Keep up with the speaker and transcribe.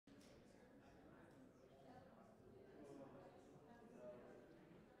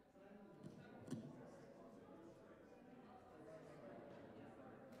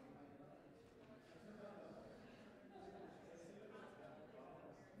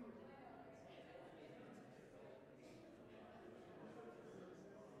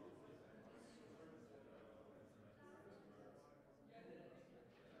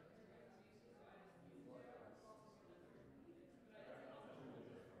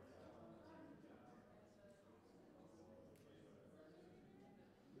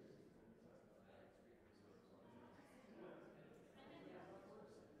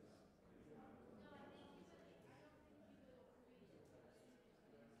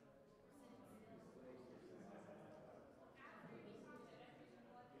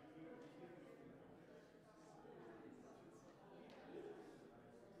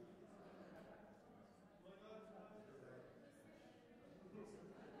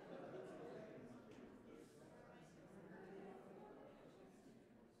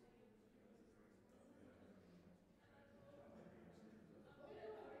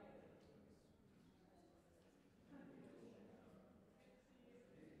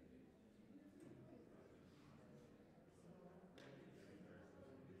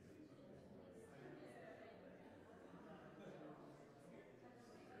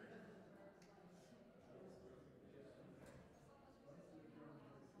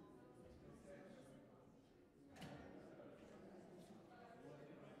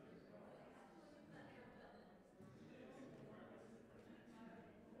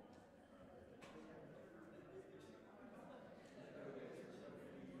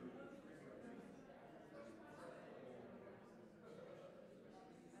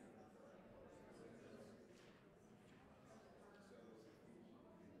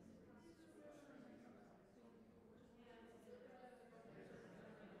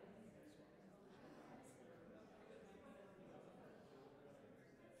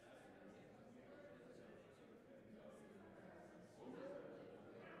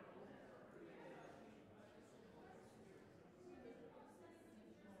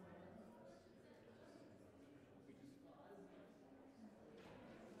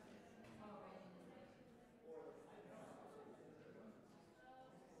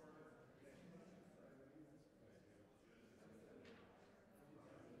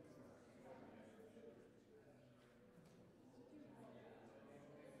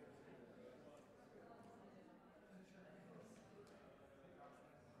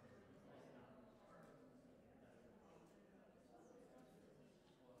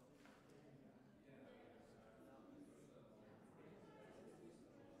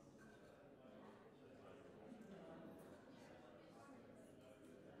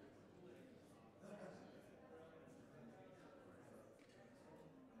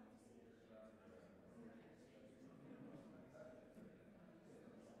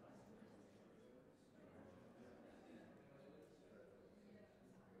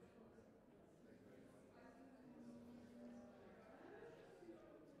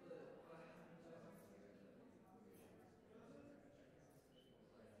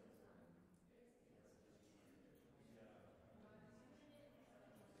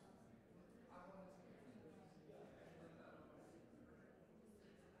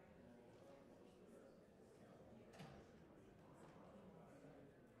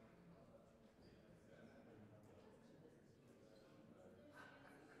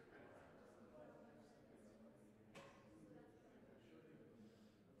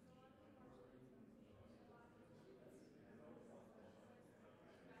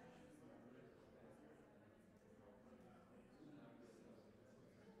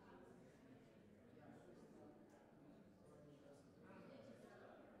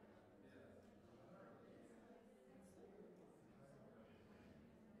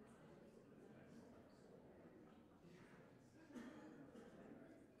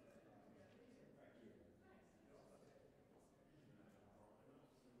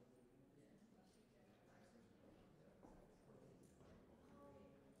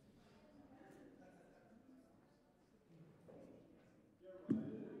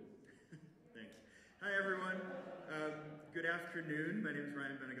Good afternoon. My name is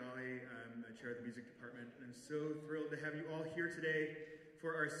Ryan Benegali. I'm the chair of the music department, and I'm so thrilled to have you all here today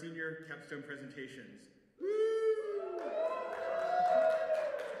for our senior capstone presentations.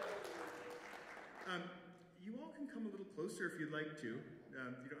 You all can come a little closer if you'd like to.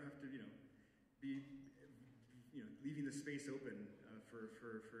 You don't have to, be, leaving the space open for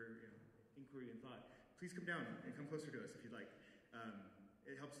inquiry and thought. Please come down and come closer to us if you'd like.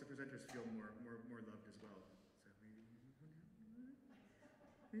 It helps the presenters feel more loved as well.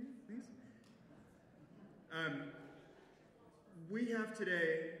 So maybe please. We have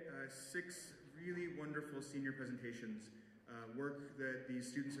today 6 really wonderful senior presentations, work that these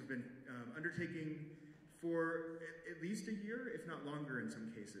students have been undertaking for at least a year, if not longer in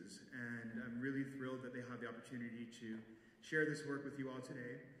some cases. And I'm really thrilled that they have the opportunity to share this work with you all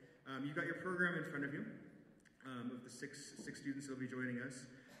today. You've got your program in front of you of the six students that will be joining us.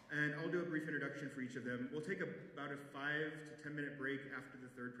 And I'll do a brief introduction for each of them. We'll take about a 5 to 10 minute break after the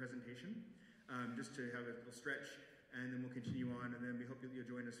third presentation, just to have a little stretch, and then we'll continue on, and then we hope you'll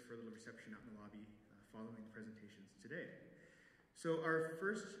join us for a little reception out in the lobby following the presentations today. So our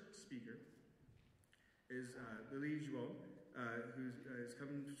first speaker is Lily Zhuo, who is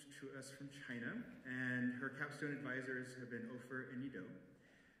coming to us from China, and her capstone advisors have been Ofer and Yido.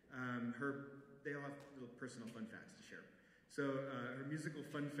 They all have little personal fun facts to share. So her musical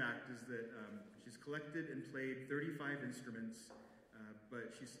fun fact is that she's collected and played 35 instruments,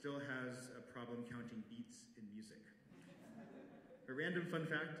 but she still has a problem counting beats in music. Her random fun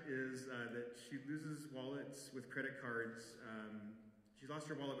fact is that she loses wallets with credit cards. She's lost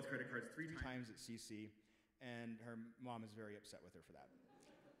her wallet with credit cards 3 times at CC, and her mom is very upset with her for that.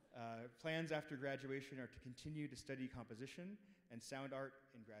 Plans after graduation are to continue to study composition and sound art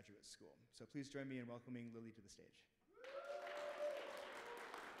in graduate school. So please join me in welcoming Lily to the stage.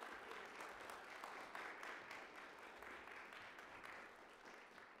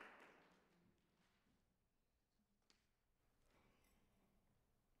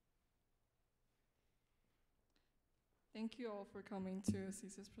 Thank you all for coming to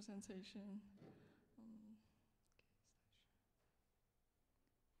CC's presentation.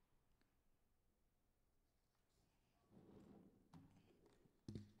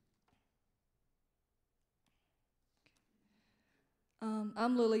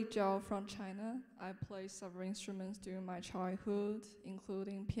 I'm Lily Zhao from China. I played several instruments during my childhood,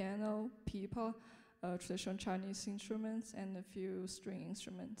 including piano, pipa, traditional Chinese instruments, and a few string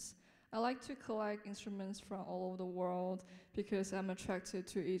instruments. I like to collect instruments from all over the world because I'm attracted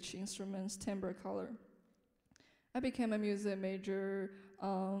to each instrument's timbre color. I became a music major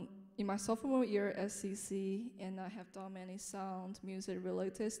in my sophomore year at CC, and I have done many sound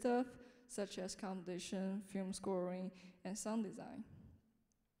music-related stuff, such as composition, film scoring, and sound design.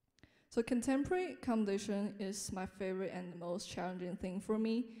 So contemporary composition is my favorite and the most challenging thing for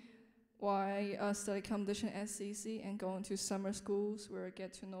me. Why I study composition at CC and go into summer schools where I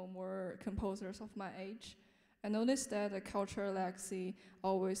get to know more composers of my age. I noticed that the cultural legacy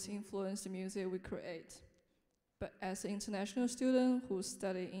always influences the music we create. But as an international student who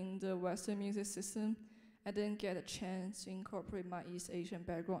studied in the Western music system, I didn't get a chance to incorporate my East Asian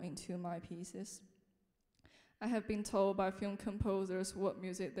background into my pieces. I have been told by film composers what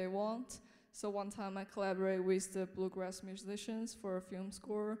music they want, so one time I collaborated with the bluegrass musicians for a film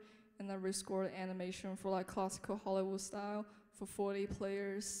score, and I rescored animation for like classical Hollywood style for 40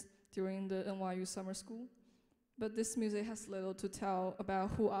 players during the NYU summer school. But this music has little to tell about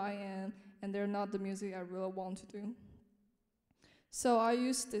who I am, and they're not the music I really want to do. So I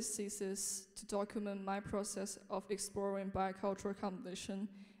used this thesis to document my process of exploring bicultural composition,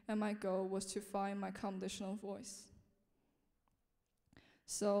 and my goal was to find my compositional voice.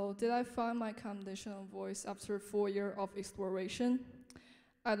 So did I find my compositional voice after 4 years of exploration?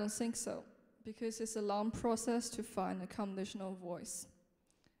 I don't think so, because it's a long process to find a compositional voice.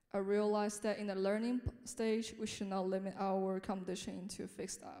 I realized that in the learning stage, we should not limit our composition into a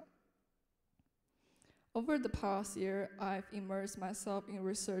fixed style. Over the past year, I've immersed myself in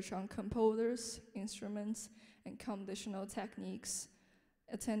research on composers, instruments, and compositional techniques,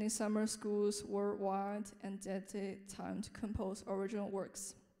 attending summer schools worldwide, and dedicated time to compose original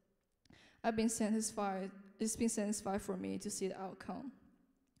works. It's been satisfied for me to see the outcome.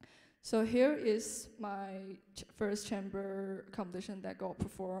 So here is my first chamber composition that got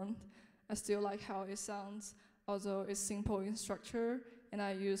performed. I still like how it sounds, although it's simple in structure, and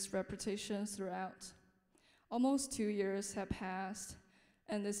I use repetitions throughout. Almost 2 years have passed,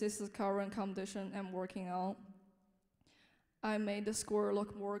 and this is the current composition I'm working on. I made the score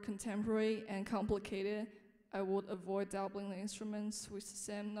look more contemporary and complicated. I would avoid doubling the instruments with the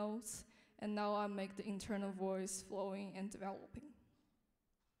same notes, and now I make the internal voice flowing and developing.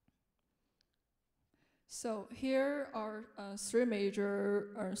 So here are three major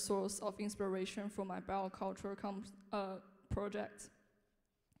sources of inspiration for my bioculture project.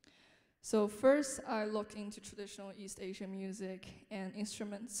 So first, I looked into traditional East Asian music and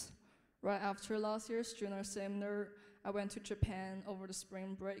instruments. Right after last year's junior seminar, I went to Japan over the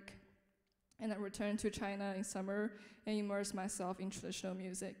spring break. And I returned to China in summer and immersed myself in traditional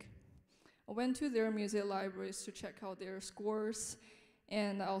music. I went to their music libraries to check out their scores,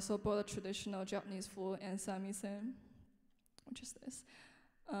 and I also bought a traditional Japanese flute and samisen, which is this.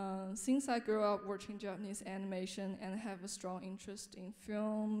 Since I grew up watching Japanese animation and have a strong interest in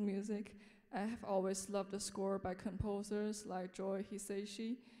film music, I have always loved the score by composers like Joe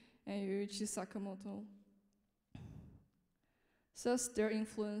Hisaishi and Yuichi Sakamoto. Thus, their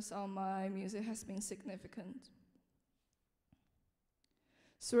influence on my music has been significant.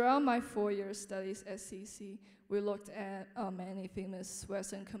 Throughout my 4-year studies at CC, we looked at many famous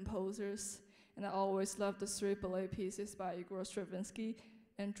Western composers, and I always loved the 3 ballet pieces by Igor Stravinsky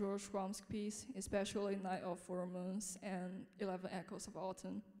and George Crom's piece, especially Night of Four Moons and 11 Echoes of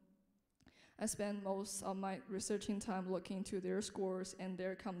Autumn. I spent most of my researching time looking into their scores and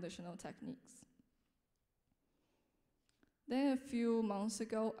their compositional techniques. Then a few months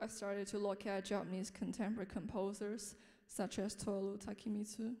ago, I started to look at Japanese contemporary composers such as Toru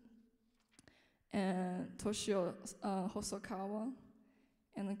Takemitsu and Toshio Hosokawa,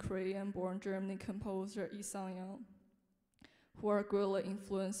 and the Korean-born German composer Lee Sang-yeon, who are greatly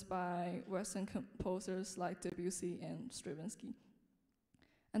influenced by Western composers like Debussy and Stravinsky.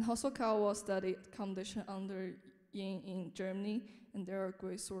 And Hosokawa studied composition under Yin in Germany, and they are a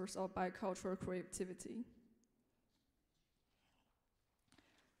great source of bicultural creativity.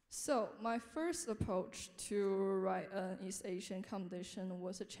 So my first approach to write an East Asian composition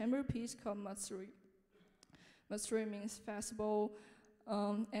was a chamber piece called Matsuri. Matsuri means festival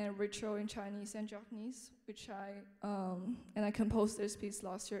and ritual in Chinese and Japanese, and I composed this piece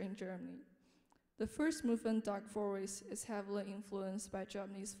last year in Germany. The first movement, Dark Forest, is heavily influenced by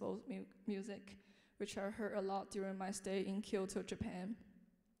Japanese folk music, which I heard a lot during my stay in Kyoto, Japan,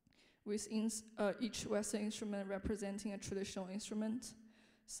 with each Western instrument representing a traditional instrument.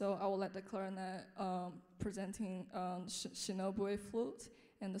 So I will let the clarinet presenting shinobu flute,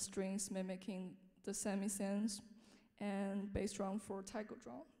 and the strings mimicking the samisens, and bass drum for taiko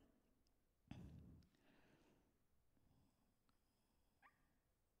drum.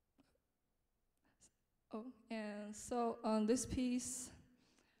 Oh, and so this piece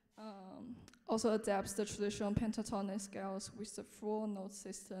also adapts the traditional pentatonic scales with the full note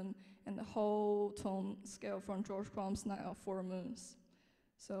system and the whole tone scale from George Crom's Night of Four Moons.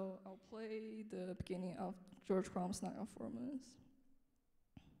 So I'll play the beginning of George Crom's Night of Four Moons.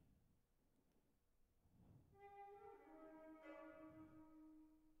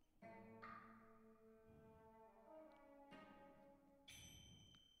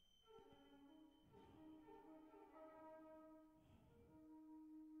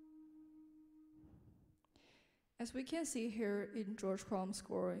 As we can see here in George Crom's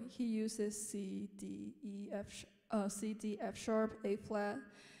score, he uses C, D, F sharp, A flat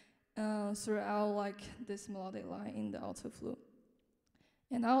throughout like this melodic line in the alto flute.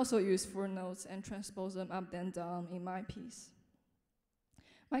 And I also use 4 notes and transpose them up and down in my piece.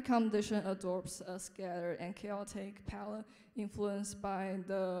 My composition adopts a scattered and chaotic palette influenced by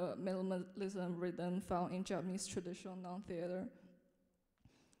the minimalism rhythm found in Japanese traditional non-theater.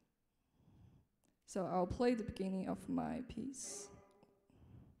 So I'll play the beginning of my piece.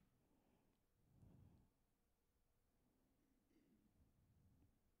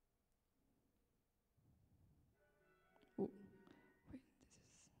 Ooh, wait, this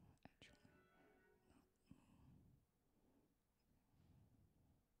is actually not.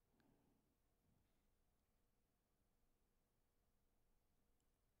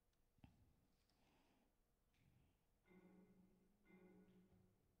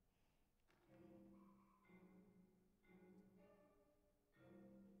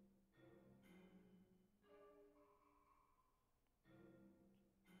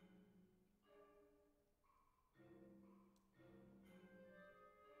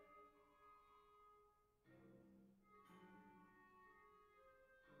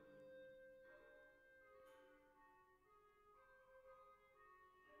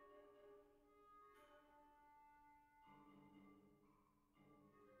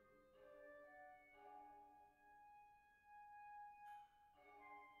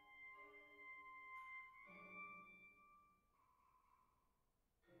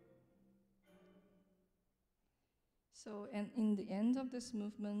 So, and in the end of this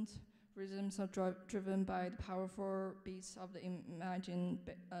movement, Rhythms are driven by the powerful beats of the imagined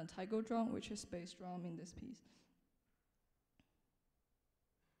taiko drum, which is bass drum in this piece.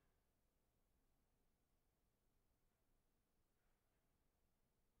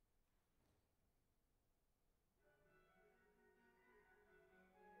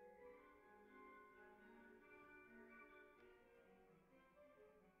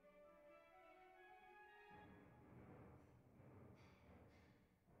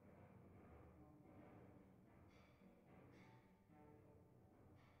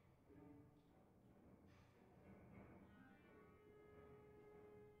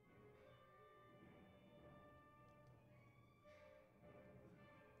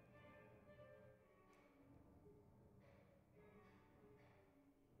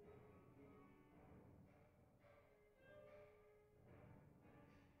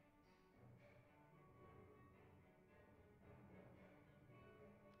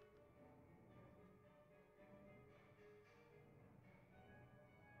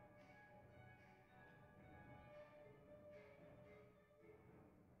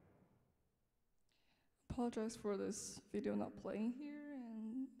 Apologize for this video not playing here,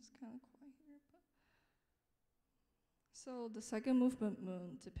 and it's kind of quiet here. So the second movement,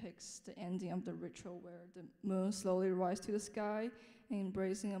 Moon, depicts the ending of the ritual where the moon slowly rises to the sky,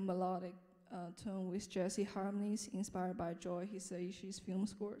 embracing a melodic tone with jazzy harmonies inspired by Joe Hisaishi's film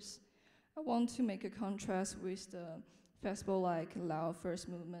scores. I want to make a contrast with the festival-like loud first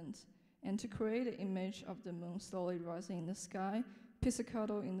movement, and to create an image of the moon slowly rising in the sky,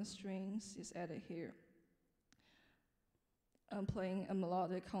 pizzicato in the strings is added here. I'm playing a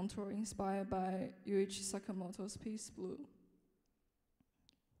melodic contour inspired by Yuichi Sakamoto's piece Blue.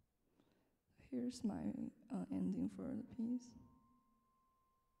 Here's my ending for the piece.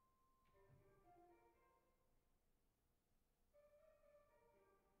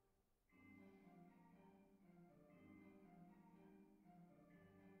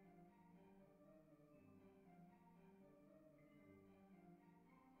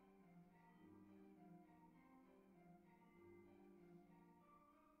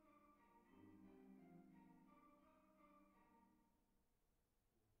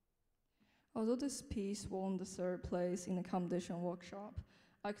 Although this piece won the third place in the competition workshop,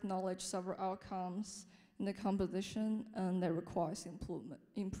 I acknowledge several outcomes in the competition and that requires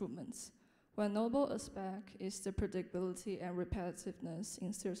improvements. One notable aspect is the predictability and repetitiveness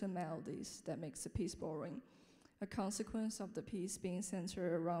in certain melodies that makes the piece boring, a consequence of the piece being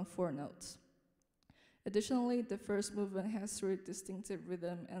centered around 4 notes. Additionally, the first movement has 3 distinctive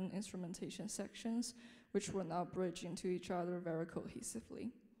rhythm and instrumentation sections, which will not bridge into each other very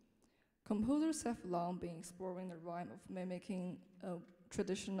cohesively. Composers have long been exploring the rhyme of mimicking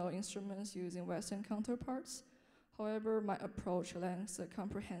traditional instruments using Western counterparts. However, my approach lends a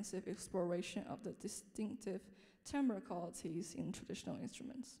comprehensive exploration of the distinctive timbre qualities in traditional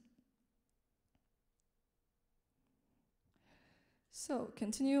instruments. So,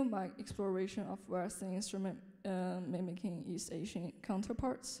 continue my exploration of Western instrument mimicking East Asian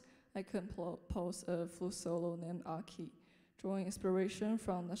counterparts. I compose a flute solo named Aki, drawing inspiration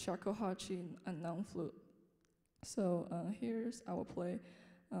from the shakuhachi unknown flute. So here's I will play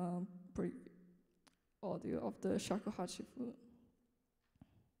brief audio of the shakuhachi flute.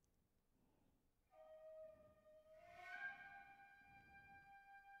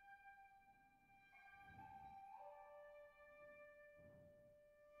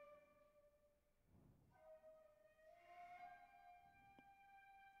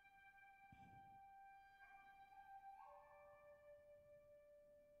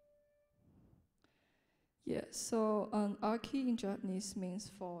 Yeah, so Aki in Japanese means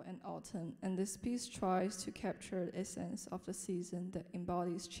fall and autumn, and this piece tries to capture the essence of the season that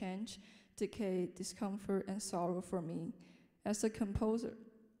embodies change, decay, discomfort, and sorrow for me as a composer.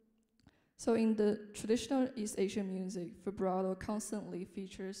 So in the traditional East Asian music, vibrato constantly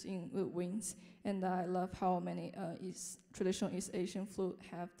features in woodwinds, and I love how many traditional East Asian flute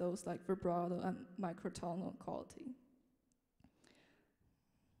have those like vibrato and microtonal quality.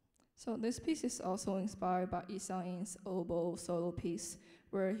 So this piece is also inspired by Lee Sang-in's oboe solo piece,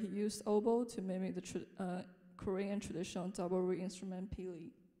 where he used oboe to mimic the Korean traditional double reed instrument pili.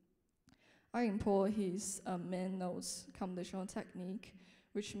 I employ his main notes combinational technique,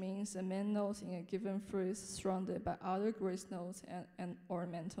 which means a main note in a given phrase surrounded by other grace notes and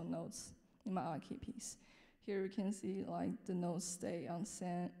ornamental notes in my Aki piece. Here you can see like the notes stay on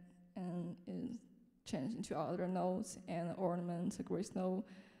scent and is changed into other notes and ornament a grace note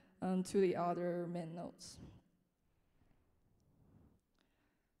to the other main notes.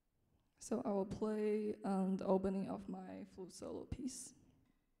 So I will play the opening of my flute solo piece.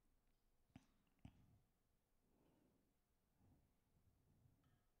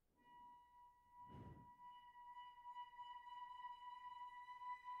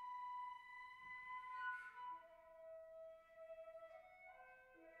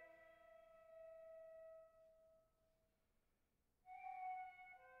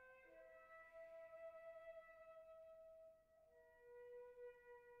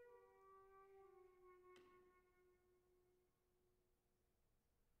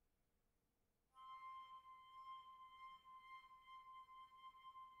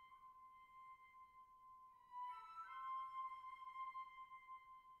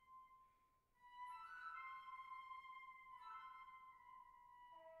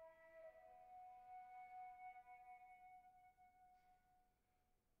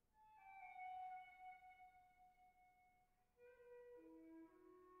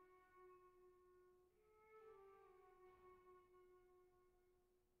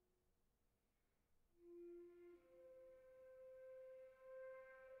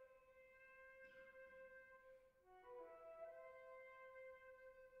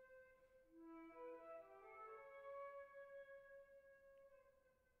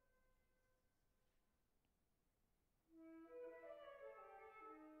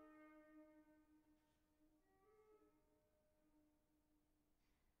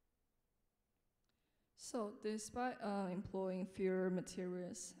 So despite employing fewer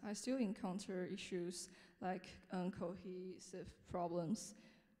materials, I still encounter issues like cohesive problems.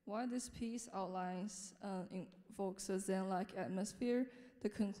 While this piece outlines invokes a Zen-like atmosphere, the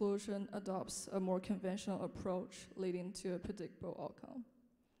conclusion adopts a more conventional approach, leading to a predictable outcome.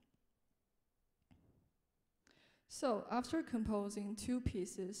 So, after composing two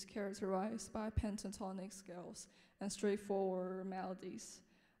pieces characterized by pentatonic scales and straightforward melodies,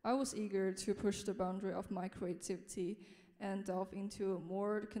 I was eager to push the boundary of my creativity and delve into a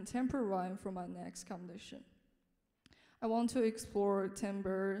more contemporary rhyme for my next composition. I want to explore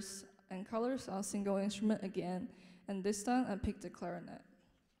timbres and colors on a single instrument again, and this time I picked the clarinet.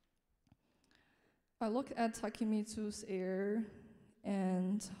 I looked at Takemitsu's air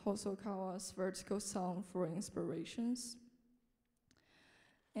and Hosokawa's vertical sound for inspirations.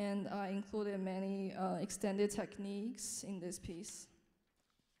 And I included many extended techniques in this piece.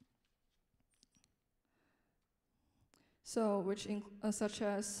 So, such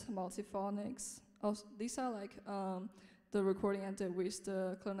as multiphonics. Also, these are like the recording I did with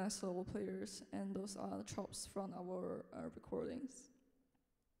the clarinet solo players, and those are the chops from our recordings.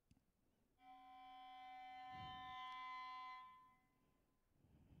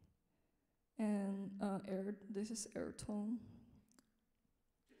 And this is air tone.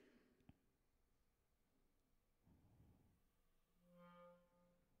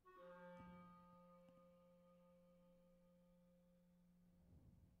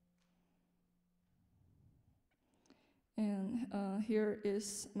 And here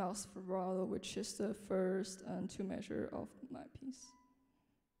is mouse vibrato, which is the first two measure of my piece.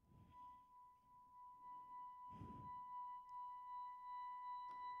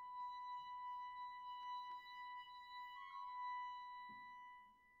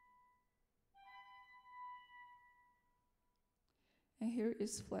 And here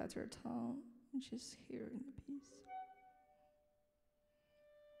is flatter tone, which is here in the piece.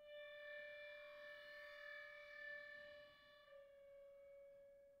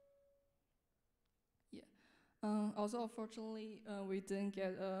 Also, unfortunately, we didn't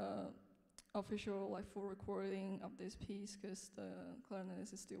get a official full recording of this piece because the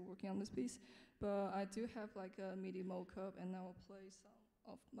clarinetist is still working on this piece. But I do have a MIDI mock-up, and I will play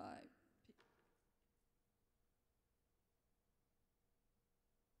some of my piece.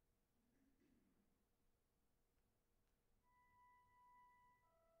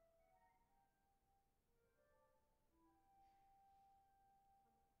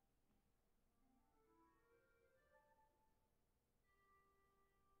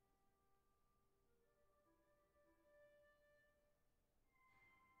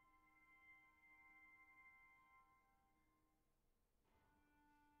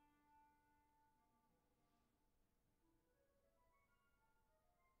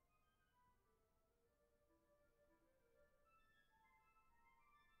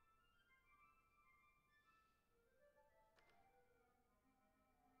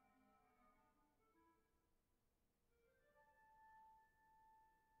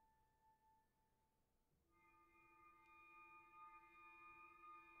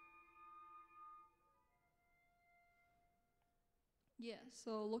 Yeah,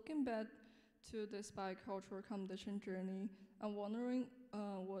 so looking back to this bicultural composition journey, I'm wondering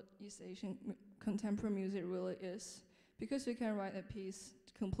what East Asian contemporary music really is. Because you can write a piece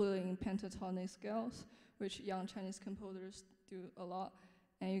completely in pentatonic scales, which young Chinese composers do a lot,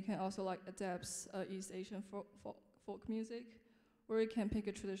 and you can also adapt East Asian folk music, or you can pick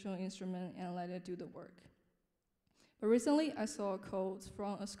a traditional instrument and let it do the work. But recently, I saw a quote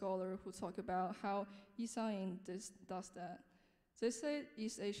from a scholar who talked about how Yisang does that. They say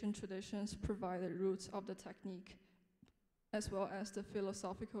East Asian traditions provide the roots of the technique, as well as the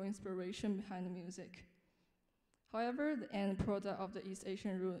philosophical inspiration behind the music. However, the end product of the East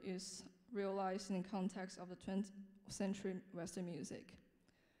Asian root is realized in the context of the 20th century Western music.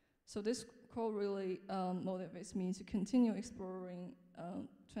 So this quote really motivates me to continue exploring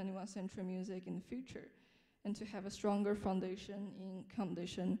 21st century music in the future, and to have a stronger foundation in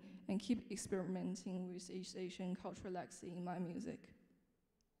composition and keep experimenting with East Asian cultural legacy in my music.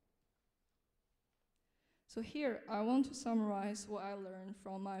 So here, I want to summarize what I learned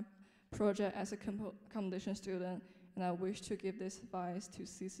from my project as a composition student, and I wish to give this advice to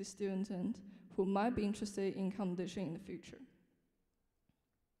CC students who might be interested in composition in the future.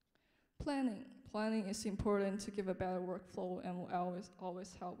 Planning. Planning is important to give a better workflow and will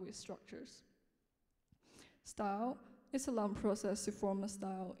always help with structures. Style. It's a long process to form a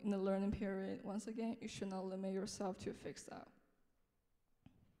style in the learning period. Once again, you should not limit yourself to a fixed style.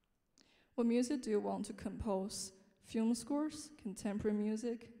 What music do you want to compose? Film scores, contemporary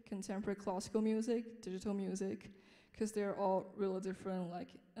music, contemporary classical music, digital music, because they're all really different, like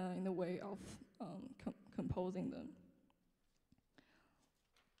in the way of composing them.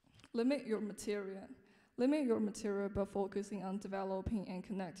 Limit your material. Limit your material by focusing on developing and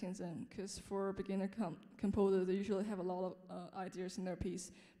connecting them, because for beginner composers, they usually have a lot of ideas in their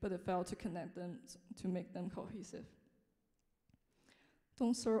piece, but they fail to connect them to make them cohesive.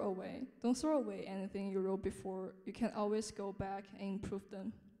 Don't throw away. Don't throw away anything you wrote before. You can always go back and improve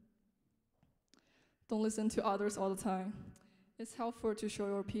them. Don't listen to others all the time. It's helpful to show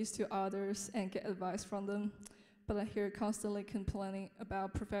your piece to others and get advice from them, but I hear constantly complaining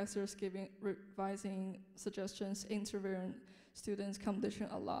about professors giving revising suggestions, interviewing students' competition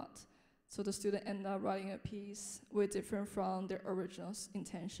a lot. So the student end up writing a piece way different from their original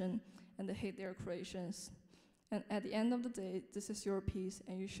intention, and they hate their creations. And at the end of the day, this is your piece,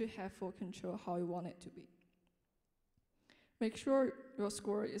 and you should have full control how you want it to be. Make your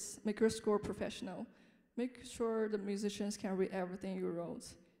score professional. Make sure the musicians can read everything you wrote.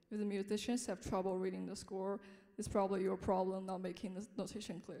 If the musicians have trouble reading the score, it's probably your problem not making the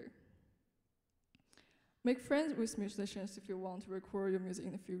notation clear. Make friends with musicians if you want to record your music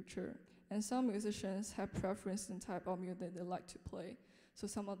in the future. And some musicians have preference in type of music they like to play. So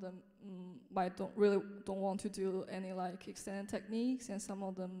some of them don't want to do any like extended techniques, and some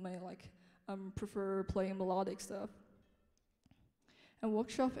of them may prefer playing melodic stuff. And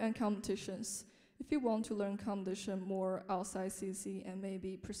workshop and competitions. If you want to learn composition more outside CC and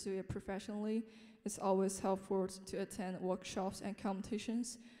maybe pursue it professionally, it's always helpful to attend workshops and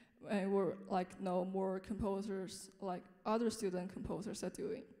competitions and know more composers like other student composers are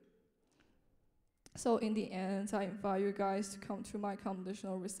doing. So in the end, I invite you guys to come to my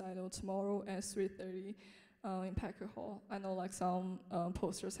competitional recital tomorrow at 3:30 in Packer Hall. I know some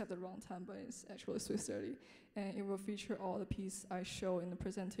posters have the wrong time, but it's actually 3:30. And it will feature all the pieces I show in the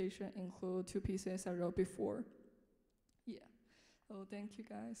presentation, include 2 pieces I wrote before. Yeah. So thank you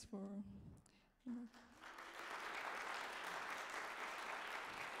guys for...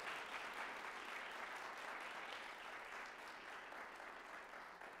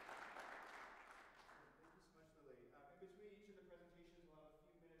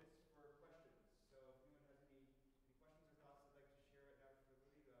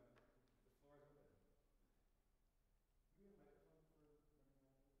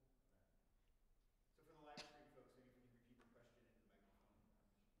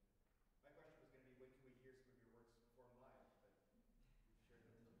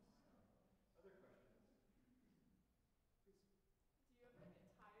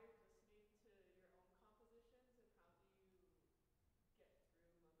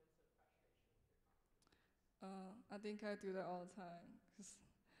 I think I do that all the time. 'Cause,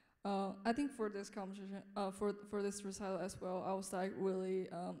 I think for this competition, for this recital as well, I was really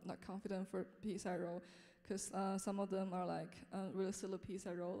not confident for piece I wrote, because some of them are really silly piece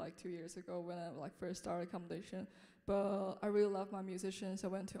I wrote 2 years ago when I first started competition. But I really love my musicians. I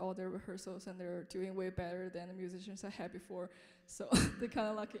went to all their rehearsals and they're doing way better than the musicians I had before. So they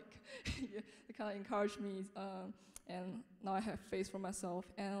kind of yeah, they kind of encouraged me, and now I have faith for myself.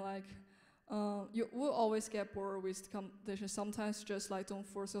 And you will always get bored with competition. Sometimes just don't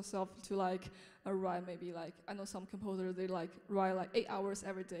force yourself to write. Maybe I know some composers they write 8 hours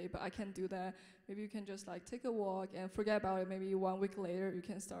every day, but I can't do that. Maybe you can just take a walk and forget about it. Maybe 1 week later you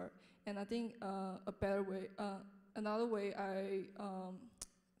can start. And I think a better way, another way I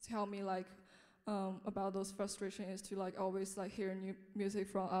tell me about those frustrations is to always hear new music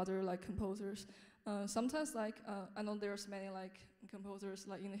from other composers. Sometimes I know there's many composers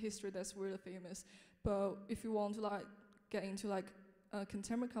in the history that's really famous, but if you want to get into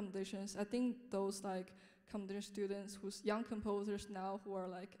contemporary competitions, I think those competition students who's young composers now who are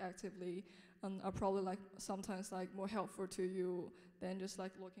actively are probably sometimes more helpful to you than just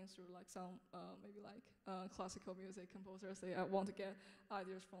looking through some maybe classical music composers. They want to get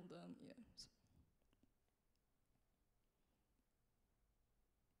ideas from them. Yeah. So.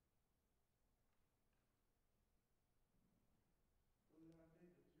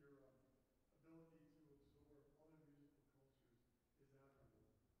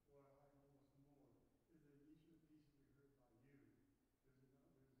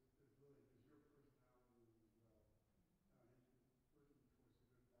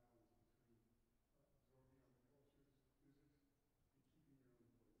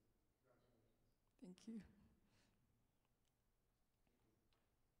 Thank you.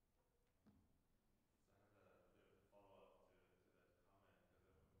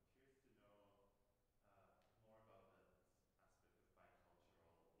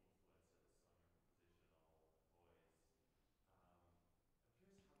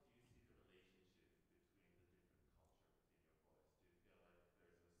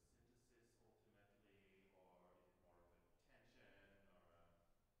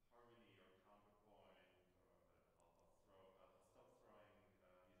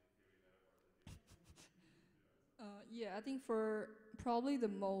 Yeah, I think for probably the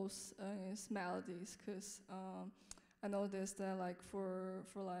most is melodies, because I noticed that like for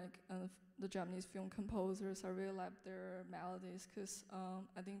like the Japanese film composers, I really like their melodies, because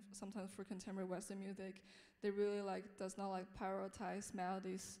I think sometimes for contemporary Western music, they really like does not like prioritize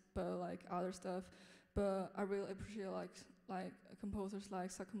melodies, but like other stuff. But I really appreciate like composers like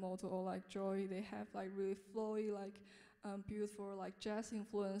Sakamoto or like Joy. They have like really flowy, like beautiful, like jazz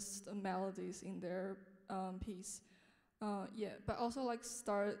influenced melodies in their piece. Yeah, but also like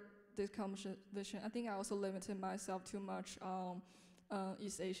start this conversation, I think I also limited myself too much on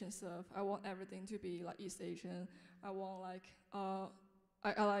East Asian stuff. I want everything to be like East Asian. I want like I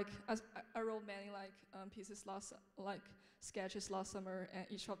wrote many like pieces like sketches last summer, and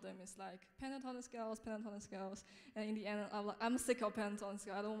each of them is like pentatonic scales, and in the end I'm sick of pentatonic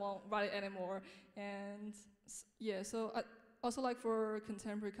scales. I don't want to write it anymore. And yeah, so I also like for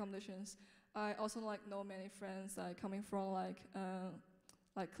contemporary compositions, I also like know many friends like coming from like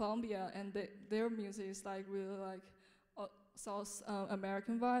Colombia, and their music is like really like South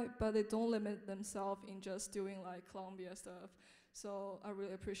American vibe, but they don't limit themselves in just doing like Colombia stuff. So I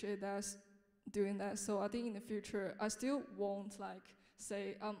really appreciate that doing that. So I think in the future I still won't like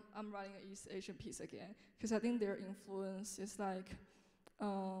say I'm writing an East Asian piece again, because I think their influence is like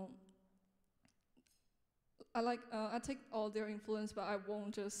I take all their influence, but I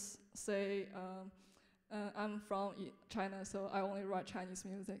won't just say I'm from China, so I only write Chinese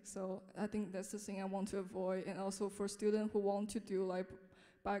music. So I think that's the thing I want to avoid, and also for students who want to do like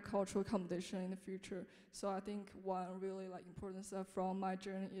bicultural competition in the future. So I think one really like important stuff from my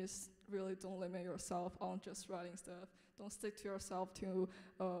journey is really don't limit yourself on just writing stuff. Don't stick to yourself to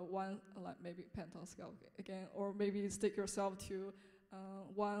one like maybe pentatonic scale again, or maybe stick yourself to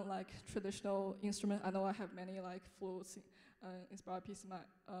one like traditional instrument. I know I have many like flutes inspired pieces,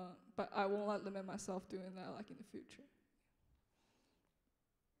 but I won't like limit myself doing that like in the future.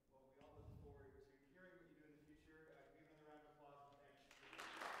 Well, we all look forward to hearing what you do in the future. Give another round of applause and thanks.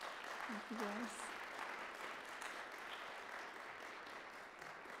 Thank you guys.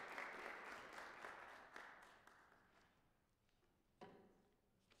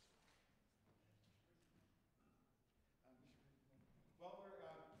 While we're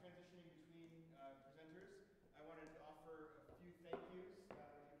transitioning between presenters, I wanted to offer a few thank yous in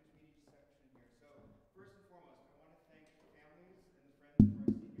between each section here. So first and foremost, I want to thank the families and the friends of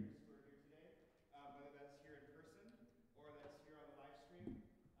our seniors who are here today, whether that's here in person or that's here on the live stream.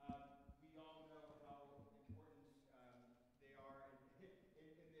 We all know how important they are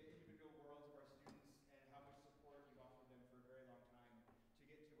in the individual worlds of our students, and how much support you've offered them for a very long time to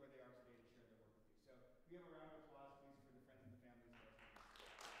get to where they are today to share their work with you. So we have a round of applause, please, for the friends and the families of our students.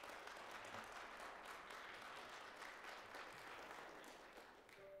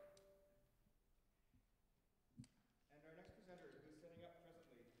 And our next presenter, who is setting up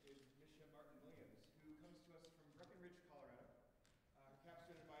presently, is Misha Martin Williams, who comes to us from Breckenridge, Colorado. Her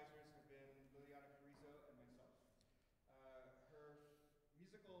capstone advisors have been Liliana Carrizo and myself. Her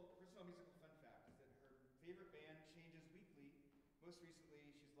personal musical fun fact is that her favorite band changes weekly. Most recently,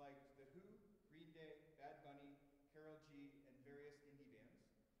 she's liked The Who, Green Day, Bad Bunny, Karol G, and various indie bands.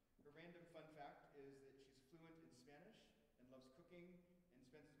 Her random fun fact is that she's fluent in Spanish and loves cooking and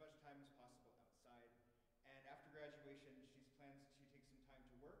spends as much time as possible outside. And after graduation, she plans to take some time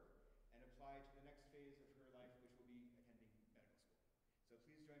to work and apply to the next phase of her life, which will be attending medical school. So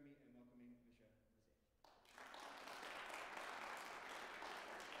please join me in welcoming Misha to the stage.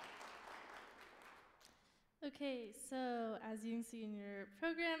 Okay, so as you can see in your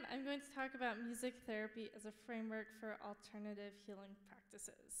program, I'm going to talk about music therapy as a framework for alternative healing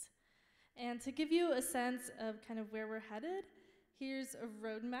practices. And to give you a sense of kind of where we're headed, here's a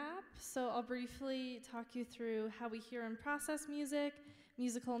roadmap. So I'll briefly talk you through how we hear and process music,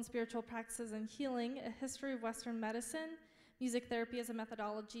 musical and spiritual practices and healing, a history of Western medicine, music therapy as a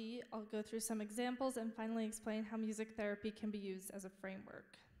methodology. I'll go through some examples and finally explain how music therapy can be used as a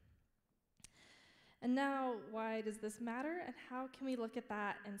framework. And now, why does this matter, and how can we look at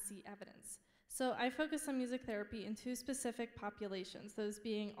that and see evidence? So I focus on music therapy in two specific populations, those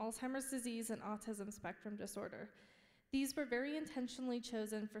being Alzheimer's disease and autism spectrum disorder. These were very intentionally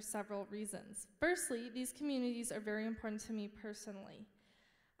chosen for several reasons. Firstly, these communities are very important to me personally.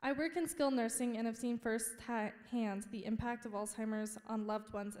 I work in skilled nursing and have seen firsthand the impact of Alzheimer's on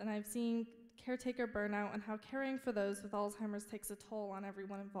loved ones, and I've seen caretaker burnout and how caring for those with Alzheimer's takes a toll on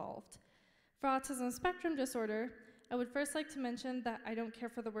everyone involved. For autism spectrum disorder, I would first like to mention that I don't care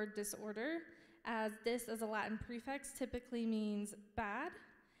for the word disorder, as dis as a Latin prefix typically means bad,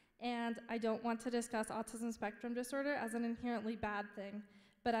 and I don't want to discuss autism spectrum disorder as an inherently bad thing,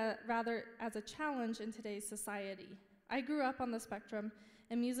 but rather as a challenge in today's society. I grew up on the spectrum,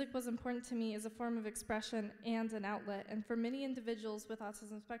 and music was important to me as a form of expression and an outlet, and for many individuals with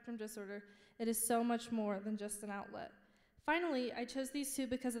autism spectrum disorder, it is so much more than just an outlet. Finally, I chose these two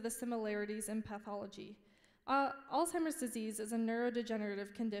because of the similarities in pathology. Alzheimer's disease is a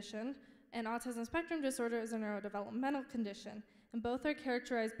neurodegenerative condition, and autism spectrum disorder is a neurodevelopmental condition, and both are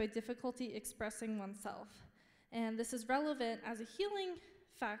characterized by difficulty expressing oneself. And this is relevant as a healing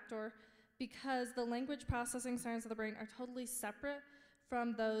factor because the language processing centers of the brain are totally separate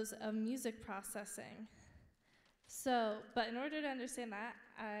from those of music processing. But in order to understand that,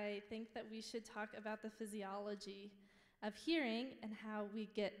 I think that we should talk about the physiology of hearing and how we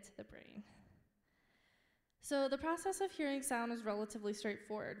get to the brain. So the process of hearing sound is relatively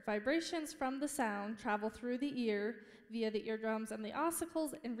straightforward. Vibrations from the sound travel through the ear via the eardrums and the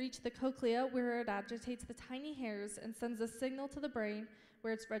ossicles and reach the cochlea, where it agitates the tiny hairs and sends a signal to the brain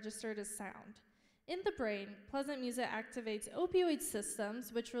where it's registered as sound. In the brain, pleasant music activates opioid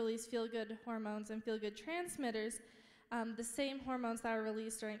systems, which release feel-good hormones and feel-good transmitters, the same hormones that are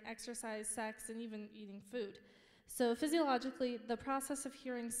released during exercise, sex, and even eating food. So physiologically, the process of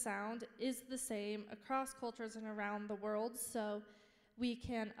hearing sound is the same across cultures and around the world, so we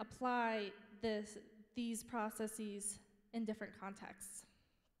can apply these processes in different contexts.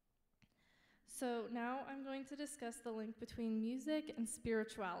 So now I'm going to discuss the link between music and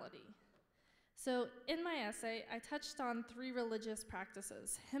spirituality. So in my essay, I touched on three religious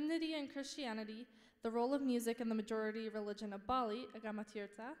practices: hymnody in Christianity, the role of music in the majority religion of Bali, Agama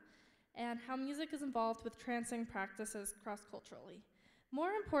Tirtha, and how music is involved with trancing practices cross-culturally.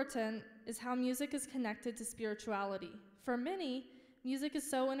 More important is how music is connected to spirituality. For many, music is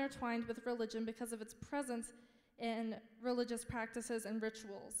so intertwined with religion because of its presence in religious practices and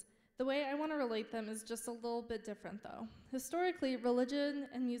rituals. The way I want to relate them is just a little bit different though. Historically, religion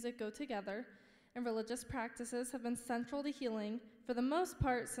and music go together, and religious practices have been central to healing for the most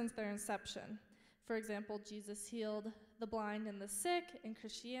part since their inception. For example, Jesus healed the blind and the sick in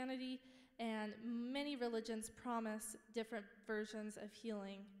Christianity, and many religions promise different versions of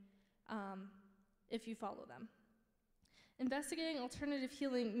healing if you follow them. Investigating alternative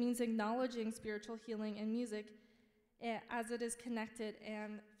healing means acknowledging spiritual healing and music as it is connected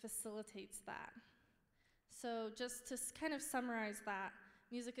and facilitates that. So just to kind of summarize that,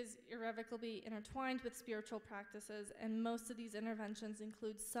 music is irrevocably intertwined with spiritual practices, and most of these interventions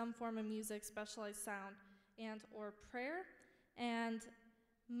include some form of music, specialized sound, and or prayer. And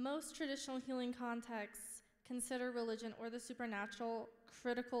most traditional healing contexts consider religion or the supernatural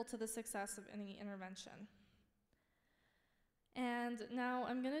critical to the success of any intervention. And now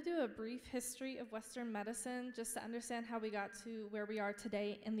I'm going to do a brief history of Western medicine just to understand how we got to where we are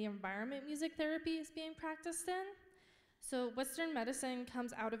today in the environment music therapy is being practiced in. So Western medicine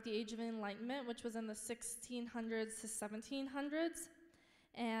comes out of the Age of Enlightenment, which was in the 1600s to 1700s,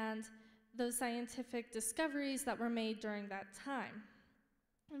 and those scientific discoveries that were made during that time.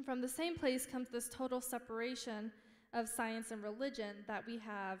 And from the same place comes this total separation of science and religion that we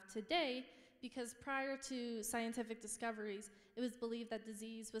have today, because prior to scientific discoveries, it was believed that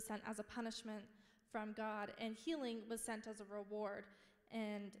disease was sent as a punishment from God and healing was sent as a reward.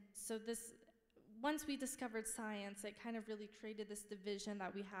 And so once we discovered science, it kind of really created this division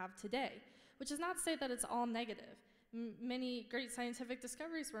that we have today, which is not to say that it's all negative. Many great scientific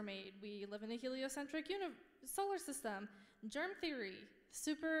discoveries were made. We live in a heliocentric solar system, germ theory,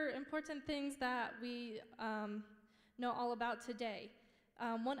 super important things that we know all about today.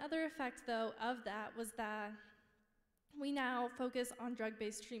 One other effect, though, of that was that we now focus on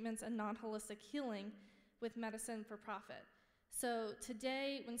drug-based treatments and non-holistic healing with medicine for profit. So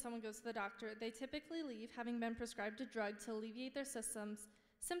today, when someone goes to the doctor, they typically leave having been prescribed a drug to alleviate their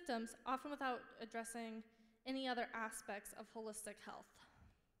symptoms, often without addressing any other aspects of holistic health.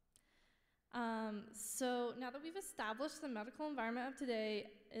 So now that we've established the medical environment of today,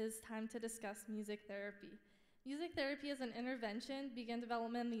 it is time to discuss music therapy. Music therapy as an intervention began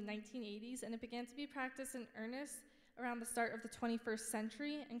development in the 1980s, and it began to be practiced in earnest around the start of the 21st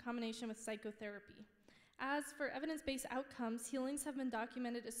century in combination with psychotherapy. As for evidence-based outcomes, healings have been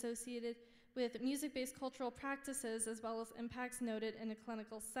documented associated with music-based cultural practices as well as impacts noted in a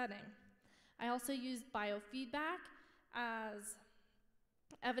clinical setting. I also used biofeedback as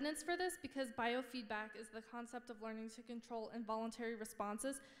evidence for this because biofeedback is the concept of learning to control involuntary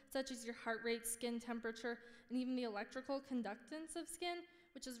responses such as your heart rate, skin temperature, and even the electrical conductance of skin,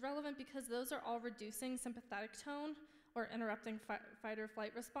 which is relevant because those are all reducing sympathetic tone or interrupting fight or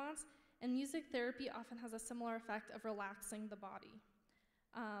flight response. And music therapy often has a similar effect of relaxing the body.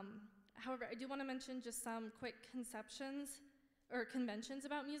 However, I do want to mention just some quick conceptions or conventions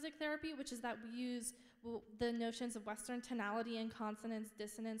about music therapy, which is that we use the notions of Western tonality and consonance,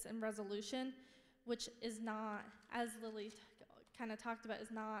 dissonance, and resolution, which is not, as Lily kind of talked about,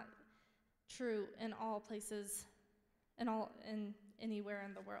 is not true in all places, in anywhere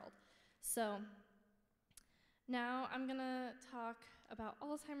in the world. So now I'm gonna talk about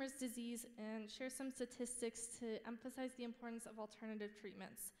Alzheimer's disease and share some statistics to emphasize the importance of alternative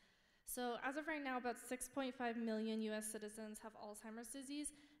treatments. So as of right now, about 6.5 million US citizens have Alzheimer's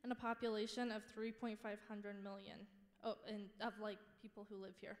disease and a population of 3.5 million of like people who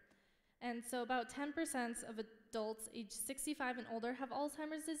live here. And so about 10% of adults aged 65 and older have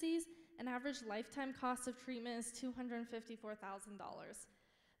Alzheimer's disease. An average lifetime cost of treatment is $254,000.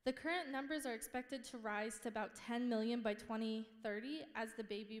 The current numbers are expected to rise to about 10 million by 2030 as the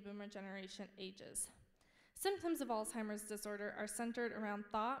baby boomer generation ages. Symptoms of Alzheimer's disorder are centered around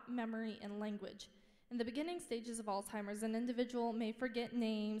thought, memory, and language. In the beginning stages of Alzheimer's, an individual may forget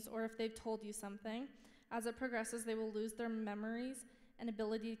names or if they've told you something. As it progresses, they will lose their memories and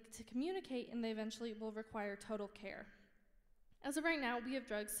ability to communicate, and they eventually will require total care. As of right now, we have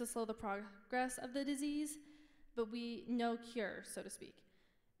drugs to slow the progress of the disease, but no cure, so to speak.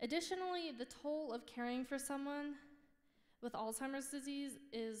 Additionally, the toll of caring for someone with Alzheimer's disease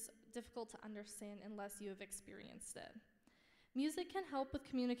is difficult to understand unless you have experienced it. Music can help with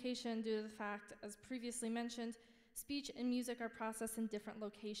communication due to the fact, as previously mentioned, speech and music are processed in different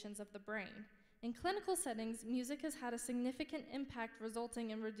locations of the brain. In clinical settings, music has had a significant impact,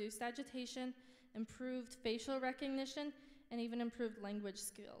 resulting in reduced agitation, improved facial recognition, and even improved language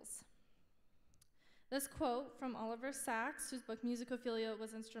skills. This quote from Oliver Sacks, whose book Musicophilia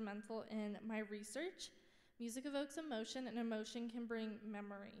was instrumental in my research: "Music evokes emotion, and emotion can bring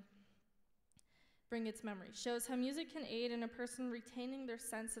its memory. Shows how music can aid in a person retaining their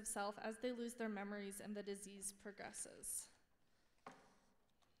sense of self as they lose their memories and the disease progresses."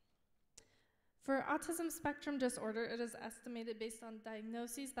 For autism spectrum disorder, it is estimated based on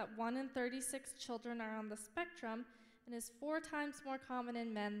diagnoses that 1 in 36 children are on the spectrum and is 4 times more common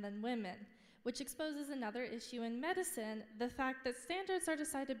in men than women, which exposes another issue in medicine, the fact that standards are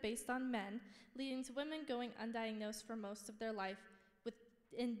decided based on men, leading to women going undiagnosed for most of their life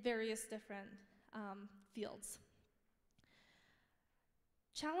in various different fields.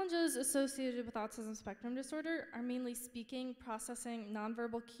 Challenges associated with autism spectrum disorder are mainly speaking, processing,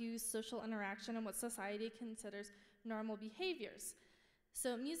 nonverbal cues, social interaction, and what society considers normal behaviors.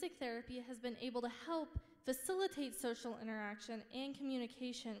 So music therapy has been able to help facilitate social interaction and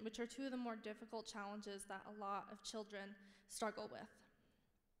communication, which are 2 of the more difficult challenges that a lot of children struggle with.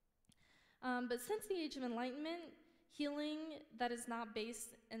 But since the Age of Enlightenment, healing that is not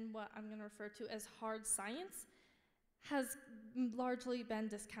based in what I'm going to refer to as hard science has largely been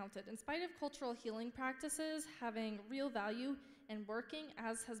discounted. In spite of cultural healing practices having real value and working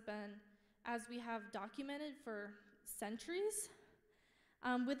as we have documented for centuries,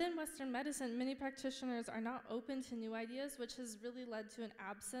 within Western medicine, many practitioners are not open to new ideas, which has really led to an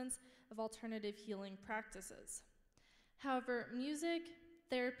absence of alternative healing practices. However, music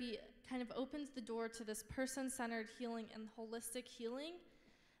therapy kind of opens the door to this person-centered healing and holistic healing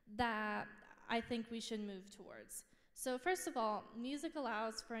that I think we should move towards. So first of all, music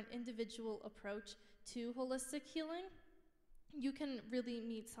allows for an individual approach to holistic healing. You can really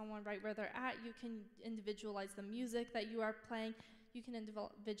meet someone right where they're at. You can individualize the music that you are playing. You can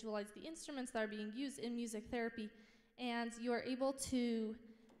individualize the instruments that are being used in music therapy, and you are able to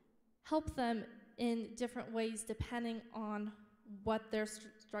help them in different ways depending on what they're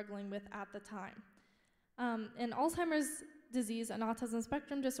struggling with at the time. And Alzheimer's disease and autism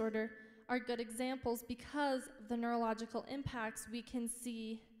spectrum disorder are good examples because of the neurological impacts we can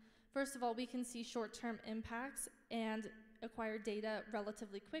see. First of all, we can see short-term impacts and acquire data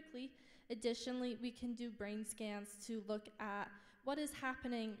relatively quickly. Additionally, we can do brain scans to look at what is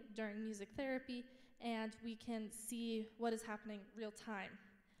happening during music therapy, and we can see what is happening real time.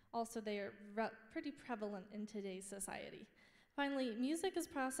 Also, they are pretty prevalent in today's society. Finally, music is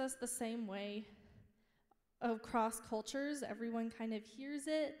processed the same way across cultures. Everyone kind of hears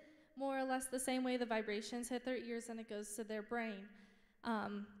it more or less the same way. The vibrations hit their ears and it goes to their brain.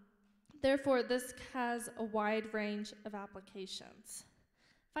 Therefore, this has a wide range of applications.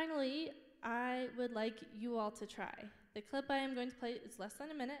 Finally, I would like you all to try. The clip I am going to play is less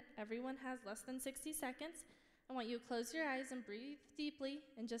than a minute. Everyone has less than 60 seconds. I want you to close your eyes and breathe deeply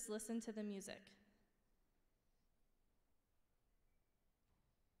and just listen to the music.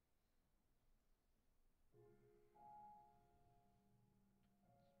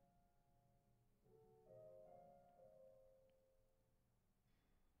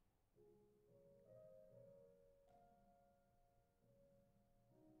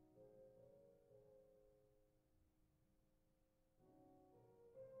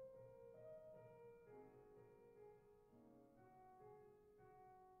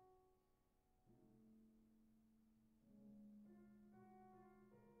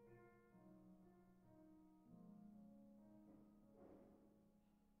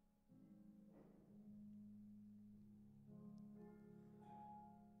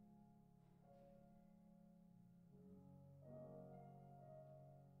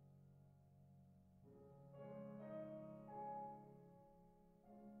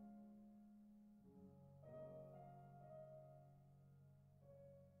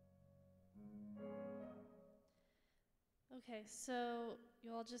 Okay, so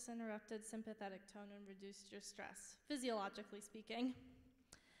you all just interrupted sympathetic tone and reduced your stress, physiologically speaking.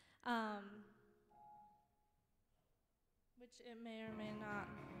 Which it may or may not.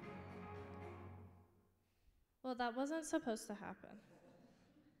 Well, that wasn't supposed to happen.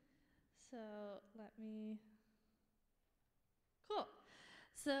 So let me. Cool.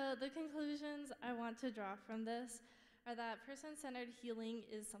 So the conclusions I want to draw from this are that person-centered healing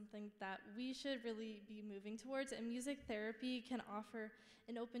is something that we should really be moving towards, and music therapy can offer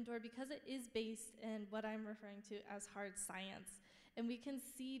an open door because it is based in what I'm referring to as hard science. And we can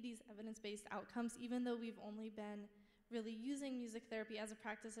see these evidence-based outcomes even though we've only been really using music therapy as a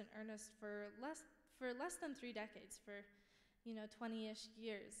practice in earnest for less than 3 decades, for 20-ish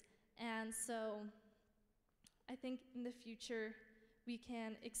years. And so I think in the future we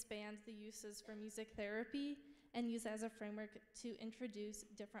can expand the uses for music therapy and use it as a framework to introduce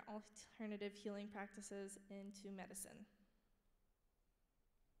different alternative healing practices into medicine.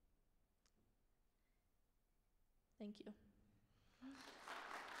 Thank you.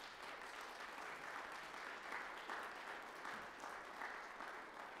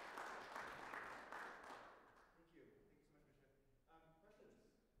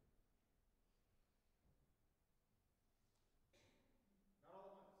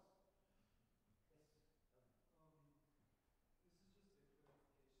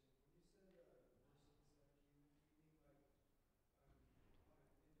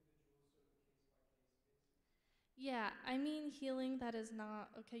 Yeah, I mean healing that is not,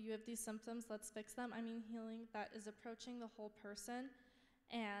 okay, you have these symptoms, let's fix them. I mean healing that is approaching the whole person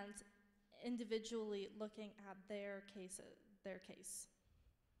and individually looking at their case.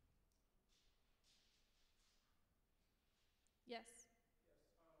 Yes.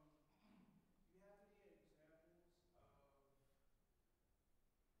 Do you have any examples of collective healing paradigms existing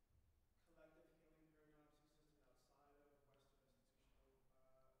outside of Western institutional structures in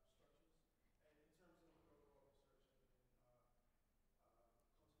terms of your overall research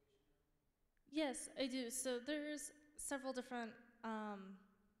and cultivation here? Yes, I do. So there's several different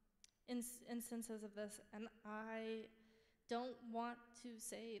instances of this, and I don't want to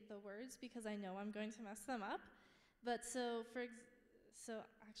say the words because I know I'm going to mess them up. But so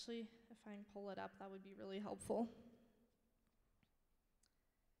actually, if I can pull it up, that would be really helpful.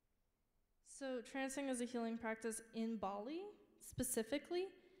 So trancing is a healing practice in Bali specifically.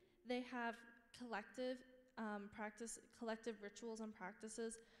 They have collective rituals and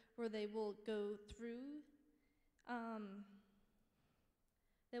practices where they will go through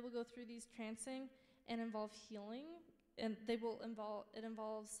these trancing and involve healing, and it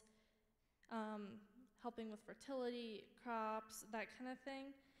involves helping with fertility, crops, that kind of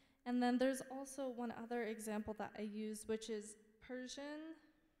thing. And then there's also one other example that I use, which is Persian,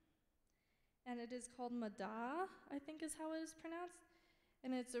 and it is called Mada, I think is how it is pronounced.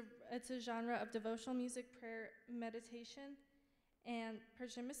 And it's a genre of devotional music, prayer, meditation, and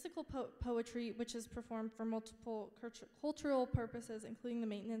Persian mystical poetry, which is performed for multiple cultural purposes, including the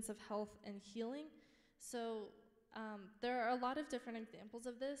maintenance of health and healing. So there are a lot of different examples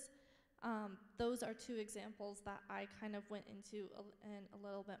of this. Those are 2 examples that I kind of went into in a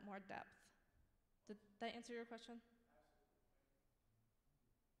little bit more depth. Did that answer your question?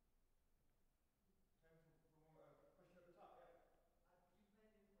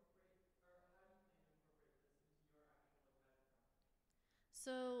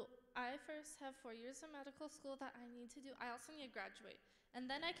 So I first have 4 years of medical school that I need to do. I also need to graduate. And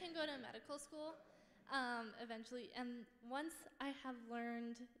then I can go to medical school eventually. And once I have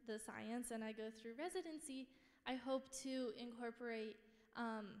learned the science and I go through residency, I hope to incorporate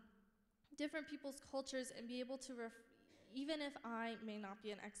different people's cultures and be able to, even if I may not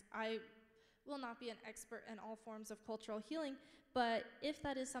be I will not be an expert in all forms of cultural healing, but if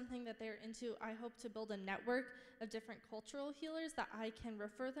that is something that they're into, I hope to build a network of different cultural healers that I can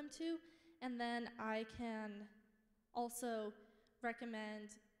refer them to, and then I can also recommend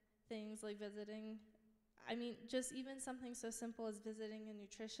things like just even something so simple as visiting a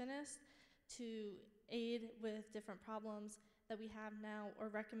nutritionist to aid with different problems that we have now, or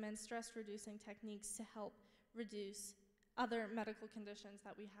recommend stress-reducing techniques to help reduce other medical conditions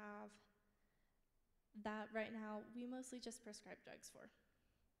that we have that right now we mostly just prescribe drugs for.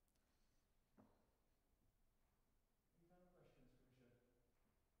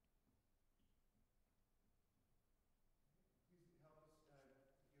 Any final questions for Michelle? Please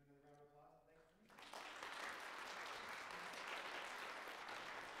help us give another round of applause.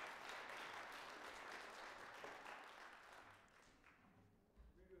 Thanks, Denise.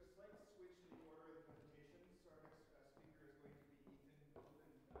 We're going to do a slight switch in the order of the presentations. So our next speaker is going to be Ethan Golden.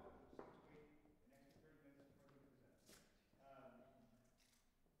 You'll just have to wait an extra 30 minutes before he presents.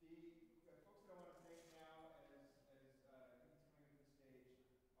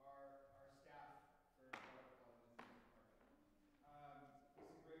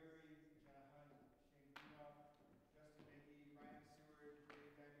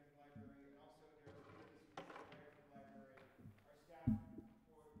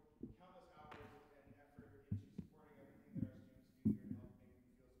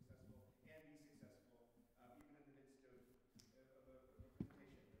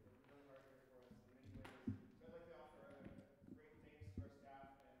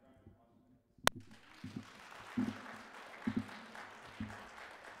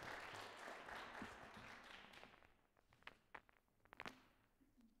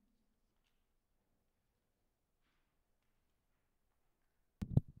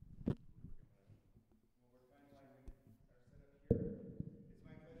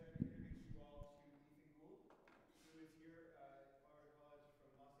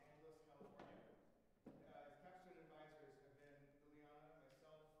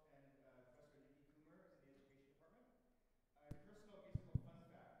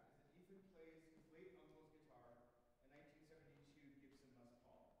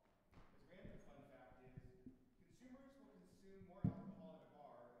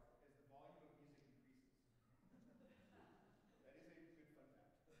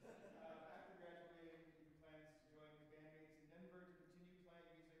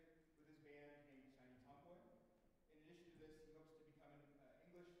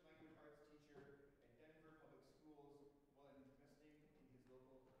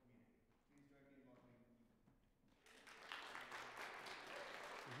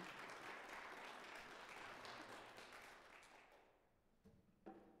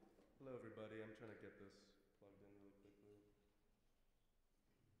 get this plugged in really quickly.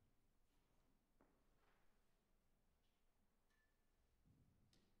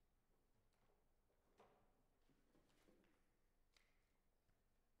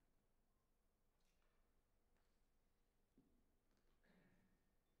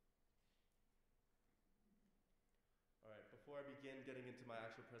 All right, before I begin getting into my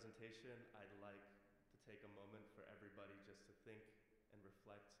actual presentation, I'd like to take a moment for everybody just to think and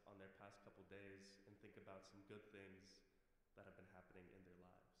reflect on their past couple days and think about some good things that have been happening in their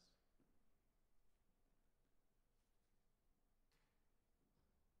lives.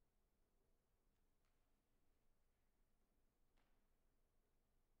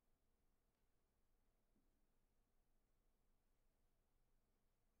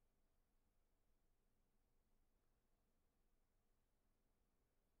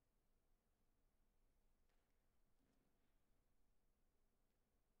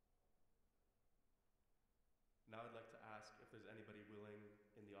 Now I'd like to ask if there's anybody willing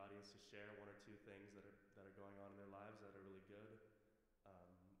in the audience to share one or two things that are going on in their lives that are really good,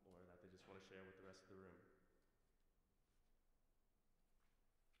 or that they just want to share with the rest of the room.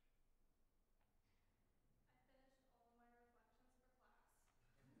 I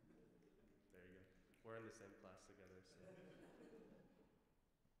finished all of my reflections for class. There you go. We're in the same class together, so.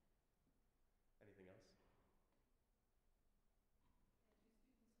 Anything else? I had 2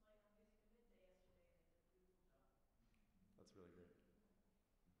 students smite on music at midday yesterday, and they did a beautiful job. That's really great.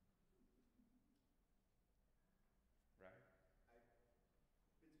 Right?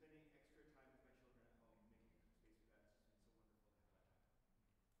 I've been spending extra time with my children at home, making extra space for them. It's been so wonderful to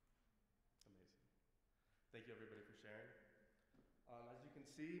have that time. Amazing. Thank you everybody for sharing. As you can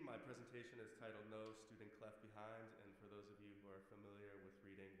see, my presentation is titled No Student Left Behind, and for those of you who are familiar with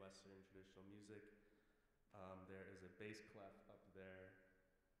reading Western traditional music, there is a bass clef up there,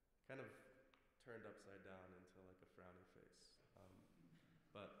 kind of turned upside down into like a frowny face.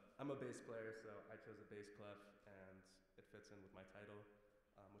 But I'm a bass player, so I chose a bass clef, and it fits in with my title,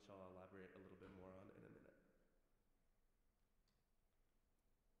 which I'll elaborate a little bit more on in a minute.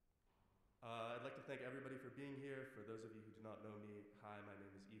 I'd like to thank everybody for being here. For those of you who do not know me, hi, my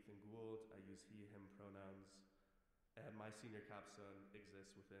name is Ethan Gould. I use he, him pronouns, and my senior capstone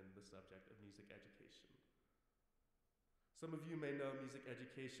exists within the subject of music education. Some of you may know music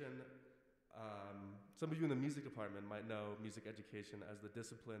education. Some of you in the music department might know music education as the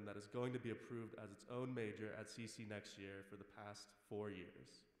discipline that is going to be approved as its own major at CC next year for the past 4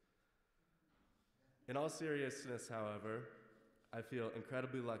 years. In all seriousness, however, I feel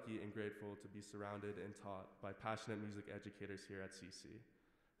incredibly lucky and grateful to be surrounded and taught by passionate music educators here at CC.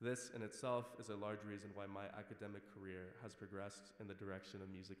 This in itself is a large reason why my academic career has progressed in the direction of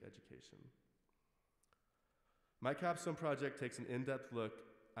music education. My capstone project takes an in-depth look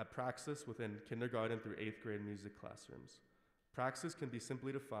at praxis within kindergarten through 8th grade music classrooms. Praxis can be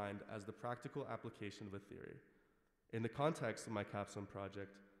simply defined as the practical application of a theory. In the context of my capstone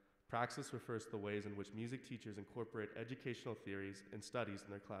project, praxis refers to the ways in which music teachers incorporate educational theories and studies in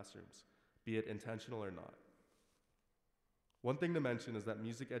their classrooms, be it intentional or not. One thing to mention is that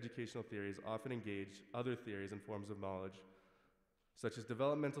music educational theories often engage other theories and forms of knowledge, such as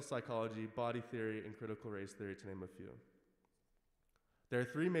developmental psychology, body theory, and critical race theory, to name a few. There are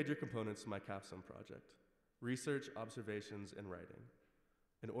 3 major components to my capstone project: research, observations, and writing.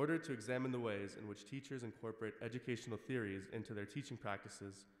 In order to examine the ways in which teachers incorporate educational theories into their teaching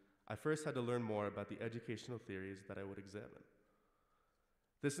practices, I first had to learn more about the educational theories that I would examine.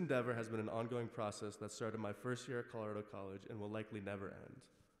 This endeavor has been an ongoing process that started my first year at Colorado College and will likely never end.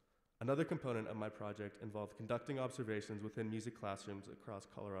 Another component of my project involved conducting observations within music classrooms across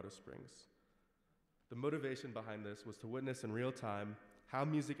Colorado Springs. The motivation behind this was to witness in real time how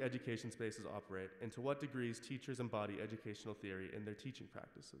music education spaces operate and to what degrees teachers embody educational theory in their teaching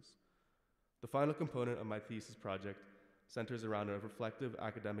practices. The final component of my thesis project centers around a reflective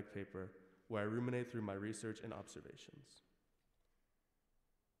academic paper where I ruminate through my research and observations.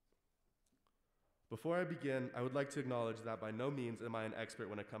 Before I begin, I would like to acknowledge that by no means am I an expert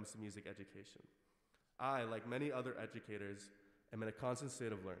when it comes to music education. I, like many other educators, am in a constant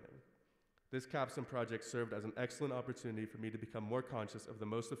state of learning. This capstone project served as an excellent opportunity for me to become more conscious of the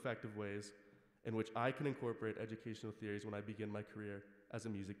most effective ways in which I can incorporate educational theories when I begin my career as a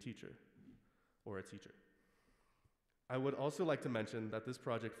music teacher or a teacher. I would also like to mention that this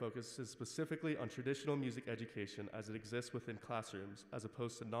project focuses specifically on traditional music education as it exists within classrooms, as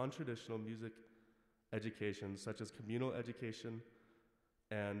opposed to non-traditional music education such as communal education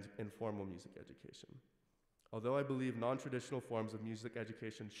and informal music education. Although I believe non-traditional forms of music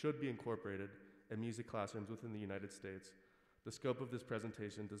education should be incorporated in music classrooms within the United States, The scope of this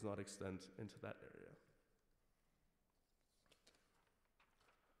presentation does not extend into that area.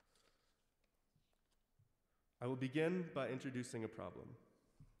 I will begin by introducing a problem.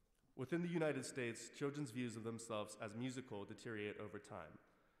 Within the United States, children's views of themselves as musical deteriorate over time,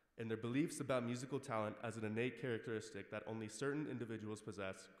 and their beliefs about musical talent as an innate characteristic that only certain individuals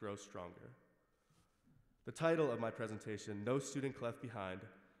possess grow stronger. The title of my presentation, No Student Left Behind,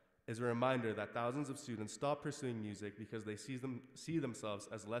 is a reminder that thousands of students stop pursuing music because they see themselves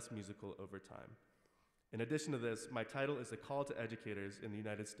as less musical over time. In addition to this, my title is a call to educators in the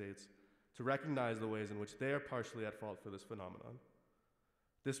United States to recognize the ways in which they are partially at fault for this phenomenon.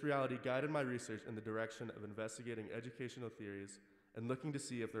 This reality guided my research in the direction of investigating educational theories and looking to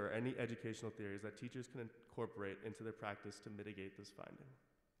see if there are any educational theories that teachers can incorporate into their practice to mitigate this finding.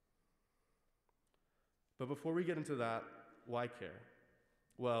 But before we get into that, why care?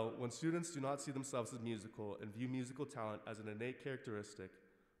 Well, when students do not see themselves as musical and view musical talent as an innate characteristic,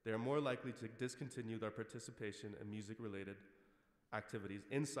 they are more likely to discontinue their participation in music-related activities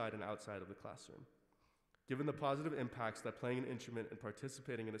inside and outside of the classroom. Given the positive impacts that playing an instrument and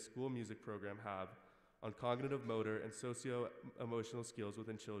participating in a school music program have on cognitive, motor, and socio-emotional skills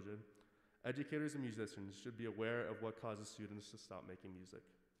within children, educators and musicians should be aware of what causes students to stop making music.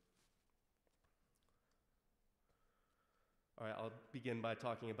 All right, I'll begin by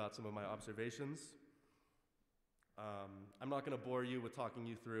talking about some of my observations. I'm not going to bore you with talking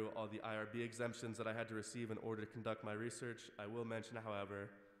you through all the IRB exemptions that I had to receive in order to conduct my research. I will mention, however,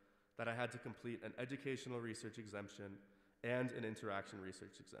 that I had to complete an educational research exemption and an interaction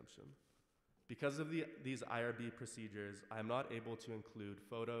research exemption. Because of these IRB procedures, I'm not able to include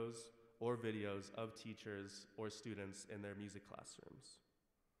photos or videos of teachers or students in their music classrooms.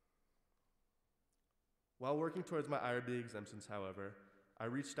 While working towards my IRB exemptions, however, I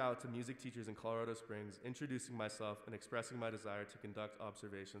reached out to music teachers in Colorado Springs, introducing myself and expressing my desire to conduct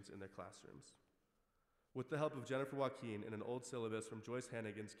observations in their classrooms. With the help of Jennifer Joaquin in an old syllabus from Joyce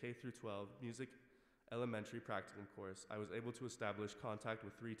Hannigan's K-12 Music Elementary Practicum course, I was able to establish contact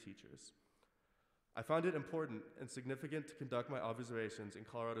with 3 teachers. I found it important and significant to conduct my observations in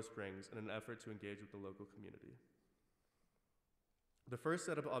Colorado Springs in an effort to engage with the local community. The first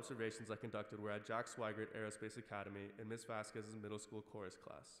set of observations I conducted were at Jack Swigert Aerospace Academy in Ms. Vasquez's middle school chorus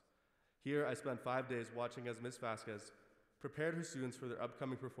class. Here, I spent 5 days watching as Ms. Vasquez prepared her students for their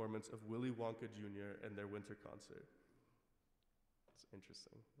upcoming performance of Willy Wonka Jr. in their winter concert. It's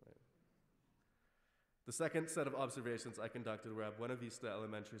interesting, right? The second set of observations I conducted were at Buena Vista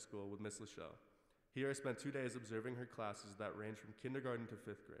Elementary School with Ms. Lachelle. Here, I spent 2 days observing her classes that range from kindergarten to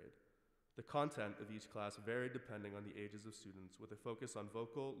 5th grade. The content of each class varied depending on the ages of students, with a focus on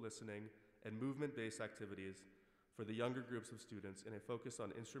vocal, listening, and movement-based activities for the younger groups of students and a focus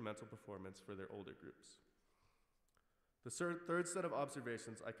on instrumental performance for their older groups. The third set of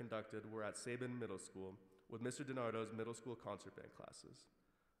observations I conducted were at Sabin Middle School with Mr. DiNardo's middle school concert band classes.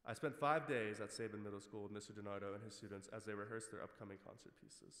 I spent 5 days at Sabin Middle School with Mr. DiNardo and his students as they rehearsed their upcoming concert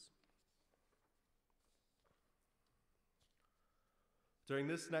pieces. During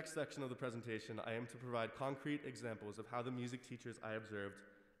this next section of the presentation, I am to provide concrete examples of how the music teachers I observed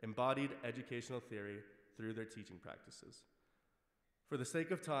embodied educational theory through their teaching practices. For the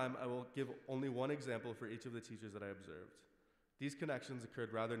sake of time, I will give only one example for each of the teachers that I observed. These connections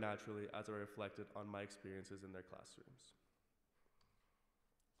occurred rather naturally as I reflected on my experiences in their classrooms.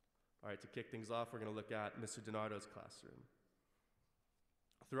 All right, to kick things off, we're going to look at Mr. DiNardo's classroom.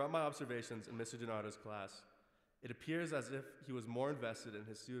 Throughout my observations in Mr. DiNardo's class, it appears as if he was more invested in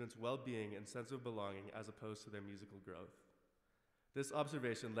his students' well-being and sense of belonging as opposed to their musical growth. This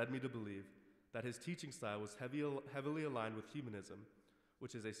observation led me to believe that his teaching style was heavily aligned with humanism,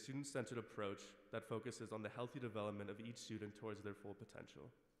 which is a student-centered approach that focuses on the healthy development of each student towards their full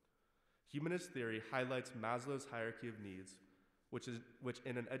potential. Humanist theory highlights Maslow's hierarchy of needs, which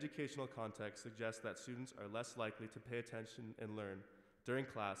in an educational context suggests that students are less likely to pay attention and learn during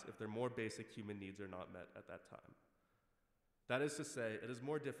class if their more basic human needs are not met at that time. That is to say, it is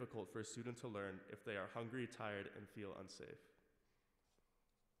more difficult for a student to learn if they are hungry, tired, and feel unsafe.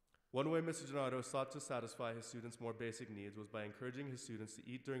 One way Mr. DiNardo sought to satisfy his students' more basic needs was by encouraging his students to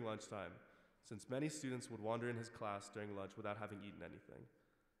eat during lunchtime, since many students would wander in his class during lunch without having eaten anything.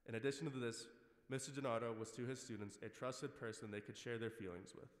 In addition to this, Mr. DiNardo was to his students a trusted person they could share their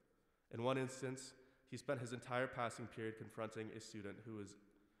feelings with. In one instance, he spent his entire passing period comforting a student who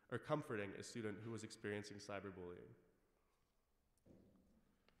was experiencing cyberbullying.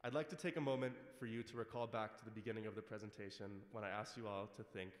 I'd like to take a moment for you to recall back to the beginning of the presentation when I asked you all to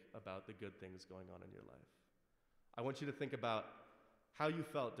think about the good things going on in your life. I want you to think about how you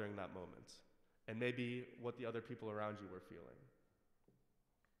felt during that moment and maybe what the other people around you were feeling.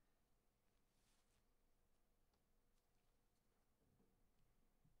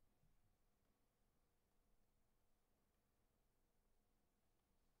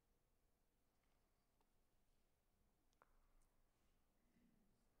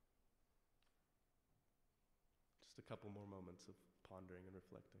 Just a couple more moments of pondering and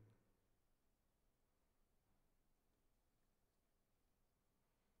reflecting.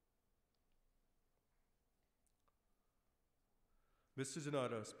 Mr.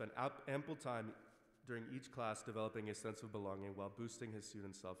 Donato spent ample time during each class developing a sense of belonging while boosting his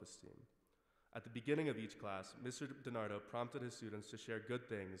students' self-esteem. At the beginning of each class, Mr. Donato prompted his students to share good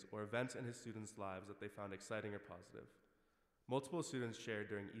things or events in his students' lives that they found exciting or positive. Multiple students shared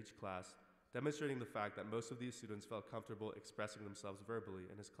during each class, demonstrating the fact that most of these students felt comfortable expressing themselves verbally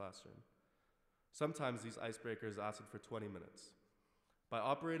in his classroom. Sometimes these icebreakers lasted for 20 minutes. By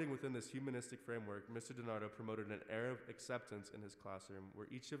operating within this humanistic framework, Mr. Donato promoted an air of acceptance in his classroom where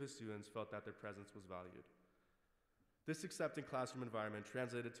each of his students felt that their presence was valued. This accepting classroom environment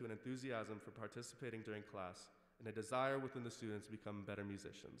translated to an enthusiasm for participating during class and a desire within the students to become better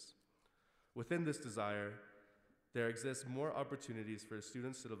musicians. Within this desire, there exists more opportunities for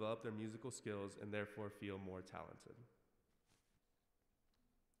students to develop their musical skills and therefore feel more talented.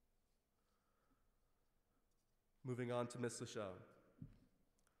 Moving on to Ms. Lachelle.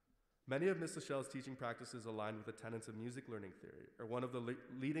 Many of Ms. Lachelle's teaching practices align with the tenets of music learning theory, or one of the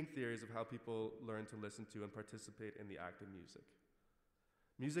leading theories of how people learn to listen to and participate in the act of music.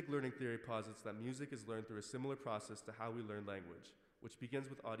 Music learning theory posits that music is learned through a similar process to how we learn language, which begins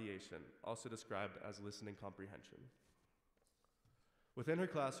with audiation, also described as listening comprehension. Within her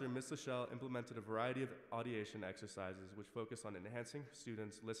classroom, Ms. Lachelle implemented a variety of audiation exercises which focus on enhancing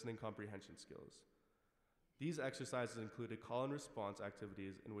students' listening comprehension skills. These exercises included call and response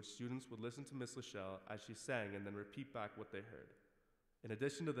activities in which students would listen to Ms. Lachelle as she sang and then repeat back what they heard. In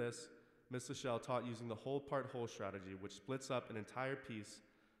addition to this, Ms. Lachelle taught using the whole part whole strategy, which splits up an entire piece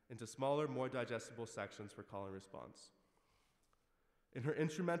into smaller, more digestible sections for call and response. In her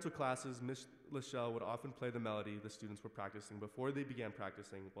instrumental classes, Ms. Lachelle would often play the melody the students were practicing before they began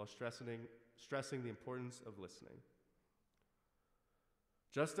practicing, while stressing the importance of listening.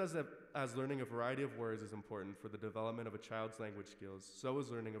 Just as learning a variety of words is important for the development of a child's language skills, so is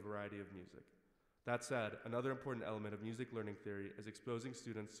learning a variety of music. That said, another important element of music learning theory is exposing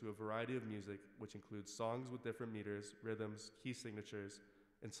students to a variety of music, which includes songs with different meters, rhythms, key signatures,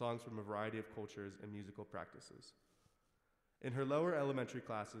 and songs from a variety of cultures and musical practices. In her lower elementary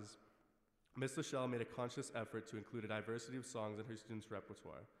classes, Ms. Lachelle made a conscious effort to include a diversity of songs in her students'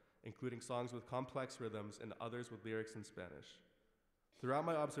 repertoire, including songs with complex rhythms and others with lyrics in Spanish. Throughout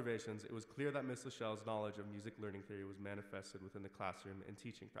my observations, it was clear that Ms. Lachelle's knowledge of music learning theory was manifested within the classroom and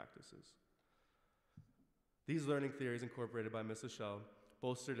teaching practices. These learning theories incorporated by Ms. Lachelle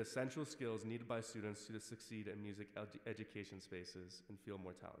bolstered essential skills needed by students to succeed in music education spaces and feel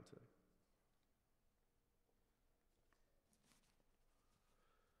more talented.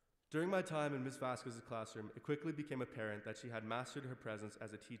 During my time in Ms. Vasquez's classroom, it quickly became apparent that she had mastered her presence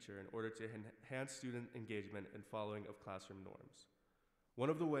as a teacher in order to enhance student engagement and following of classroom norms. One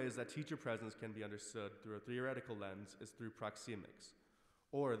of the ways that teacher presence can be understood through a theoretical lens is through proxemics,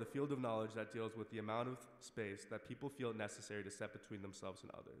 or the field of knowledge that deals with the amount of space that people feel necessary to set between themselves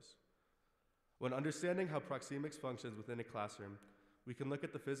and others. When understanding how proxemics functions within a classroom, we can look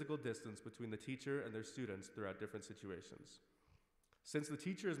at the physical distance between the teacher and their students throughout different situations. Since the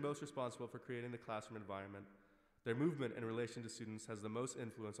teacher is most responsible for creating the classroom environment, their movement in relation to students has the most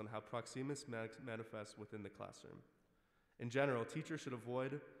influence on how proxemics manifests within the classroom. In general, teachers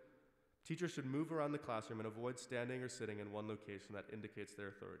should move around the classroom and avoid standing or sitting in one location that indicates their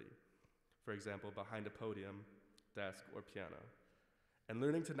authority. For example, behind a podium, desk, or piano. And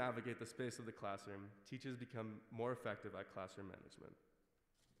learning to navigate the space of the classroom, teachers become more effective at classroom management.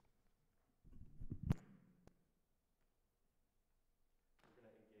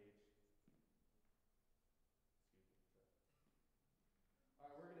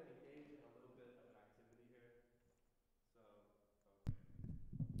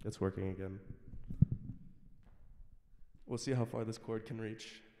 It's working again. We'll see how far this cord can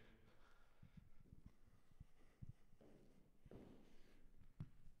reach.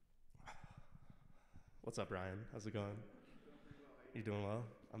 What's up, Ryan? How's it going? You doing well?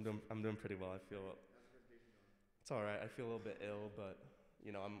 I'm doing pretty well. I feel it's all right. I feel a little bit ill, but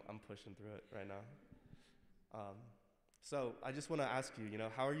I'm pushing through it right now. So I just want to ask you,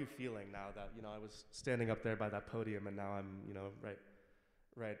 how are you feeling now that I was standing up there by that podium and now I'm right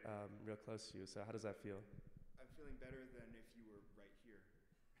real close to you. So how does that feel? I'm feeling better than if you were right here.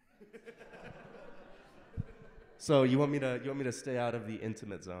 So you want me to stay out of the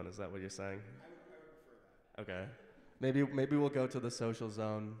intimate zone? Is that what you're saying? I would prefer that. Okay. Maybe we'll go to the social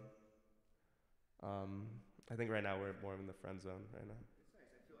zone. I think right now we're more in the friend zone right now.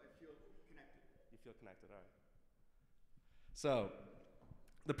 It's nice. I feel connected. You feel connected, all right. So,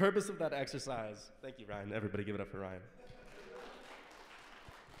 the purpose of that exercise, thank you, Ryan. Everybody give it up for Ryan.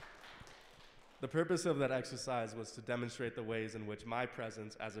 The purpose of that exercise was to demonstrate the ways in which my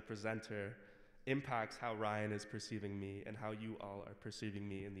presence as a presenter impacts how Ryan is perceiving me and how you all are perceiving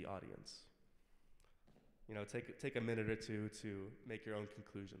me in the audience. You know, take a minute or two to make your own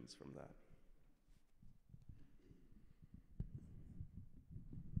conclusions from that.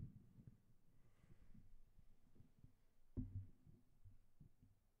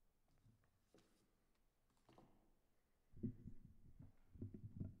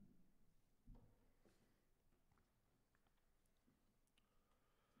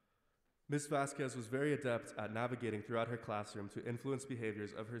 Ms. Vasquez was very adept at navigating throughout her classroom to influence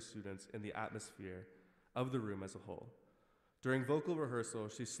behaviors of her students in the atmosphere of the room as a whole. During vocal rehearsal,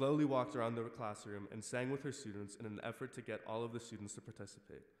 she slowly walked around the classroom and sang with her students in an effort to get all of the students to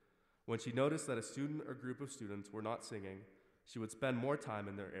participate. When she noticed that a student or group of students were not singing, she would spend more time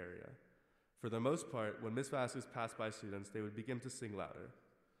in their area. For the most part, when Ms. Vasquez passed by students, they would begin to sing louder.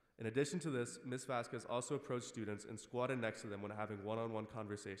 In addition to this, Ms. Vasquez also approached students and squatted next to them when having one-on-one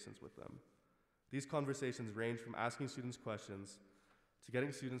conversations with them. These conversations range from asking students questions to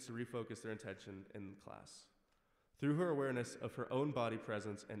getting students to refocus their attention in class. Through her awareness of her own body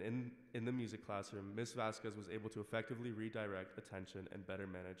presence and in the music classroom, Ms. Vasquez was able to effectively redirect attention and better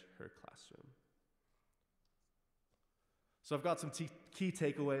manage her classroom. So I've got some key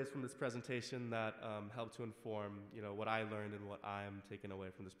takeaways from this presentation that help to inform, what I learned and what I'm taking away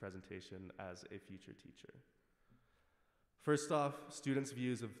from this presentation as a future teacher. First off, students'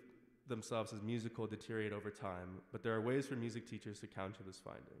 views of themselves as musical deteriorate over time, but there are ways for music teachers to counter this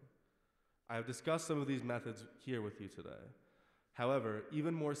finding. I have discussed some of these methods here with you today. However,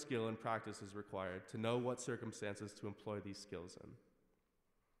 even more skill and practice is required to know what circumstances to employ these skills in.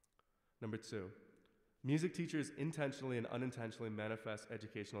 Number 2. Music teachers intentionally and unintentionally manifest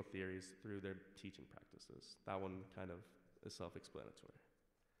educational theories through their teaching practices. That one kind of is self-explanatory.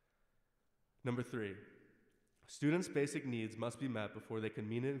 Number 3, students' basic needs must be met before they can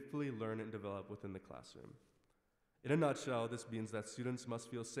meaningfully learn and develop within the classroom. In a nutshell, this means that students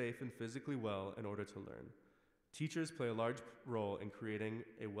must feel safe and physically well in order to learn. Teachers play a large role in creating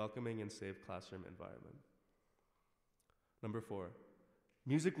a welcoming and safe classroom environment. Number 4,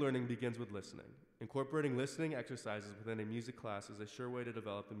 music learning begins with listening. Incorporating listening exercises within a music class is a sure way to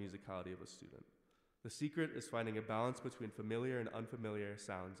develop the musicality of a student. The secret is finding a balance between familiar and unfamiliar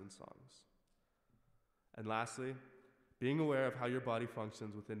sounds and songs. And lastly, being aware of how your body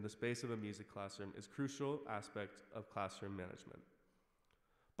functions within the space of a music classroom is a crucial aspect of classroom management.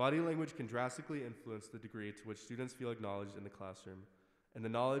 Body language can drastically influence the degree to which students feel acknowledged in the classroom, and the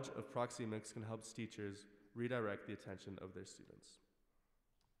knowledge of proxemics can help teachers redirect the attention of their students.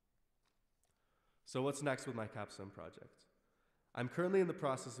 So what's next with my capstone project? I'm currently in the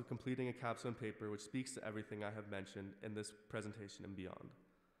process of completing a capstone paper which speaks to everything I have mentioned in this presentation and beyond.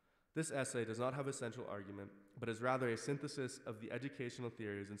 This essay does not have a central argument, but is rather a synthesis of the educational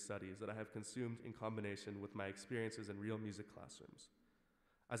theories and studies that I have consumed in combination with my experiences in real music classrooms.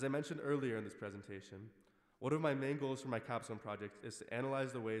 As I mentioned earlier in this presentation, one of my main goals for my capstone project is to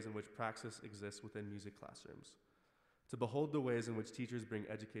analyze the ways in which praxis exists within music classrooms, to behold the ways in which teachers bring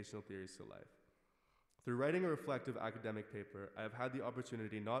educational theories to life. Through writing a reflective academic paper, I have had the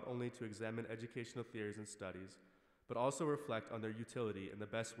opportunity not only to examine educational theories and studies, but also reflect on their utility and the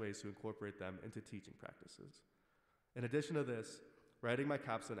best ways to incorporate them into teaching practices. In addition to this, writing my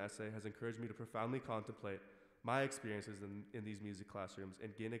capstone essay has encouraged me to profoundly contemplate my experiences in these music classrooms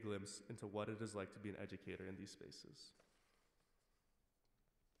and gain a glimpse into what it is like to be an educator in these spaces.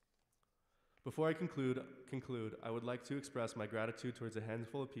 Before I conclude, I would like to express my gratitude towards a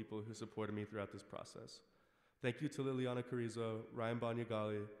handful of people who supported me throughout this process. Thank you to Liliana Carrizo, Ryan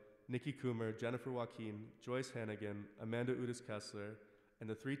Banyagali, Nikki Coomer, Jennifer Joaquin, Joyce Hannigan, Amanda Udis-Kessler, and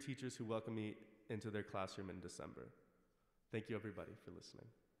the 3 teachers who welcomed me into their classroom in December. Thank you, everybody, for listening.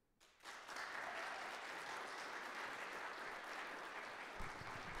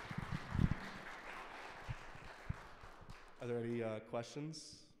 Are there any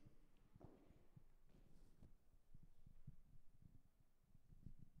questions?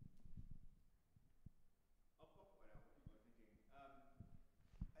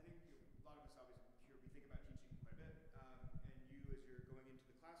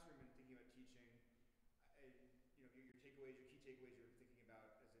 Your key takeaways you're thinking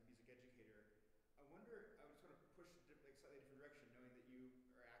about as a wonder, I would sort of push like slightly different direction, knowing that you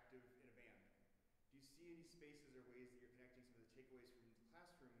are active in a band. Do you see any spaces or ways that you're connecting some of the takeaways from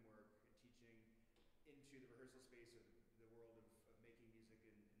classroom work and teaching into the rehearsal space or the world of making music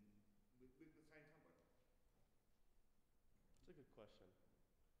with Tiny Tomboy? That's a good question.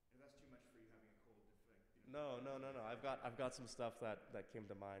 If that's too much for you having a cold, No. I've got some stuff that came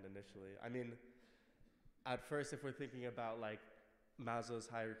to mind initially. I mean, at first, if we're thinking about like Maslow's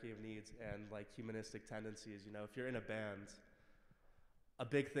hierarchy of needs and like humanistic tendencies, you know, if you're in a band, a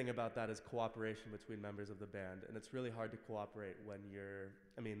big thing about that is cooperation between members of the band, and it's really hard to cooperate when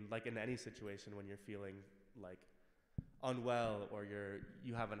like in any situation when you're feeling like unwell or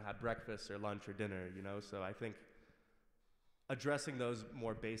you haven't had breakfast or lunch or dinner, you know. So I think addressing those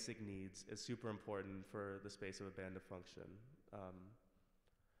more basic needs is super important for the space of a band to function.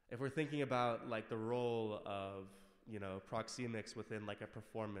 If we're thinking about like the role of, you know, proxemics within like a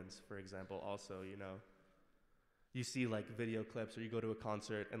performance, for example, also, you know, you see like video clips or you go to a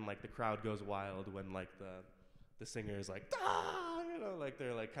concert and like the crowd goes wild when like the singer is like, ah, you know, like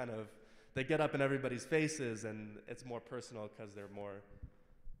they're like they get up in everybody's faces, and it's more personal because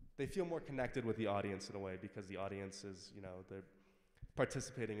they feel more connected with the audience in a way, because the audience is, you know, they're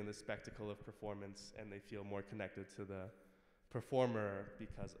participating in the spectacle of performance, and they feel more connected to the performer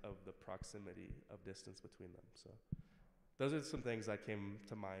because of the proximity of distance between them. So those are some things that came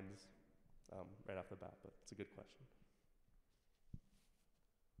to mind right off the bat, but it's a good question.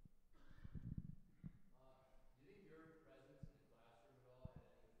 Do you think your presence in the classroom at all had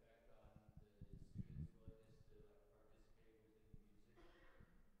any effect on the students' willingness to like participate within the music?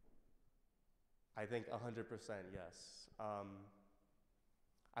 I think 100% yes.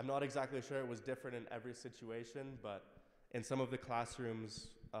 I'm not exactly sure it was different in every situation, but in some of the classrooms,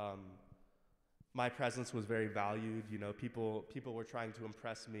 my presence was very valued. You know, people were trying to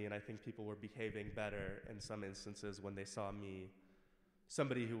impress me, and I think people were behaving better in some instances when they saw me,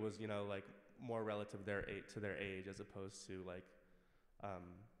 somebody who was, you know, like more relative to their age, as opposed to like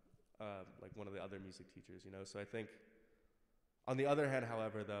one of the other music teachers. You know, so I think. On the other hand,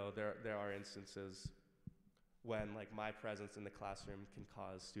 however, though, there are instances when like my presence in the classroom can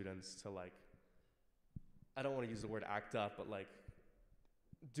cause students to like, I don't want to use the word act up, but like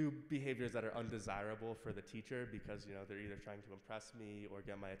do behaviors that are undesirable for the teacher because, you know, they're either trying to impress me or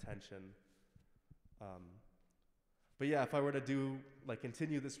get my attention. But yeah, if I were to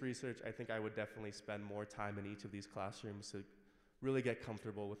continue this research, I think I would definitely spend more time in each of these classrooms to really get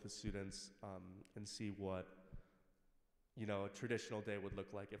comfortable with the students and see what, you know, a traditional day would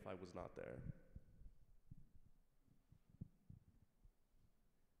look like if I was not there. I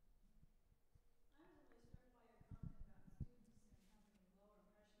was really struck by your comment about students and having a lower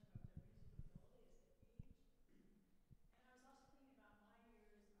impression about their musical ability as they age. And I was also thinking about my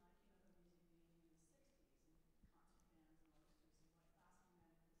years. I came up in music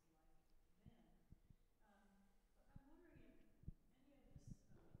mainly in the 60s and concert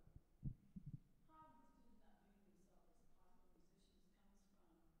bands and orchestras and what classical music was like then. But I'm wondering if any of this problem with students not viewing themselves as possible musicians comes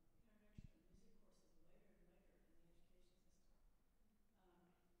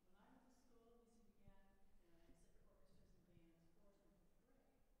from introduction of music courses later and later in the education system. When I went to school, music began in orchestras and bands 4th and 5th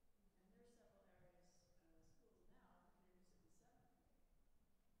grade. And there are several areas, schools now that introduce it in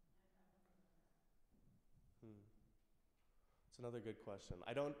 7th grade. And I wonder about that. It's another good question.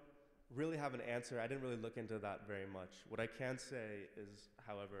 I don't really have an answer. I didn't really look into that very much. What I can say is,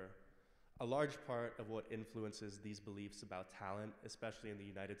 however, a large part of what influences these beliefs about talent, especially in the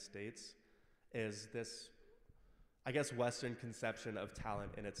United States, is this, I guess, Western conception of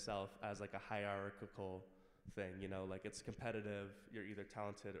talent in itself as like a hierarchical thing, you know, like it's competitive, you're either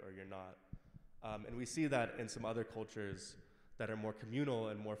talented or you're not. And we see that in some other cultures that are more communal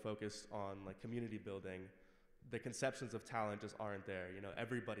and more focused on like community building. The conceptions of talent just aren't there. You know,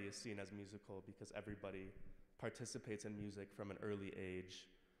 everybody is seen as musical because everybody participates in music from an early age.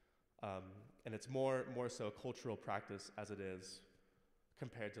 And it's more so a cultural practice as it is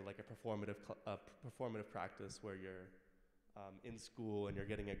compared to like a performative practice where you're in school and you're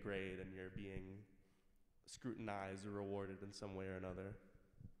getting a grade and you're being scrutinized or rewarded in some way or another.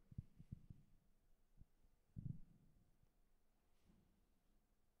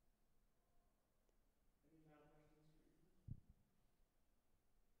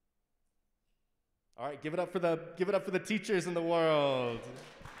 All right, give it up for the teachers in the world.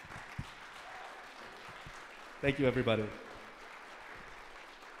 Thank you, everybody.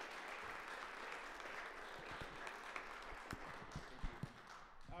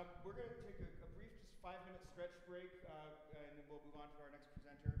 We're going to take a brief, just 5-minute stretch break, and then we'll move on to our next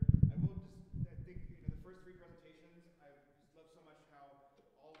presenter. I think, you know, the first 3 presentations, I just love so much how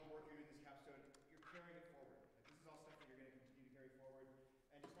all the work you're doing in this capstone, you're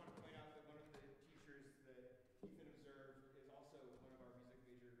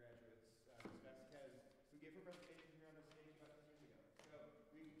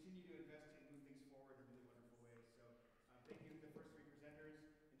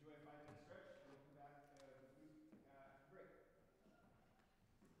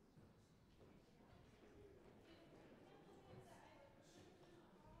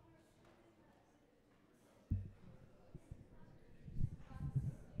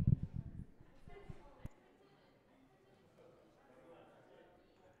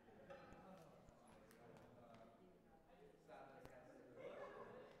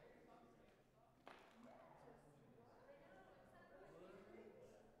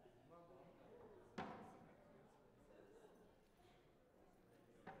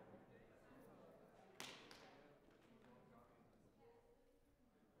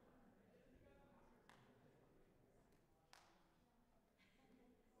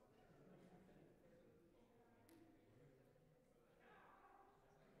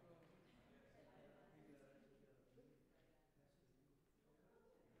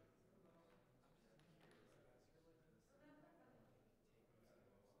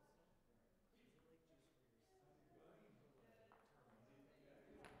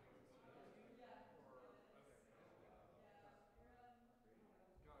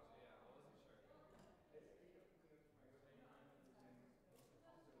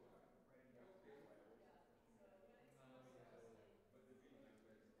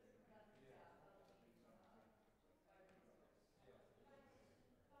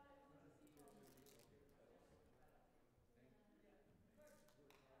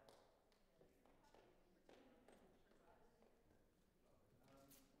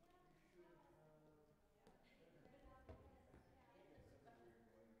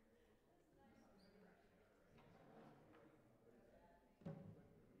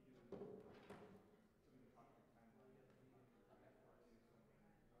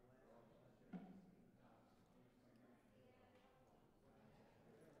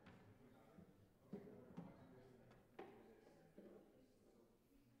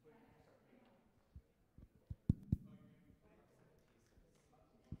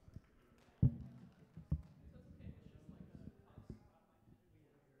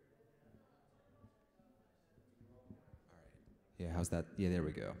Yeah, how's that? Yeah, there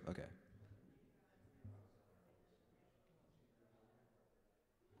we go. Okay.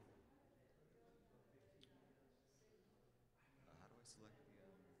 How do I select the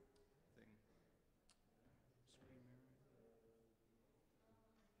thing? Screen mirror?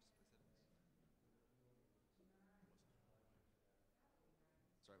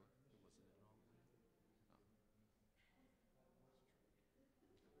 Sorry, what?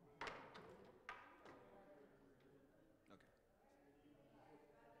 Okay.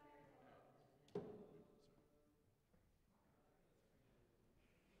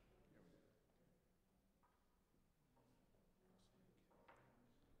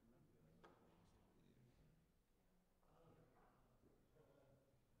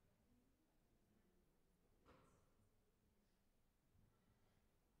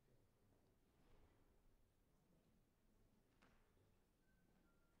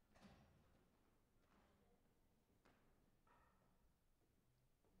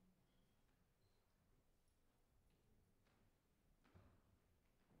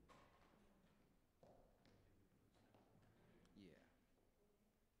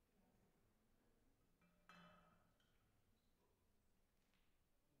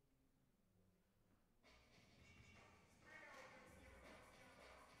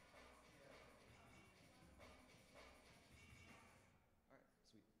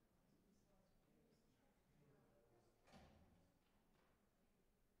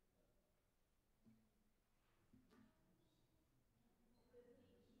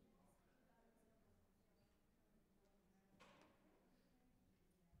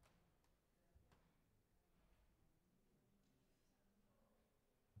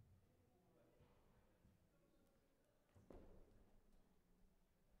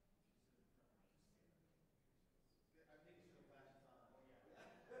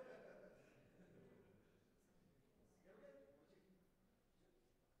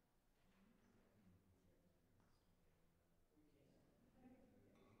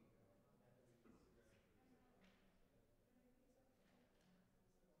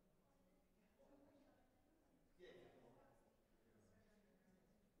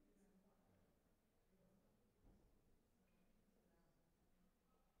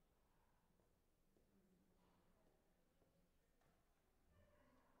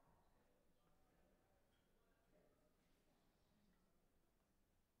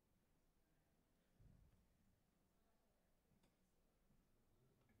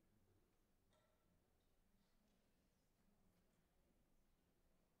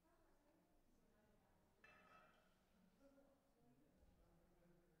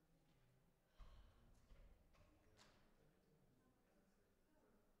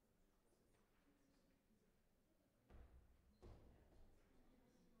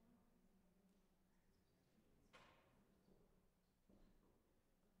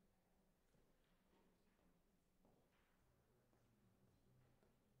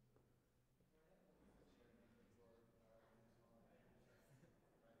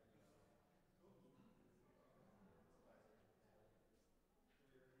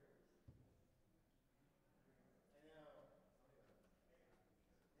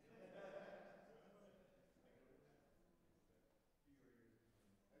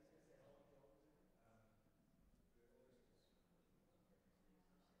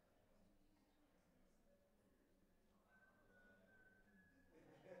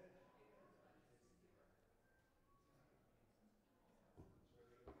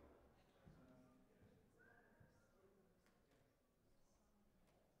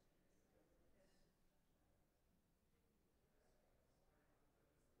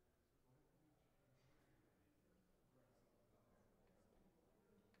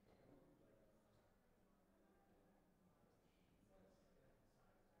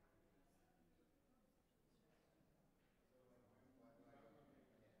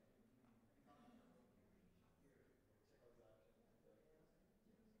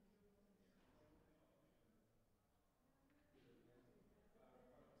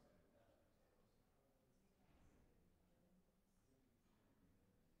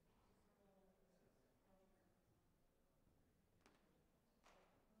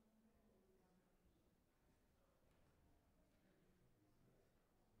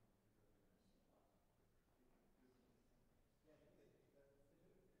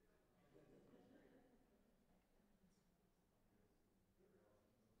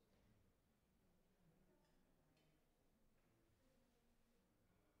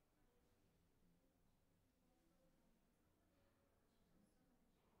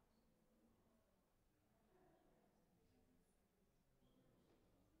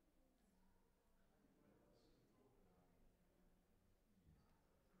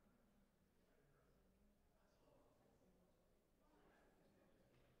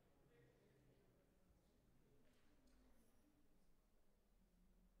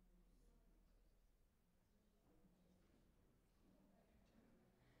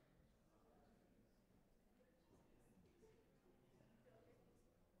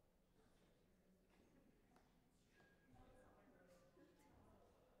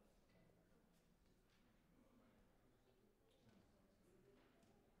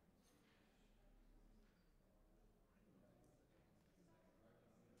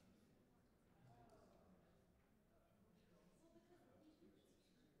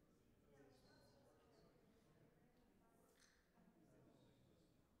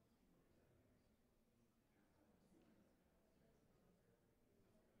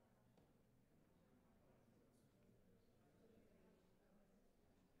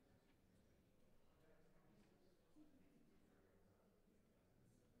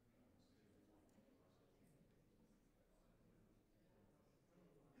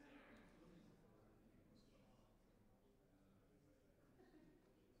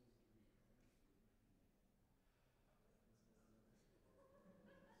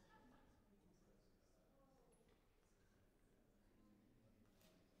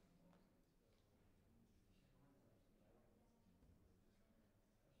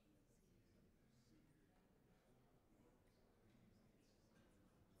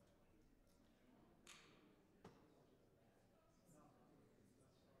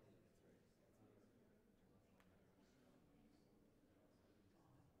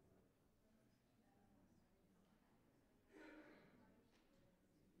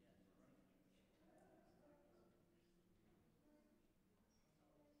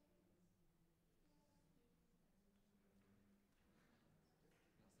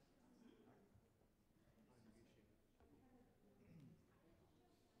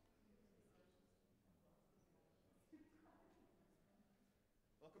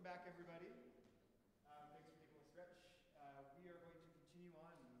 Welcome back, everybody. Thanks for taking a stretch. We are going to continue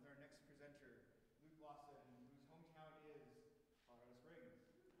on with our next presenter, Luke Lawson, whose hometown is Colorado Springs.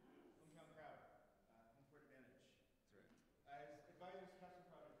 Hometown crowd, home court advantage. That's right. As advisors to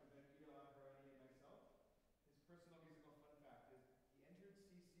Capstone Project with Ito Ambroni and myself, his personal musical fun fact is he entered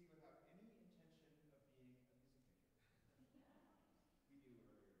CC without any intention of being a music major. We knew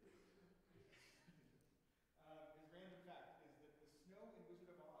earlier. His random fact is that the snow in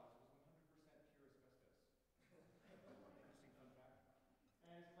Wizard of Oz was 100% pure asbestos. Interesting fun fact.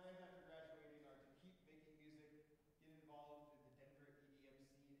 And his plans after graduating are to keep making music, get involved in the Denver EDM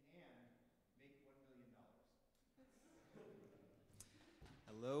scene, and make $1 million.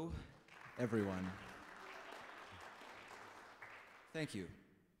 Hello, everyone. Thank you.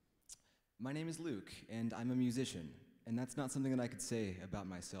 My name is Luke, and I'm a musician, and that's not something that I could say about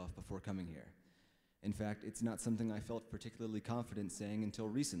myself before coming here. In fact, it's not something I felt particularly confident saying until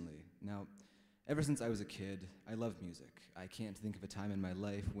recently. Now, ever since I was a kid, I love music. I can't think of a time in my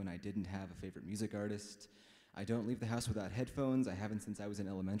life when I didn't have a favorite music artist. I don't leave the house without headphones. I haven't since I was in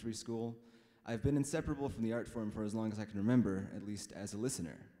elementary school. I've been inseparable from the art form for as long as I can remember, at least as a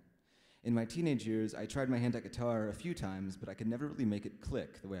listener. In my teenage years, I tried my hand at guitar a few times, but I could never really make it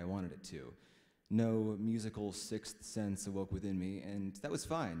click the way I wanted it to. No musical sixth sense awoke within me, and that was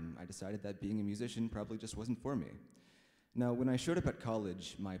fine. I decided that being a musician probably just wasn't for me. Now, when I showed up at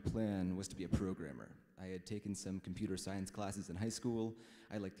college, my plan was to be a programmer. I had taken some computer science classes in high school.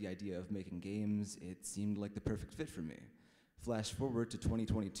 I liked the idea of making games. It seemed like the perfect fit for me. Flash forward to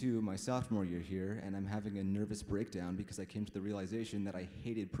 2022, my sophomore year here, and I'm having a nervous breakdown because I came to the realization that I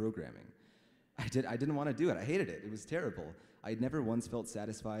hated programming. I didn't want to do it. I hated it. It was terrible. I had never once felt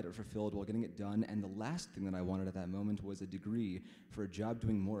satisfied or fulfilled while getting it done, and the last thing that I wanted at that moment was a degree for a job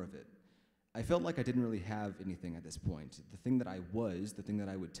doing more of it. I felt like I didn't really have anything at this point. The thing that I was, the thing that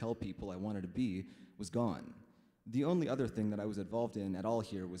I would tell people I wanted to be, was gone. The only other thing that I was involved in at all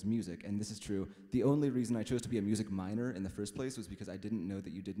here was music, and this is true. The only reason I chose to be a music minor in the first place was because I didn't know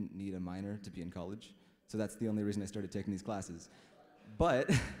that you didn't need a minor to be in college. So that's the only reason I started taking these classes. But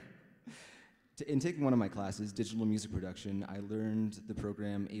in taking one of my classes, digital music production, I learned the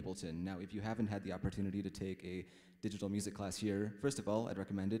program Ableton. Now, if you haven't had the opportunity to take a digital music class here, first of all, I'd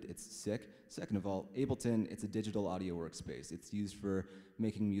recommend it. It's sick. Second of all, Ableton, it's a digital audio workspace. It's used for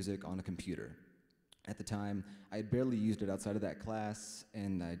making music on a computer. At the time, I had barely used it outside of that class,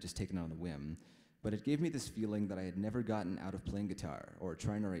 and I had just taken it on a whim. But it gave me this feeling that I had never gotten out of playing guitar, or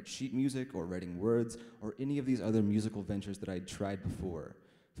trying to write sheet music, or writing words, or any of these other musical ventures that I had tried before.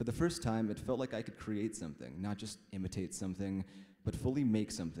 For the first time, it felt like I could create something, not just imitate something, but fully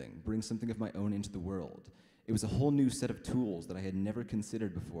make something, bring something of my own into the world. It was a whole new set of tools that I had never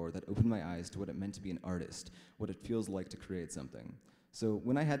considered before that opened my eyes to what it meant to be an artist, what it feels like to create something. So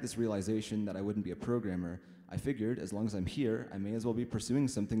when I had this realization that I wouldn't be a programmer, I figured as long as I'm here, I may as well be pursuing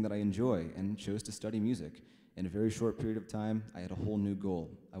something that I enjoy, and chose to study music. In a very short period of time, I had a whole new goal.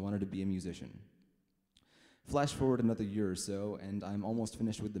 I wanted to be a musician. Flash forward another year or so, and I'm almost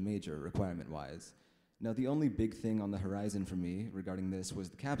finished with the major, requirement-wise. Now, the only big thing on the horizon for me regarding this was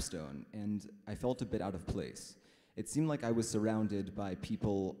the capstone, and I felt a bit out of place. It seemed like I was surrounded by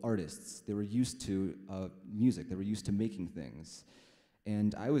people, artists. They were used to music. They were used to making things.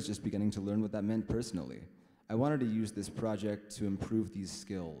 And I was just beginning to learn what that meant personally. I wanted to use this project to improve these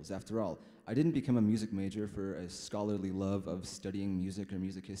skills. After all, I didn't become a music major for a scholarly love of studying music or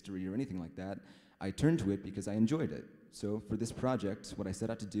music history or anything like that. I turned to it because I enjoyed it. So for this project, what I set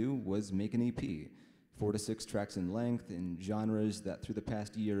out to do was make an EP, 4 to 6 tracks in length, in genres that through the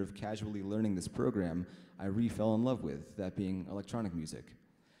past year of casually learning this program, I fell in love with, that being electronic music.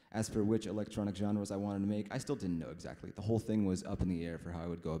 As for which electronic genres I wanted to make, I still didn't know exactly. The whole thing was up in the air for how I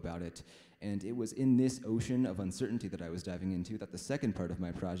would go about it. And it was in this ocean of uncertainty that I was diving into that the second part of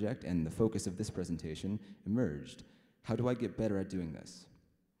my project, and the focus of this presentation, emerged. How do I get better at doing this?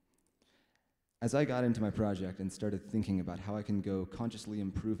 As I got into my project and started thinking about how I can go consciously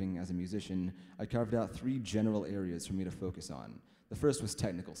improving as a musician, I carved out 3 general areas for me to focus on. The first was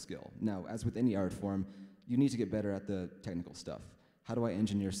technical skill. Now, as with any art form, you need to get better at the technical stuff. How do I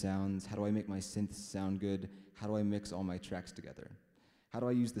engineer sounds? How do I make my synths sound good? How do I mix all my tracks together? How do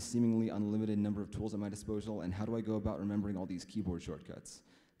I use the seemingly unlimited number of tools at my disposal? And how do I go about remembering all these keyboard shortcuts?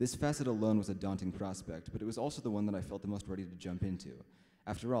 This facet alone was a daunting prospect, but it was also the one that I felt the most ready to jump into.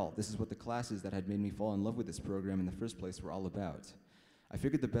 After all, this is what the classes that had made me fall in love with this program in the first place were all about. I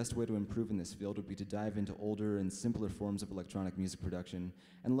figured the best way to improve in this field would be to dive into older and simpler forms of electronic music production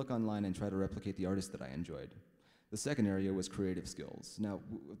and look online and try to replicate the artists that I enjoyed. The second area was creative skills. Now,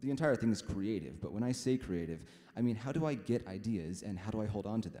 the entire thing is creative, but when I say creative, I mean how do I get ideas and how do I hold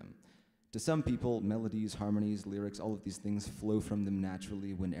on to them? To some people, melodies, harmonies, lyrics, all of these things flow from them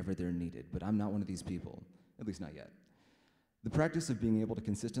naturally whenever they're needed, but I'm not one of these people, at least not yet. The practice of being able to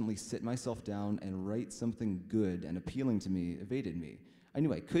consistently sit myself down and write something good and appealing to me evaded me. I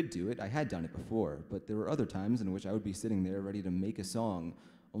knew I could do it, I had done it before, but there were other times in which I would be sitting there ready to make a song,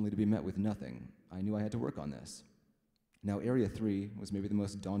 only to be met with nothing. I knew I had to work on this. Now, Area 3 was maybe the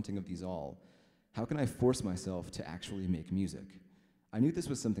most daunting of these all. How can I force myself to actually make music? I knew this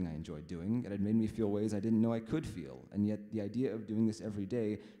was something I enjoyed doing. It had made me feel ways I didn't know I could feel, and yet the idea of doing this every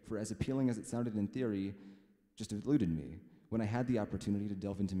day, for as appealing as it sounded in theory, just eluded me. When I had the opportunity to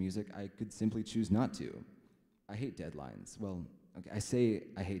delve into music, I could simply choose not to. I hate deadlines. Well, okay, I say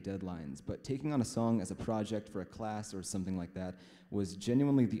I hate deadlines, but taking on a song as a project for a class or something like that was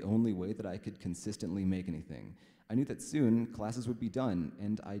genuinely the only way that I could consistently make anything. I knew that soon classes would be done,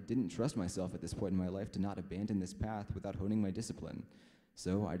 and I didn't trust myself at this point in my life to not abandon this path without honing my discipline.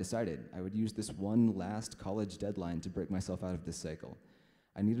 So I decided I would use this one last college deadline to break myself out of this cycle.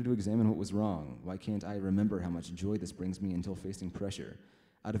 I needed to examine what was wrong. Why can't I remember how much joy this brings me until facing pressure?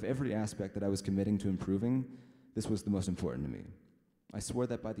 Out of every aspect that I was committing to improving, this was the most important to me. I swore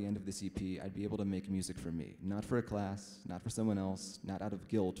that by the end of this EP, I'd be able to make music for me, not for a class, not for someone else, not out of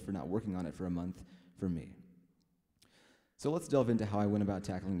guilt for not working on it for a month, for me. So let's delve into how I went about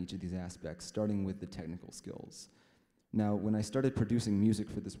tackling each of these aspects, starting with the technical skills. Now, when I started producing music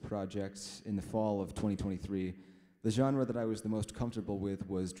for this project in the fall of 2023, the genre that I was the most comfortable with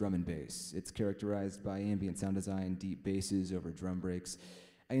was drum and bass. It's characterized by ambient sound design, deep basses over drum breaks.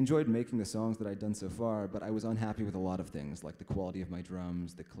 I enjoyed making the songs that I'd done so far, but I was unhappy with a lot of things, like the quality of my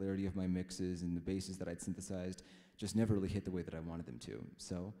drums, the clarity of my mixes, and the basses that I'd synthesized just never really hit the way that I wanted them to.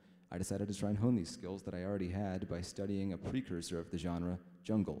 So I decided to try and hone these skills that I already had by studying a precursor of the genre,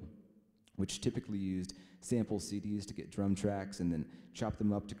 jungle, which typically used sample CDs to get drum tracks and then chop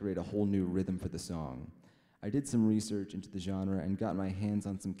them up to create a whole new rhythm for the song. I did some research into the genre and got my hands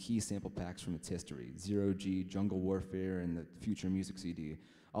on some key sample packs from its history, Zero G, Jungle Warfare, and the Future Music CD,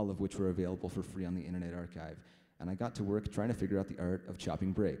 all of which were available for free on the Internet Archive. And I got to work trying to figure out the art of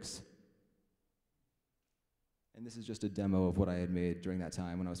chopping breaks. And this is just a demo of what I had made during that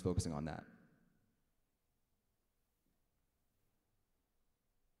time when I was focusing on that.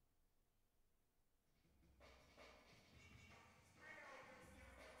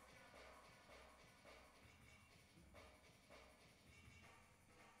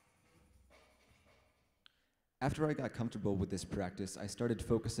 After I got comfortable with this practice, I started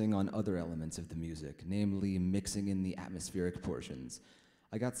focusing on other elements of the music, namely mixing in the atmospheric portions.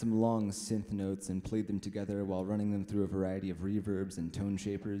 I got some long synth notes and played them together while running them through a variety of reverbs and tone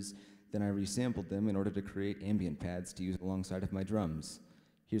shapers. Then I resampled them in order to create ambient pads to use alongside of my drums.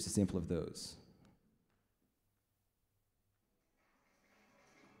 Here's a sample of those.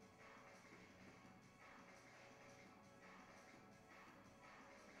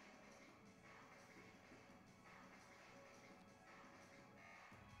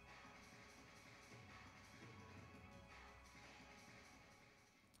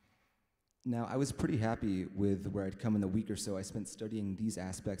 Now, I was pretty happy with where I'd come in the week or so I spent studying these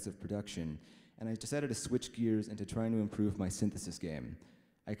aspects of production, and I decided to switch gears into trying to improve my synthesis game.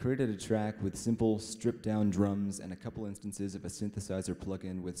 I created a track with simple, stripped-down drums and a couple instances of a synthesizer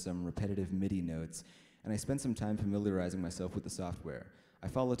plugin with some repetitive MIDI notes, and I spent some time familiarizing myself with the software. I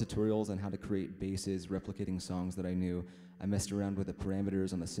followed tutorials on how to create basses, replicating songs that I knew. I messed around with the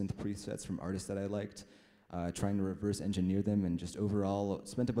parameters on the synth presets from artists that I liked, trying to reverse engineer them, and just overall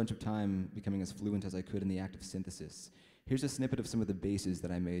spent a bunch of time becoming as fluent as I could in the act of synthesis. Here's a snippet of some of the basses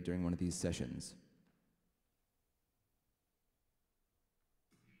that I made during one of these sessions.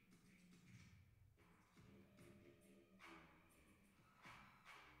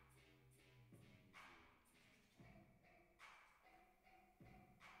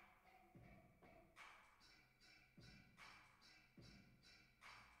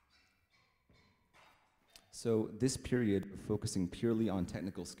 So this period of focusing purely on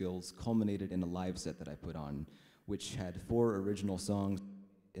technical skills culminated in a live set that I put on, which had 4 original songs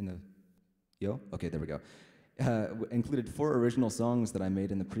in the... Yo? Okay, there we go. Included 4 original songs that I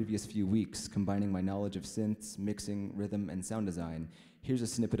made in the previous few weeks, combining my knowledge of synths, mixing, rhythm, and sound design. Here's a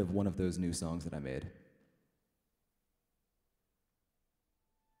snippet of one of those new songs that I made.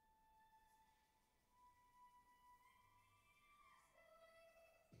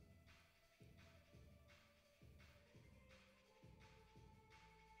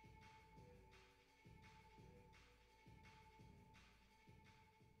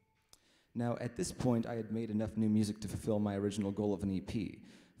 Now, at this point, I had made enough new music to fulfill my original goal of an EP,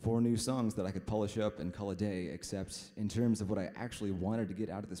 4 new songs that I could polish up and call a day, except in terms of what I actually wanted to get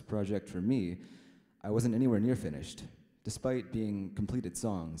out of this project for me, I wasn't anywhere near finished. Despite being completed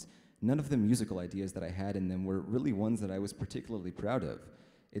songs, none of the musical ideas that I had in them were really ones that I was particularly proud of.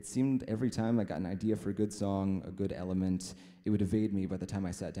 It seemed every time I got an idea for a good song, a good element, it would evade me by the time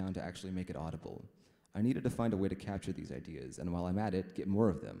I sat down to actually make it audible. I needed to find a way to capture these ideas, and while I'm at it, get more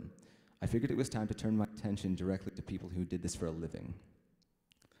of them. I figured it was time to turn my attention directly to people who did this for a living.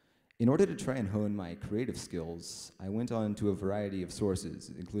 In order to try and hone my creative skills, I went on to a variety of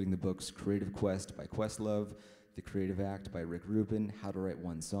sources, including the books Creative Quest by Questlove, The Creative Act by Rick Rubin, How to Write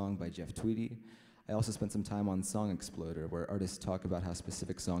One Song by Jeff Tweedy. I also spent some time on Song Exploder, where artists talk about how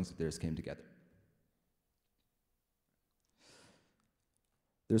specific songs of theirs came together.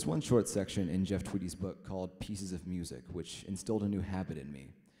 There's one short section in Jeff Tweedy's book called Pieces of Music, which instilled a new habit in me.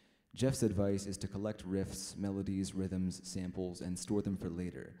 Jeff's advice is to collect riffs, melodies, rhythms, samples, and store them for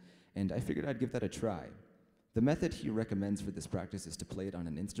later, and I figured I'd give that a try. The method he recommends for this practice is to play it on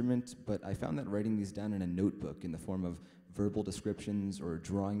an instrument, but I found that writing these down in a notebook in the form of verbal descriptions or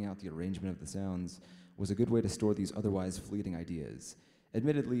drawing out the arrangement of the sounds was a good way to store these otherwise fleeting ideas.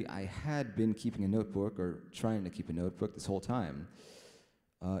 Admittedly, I had been keeping a notebook, or trying to keep a notebook, this whole time,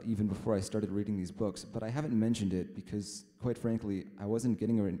 even before I started reading these books, but I haven't mentioned it because, quite frankly, I wasn't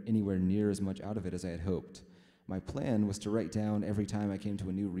getting anywhere near as much out of it as I had hoped. My plan was to write down every time I came to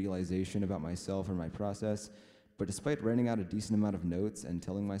a new realization about myself or my process, but despite writing out a decent amount of notes and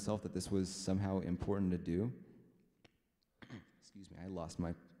telling myself that this was somehow important to do, excuse me, I lost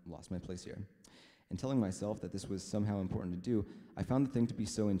my place here. And telling myself that this was somehow important to do, I found the thing to be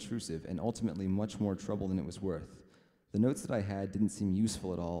so intrusive and ultimately much more trouble than it was worth. The notes that I had didn't seem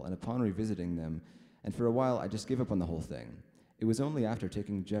useful at all, and upon revisiting them, and for a while I just gave up on the whole thing. It was only after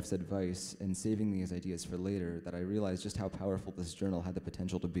taking Jeff's advice and saving these ideas for later that I realized just how powerful this journal had the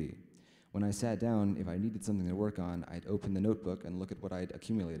potential to be. When I sat down, if I needed something to work on, I'd open the notebook and look at what I'd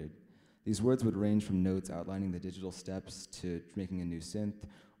accumulated. These words would range from notes outlining the digital steps to making a new synth,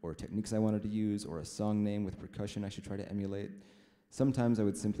 or techniques I wanted to use, or a song name with percussion I should try to emulate. Sometimes I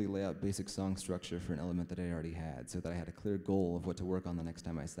would simply lay out basic song structure for an element that I already had, so that I had a clear goal of what to work on the next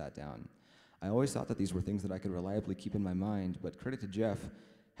time I sat down. I always thought that these were things that I could reliably keep in my mind, but credit to Jeff,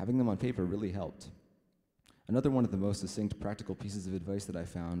 having them on paper really helped. Another one of the most succinct practical pieces of advice that I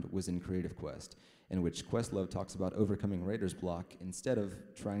found was in Creative Quest, in which Questlove talks about overcoming writer's block. Instead of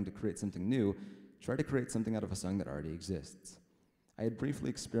trying to create something new, try to create something out of a song that already exists. I had briefly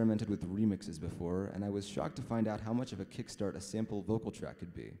experimented with remixes before, and I was shocked to find out how much of a kickstart a sample vocal track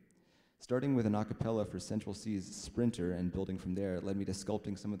could be. Starting with an a cappella for Central C's Sprinter and building from there led me to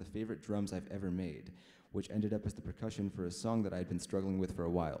sculpting some of the favorite drums I've ever made, which ended up as the percussion for a song that I'd been struggling with for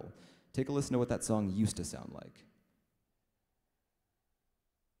a while. Take a listen to what that song used to sound like.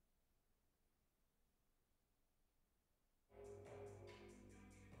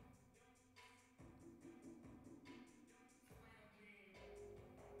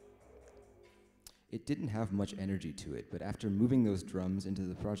 It didn't have much energy to it, but after moving those drums into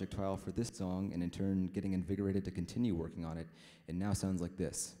the project file for this song and in turn getting invigorated to continue working on it, it now sounds like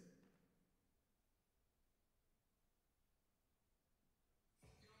this.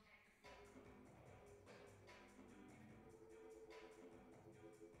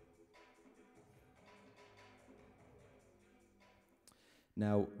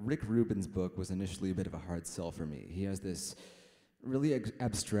 Now, Rick Rubin's book was initially a bit of a hard sell for me. He has this really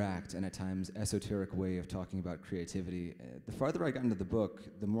abstract and at times esoteric way of talking about creativity. The farther I got into the book,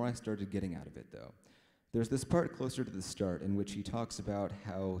 the more I started getting out of it, though. There's this part closer to the start in which he talks about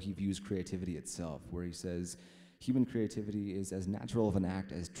how he views creativity itself, where he says, human creativity is as natural of an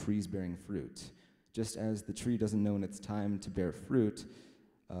act as trees bearing fruit. Just as the tree doesn't know when it's time to bear fruit,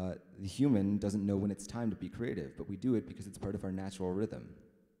 the human doesn't know when it's time to be creative, but we do it because it's part of our natural rhythm.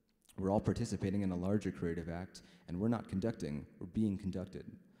 We're all participating in a larger creative act, and we're not conducting, we're being conducted.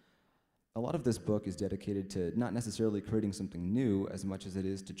 A lot of this book is dedicated to not necessarily creating something new as much as it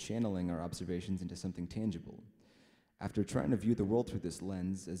is to channeling our observations into something tangible. After trying to view the world through this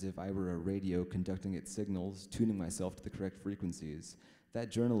lens, as if I were a radio conducting its signals, tuning myself to the correct frequencies, that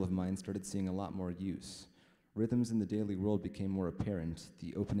journal of mine started seeing a lot more use. Rhythms in the daily world became more apparent.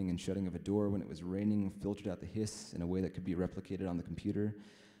 The opening and shutting of a door when it was raining filtered out the hiss in a way that could be replicated on the computer.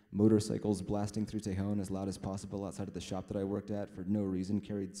 Motorcycles blasting through Tejon as loud as possible outside of the shop that I worked at for no reason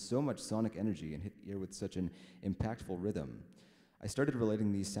carried so much sonic energy and hit the ear with such an impactful rhythm. I started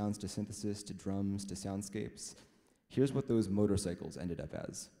relating these sounds to synthesis, to drums, to soundscapes. Here's what those motorcycles ended up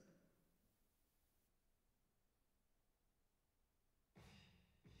as.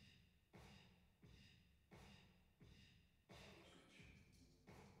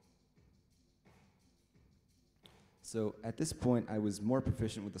 So at this point, I was more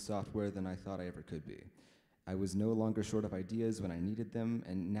proficient with the software than I thought I ever could be. I was no longer short of ideas when I needed them,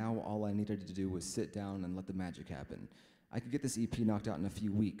 and now all I needed to do was sit down and let the magic happen. I could get this EP knocked out in a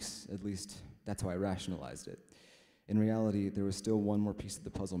few weeks, at least that's how I rationalized it. In reality, there was still one more piece of the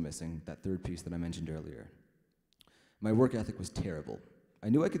puzzle missing, that third piece that I mentioned earlier. My work ethic was terrible. I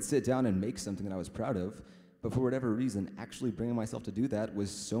knew I could sit down and make something that I was proud of, but for whatever reason, actually bringing myself to do that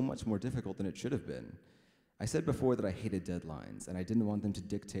was so much more difficult than it should have been. I said before that I hated deadlines, and I didn't want them to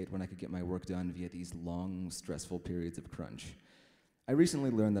dictate when I could get my work done via these long, stressful periods of crunch. I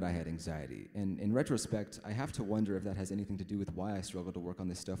recently learned that I had anxiety, and in retrospect, I have to wonder if that has anything to do with why I struggled to work on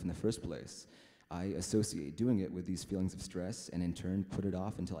this stuff in the first place. I associate doing it with these feelings of stress, and in turn put it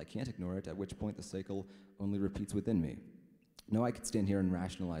off until I can't ignore it, at which point the cycle only repeats within me. No, I could stand here and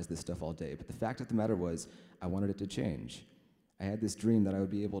rationalize this stuff all day, but the fact of the matter was, I wanted it to change. I had this dream that I would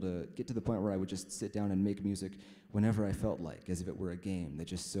be able to get to the point where I would just sit down and make music whenever I felt like, as if it were a game that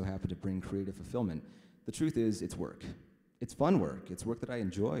just so happened to bring creative fulfillment. The truth is, it's work. It's fun work. It's work that I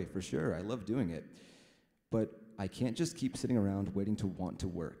enjoy, for sure. I love doing it. But I can't just keep sitting around waiting to want to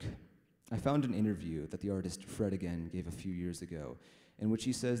work. I found an interview that the artist Fred Again gave a few years ago, in which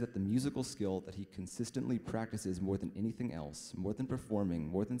he says that the musical skill that he consistently practices more than anything else, more than performing,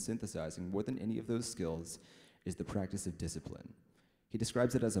 more than synthesizing, more than any of those skills, is the practice of discipline. He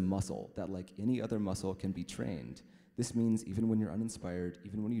describes it as a muscle that, like any other muscle, can be trained. This means even when you're uninspired,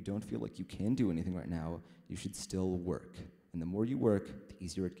 even when you don't feel like you can do anything right now, you should still work. And the more you work, the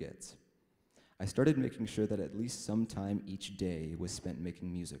easier it gets. I started making sure that at least some time each day was spent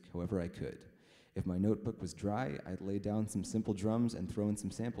making music, however I could. If my notebook was dry, I'd lay down some simple drums and throw in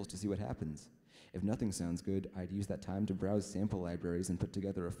some samples to see what happens. If nothing sounds good, I'd use that time to browse sample libraries and put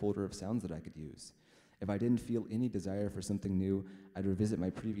together a folder of sounds that I could use. If I didn't feel any desire for something new, I'd revisit my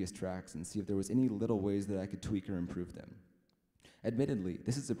previous tracks and see if there was any little ways that I could tweak or improve them. Admittedly,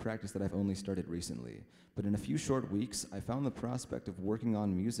 this is a practice that I've only started recently, but in a few short weeks, I found the prospect of working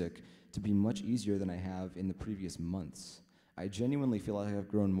on music to be much easier than I have in the previous months. I genuinely feel like I've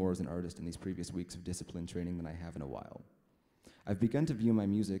grown more as an artist in these previous weeks of discipline training than I have in a while. I've begun to view my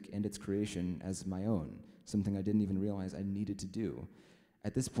music and its creation as my own, something I didn't even realize I needed to do.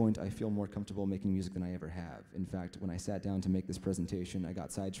 At this point, I feel more comfortable making music than I ever have. In fact, when I sat down to make this presentation, I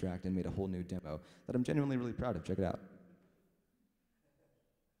got sidetracked and made a whole new demo that I'm genuinely really proud of. Check it out.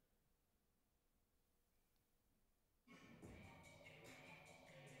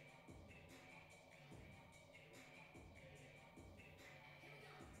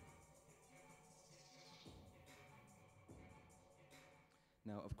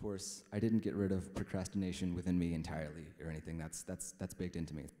 Now, of course, I didn't get rid of procrastination within me entirely or anything. That's baked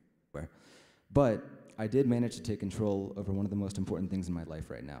into me. But I did manage to take control over one of the most important things in my life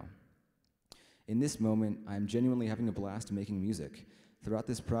right now. In this moment, I'm genuinely having a blast making music. Throughout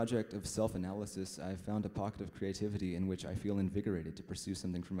this project of self-analysis, I've found a pocket of creativity in which I feel invigorated to pursue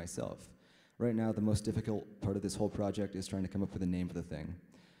something for myself. Right now, the most difficult part of this whole project is trying to come up with a name for the thing.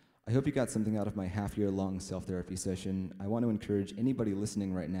 I hope you got something out of my half-year-long self-therapy session. I want to encourage anybody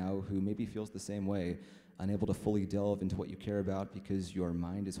listening right now who maybe feels the same way, unable to fully delve into what you care about because your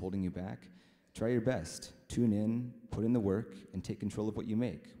mind is holding you back. Try your best. Tune in, put in the work, and take control of what you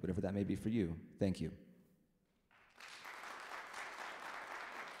make, whatever that may be for you. Thank you.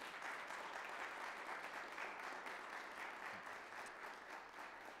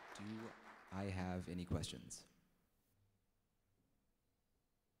 Do I have any questions?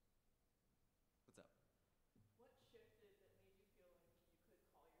 What's up? What shifted that made you feel like you could call yourself a musician when you didn't feel like you could call yourself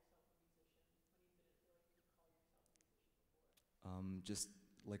a musician before? Just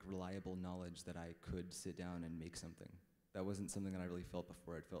like reliable knowledge that I could sit down and make something. That wasn't something that I really felt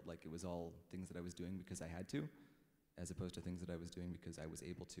before. It felt like it was all things that I was doing because I had to, as opposed to things that I was doing because I was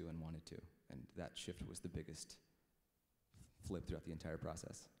able to and wanted to. And that shift was the biggest flip throughout the entire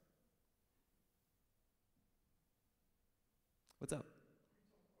process. What's up?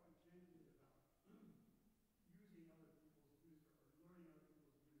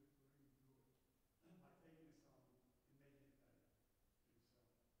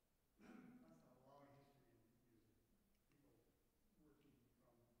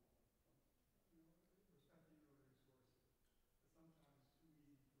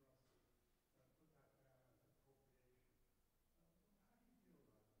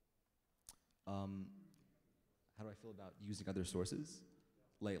 How do I feel about using other sources?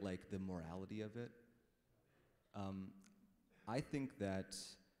 Like the morality of it? I think that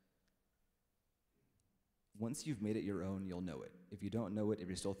once you've made it your own, you'll know it. If you don't know it, if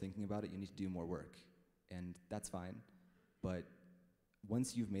you're still thinking about it, you need to do more work. And that's fine. But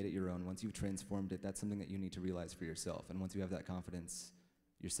once you've made it your own, once you've transformed it, that's something that you need to realize for yourself. And once you have that confidence,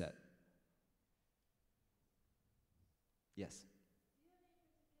 you're set. Yes? Do you have any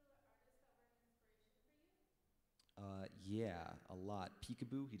particular artists that were an inspiration for you? Yeah, a lot.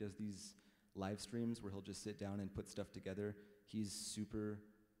 Peekaboo, he does these live streams where he'll just sit down and put stuff together. He's super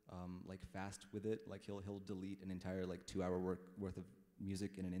like fast with it. Like he'll delete an entire like 2-hour worth of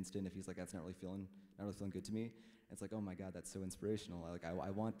music in an instant if he's like, that's not really feeling good to me. And it's like, oh my God, that's so inspirational. I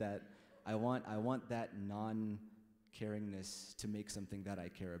want that. I want that non-caringness to make something that I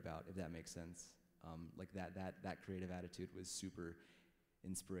care about, if that makes sense. Like that creative attitude was super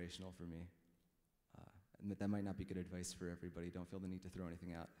inspirational for me. And that might not be good advice for everybody. Don't feel the need to throw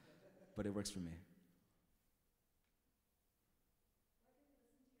anything out, but it works for me.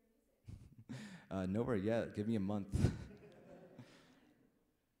 Nowhere yet. Give me a month.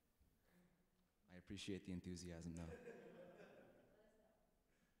 I appreciate the enthusiasm, though.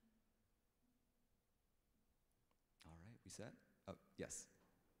 All right, we set? Oh, yes.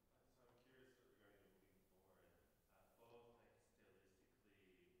 So I'm curious regarding the moving forward, both like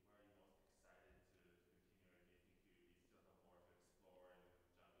stylistically, where are you most excited to continue, and do you think you still have more to explore in the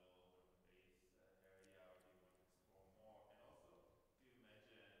jungle or the bass area, or do you want to explore more? And also, do you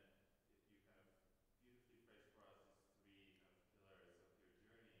imagine, you kind of beautifully phrased for us these three kind of pillars of your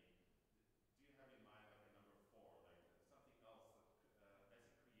journey. Do you have in mind like a number 4, like something else that, as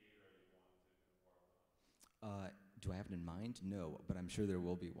a creator you want to kind of work on? Do I have it in mind? No, but I'm sure there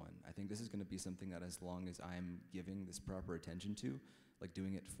will be one. I think this is going to be something that as long as I'm giving this proper attention to, like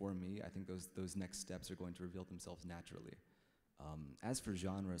doing it for me, I think those next steps are going to reveal themselves naturally. As for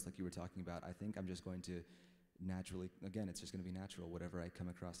genres, like you were talking about, I think I'm just going to naturally, again, it's just going to be natural. Whatever I come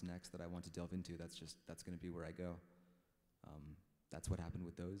across next that I want to delve into, that's going to be where I go. That's what happened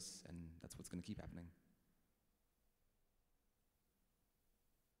with those, and that's what's going to keep happening.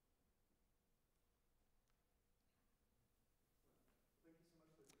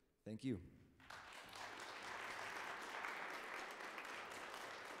 Thank you. Well, our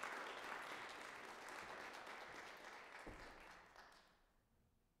next presenter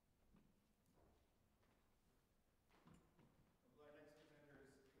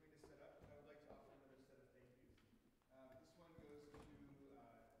is coming to set up. I would like to offer another set of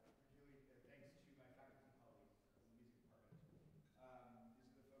thank yous. This one goes to, particularly thanks to my faculty colleagues in the music department.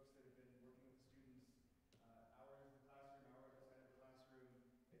 These are the folks that have been working with the students hours in the classroom, hours outside of the classroom.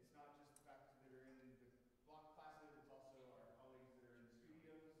 It's not just the faculty that are in the block classes, it's also our colleagues that are in the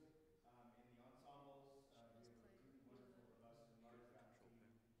studios, in the ensembles. We have a really wonderful, robust, and large faculty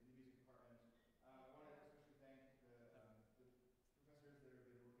in the music department. I want to especially thank the professors that have been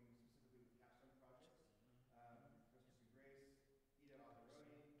working specifically with capstone projects. Professor Sue Grace, Ida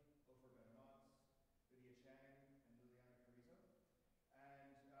Alderoni, Ofer Benamont, Lydia Chang, and Liliana Carrizo.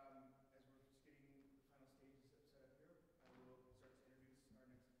 And as we're just getting the final stages set up here, I will start to introduce our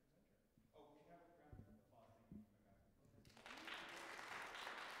next presenter. Oh, can I have a round of applause? Thank you for my faculty.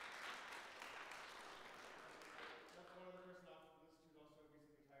 That's one other person off the list who's also a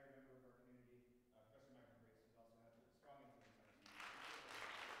recently retired member of our community, Professor Michael Grace, who's also had a strong influence on our team.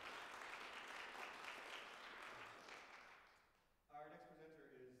 Our next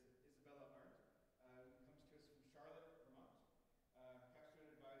presenter is Isabella Arndt, who comes to us from Charlotte, Vermont.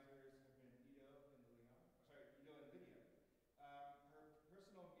 Capstone advisors have been Ido and Lydia. Her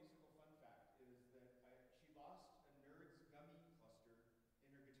personal musical fun fact is that she lost a Nerds gummy cluster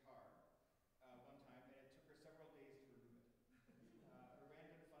in her guitar one time, and it took her several days to remove it. Her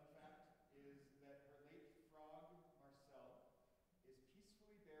random fun fact is that her late frog, Marcel, is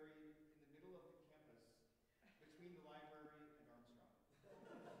peacefully buried in the middle of the campus between the library and Armstrong.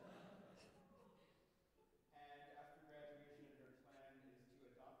 And after graduation, her plan is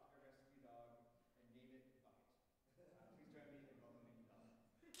to adopt a rescue dog and name it Bucket. Please join me in welcoming Bella.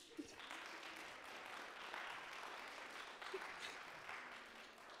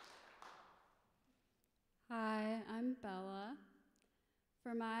 Hi, I'm Bella.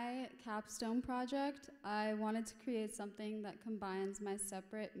 For my capstone project, I wanted to create something that combines my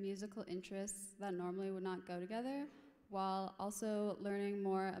separate musical interests that normally would not go together, while also learning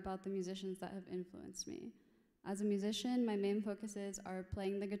more about the musicians that have influenced me. As a musician, my main focuses are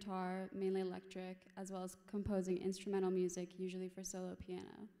playing the guitar, mainly electric, as well as composing instrumental music, usually for solo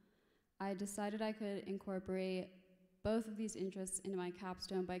piano. I decided I could incorporate both of these interests into my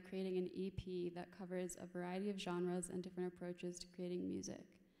capstone by creating an EP that covers a variety of genres and different approaches to creating music.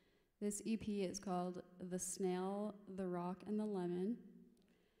 This EP is called The Snail, The Rock, and the Lemon,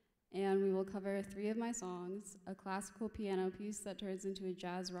 and we will cover 3 of my songs, a classical piano piece that turns into a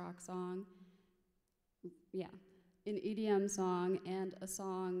jazz rock song, an EDM song, and a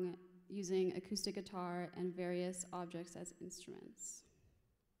song using acoustic guitar and various objects as instruments.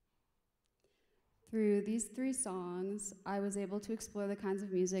 Through these 3 songs, I was able to explore the kinds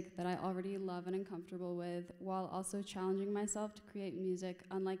of music that I already love and am comfortable with, while also challenging myself to create music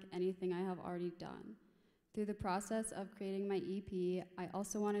unlike anything I have already done. Through the process of creating my EP, I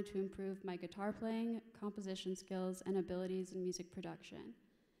also wanted to improve my guitar playing, composition skills, and abilities in music production.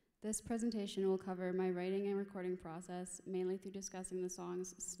 This presentation will cover my writing and recording process, mainly through discussing the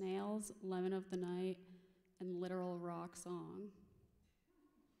songs Snails, Lemon of the Night, and Literal Rock Song.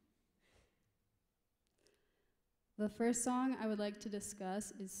 The first song I would like to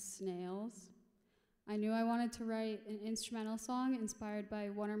discuss is Snails. I knew I wanted to write an instrumental song inspired by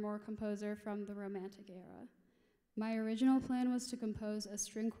one or more composer from the Romantic era. My original plan was to compose a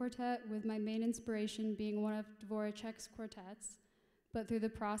string quartet, with my main inspiration being one of Dvoracek's quartets, but through the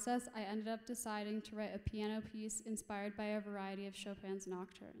process I ended up deciding to write a piano piece inspired by a variety of Chopin's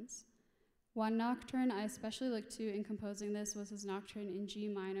nocturnes. One nocturne I especially looked to in composing this was his nocturne in G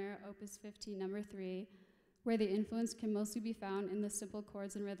minor, opus 15, number 3, where the influence can mostly be found in the simple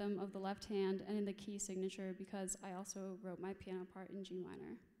chords and rhythm of the left hand and in the key signature, because I also wrote my piano part in G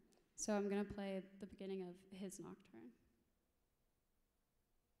minor. So I'm going to play the beginning of his nocturne.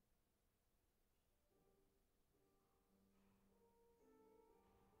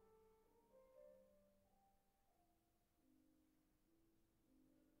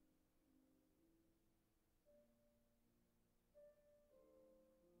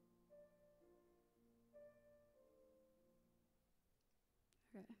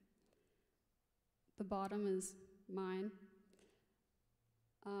 Okay. The bottom is mine.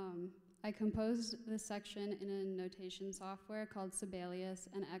 I composed this section in a notation software called Sibelius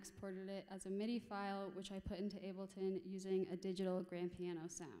and exported it as a MIDI file, which I put into Ableton using a digital grand piano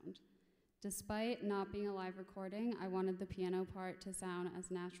sound. Despite not being a live recording, I wanted the piano part to sound as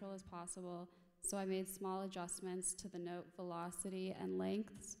natural as possible, so I made small adjustments to the note velocity and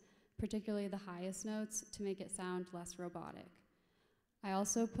lengths, particularly the highest notes, to make it sound less robotic. I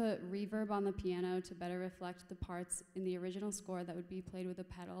also put reverb on the piano to better reflect the parts in the original score that would be played with a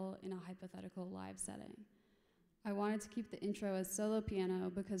pedal in a hypothetical live setting. I wanted to keep the intro as solo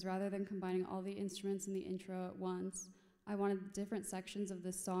piano because rather than combining all the instruments in the intro at once, I wanted the different sections of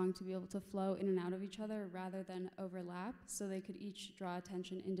this song to be able to flow in and out of each other rather than overlap, so they could each draw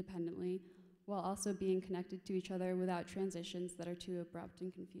attention independently while also being connected to each other without transitions that are too abrupt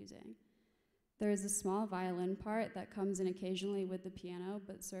and confusing. There is a small violin part that comes in occasionally with the piano,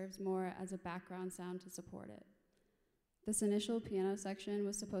 but serves more as a background sound to support it. This initial piano section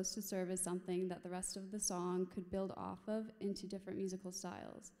was supposed to serve as something that the rest of the song could build off of into different musical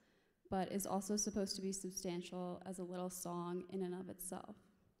styles, but is also supposed to be substantial as a little song in and of itself.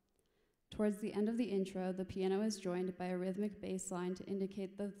 Towards the end of the intro, the piano is joined by a rhythmic bass line to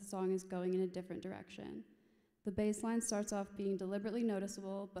indicate that the song is going in a different direction. The bass line starts off being deliberately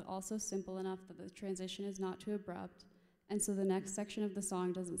noticeable, but also simple enough that the transition is not too abrupt, and so the next section of the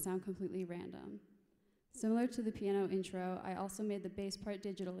song doesn't sound completely random. Similar to the piano intro, I also made the bass part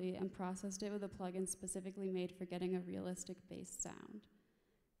digitally and processed it with a plugin specifically made for getting a realistic bass sound.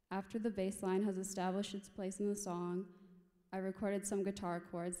 After the bass line has established its place in the song, I recorded some guitar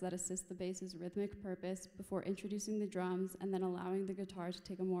chords that assist the bass's rhythmic purpose before introducing the drums and then allowing the guitar to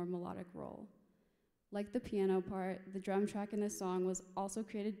take a more melodic role. Like the piano part, the drum track in this song was also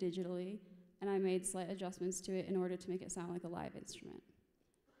created digitally, and I made slight adjustments to it in order to make it sound like a live instrument.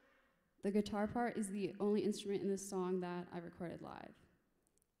 The guitar part is the only instrument in this song that I recorded live.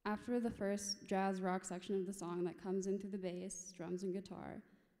 After the first jazz rock section of the song that comes in through the bass, drums, and guitar,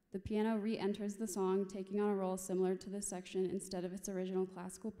 the piano re-enters the song, taking on a role similar to this section instead of its original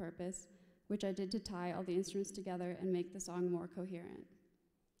classical purpose, which I did to tie all the instruments together and make the song more coherent.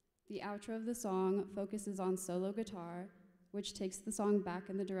 The outro of the song focuses on solo guitar, which takes the song back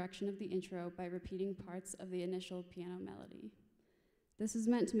in the direction of the intro by repeating parts of the initial piano melody. This is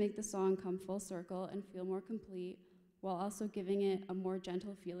meant to make the song come full circle and feel more complete, while also giving it a more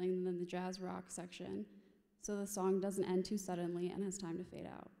gentle feeling than the jazz rock section, so the song doesn't end too suddenly and has time to fade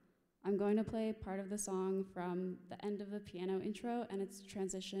out. I'm going to play part of the song from the end of the piano intro and its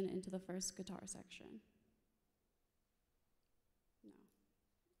transition into the first guitar section.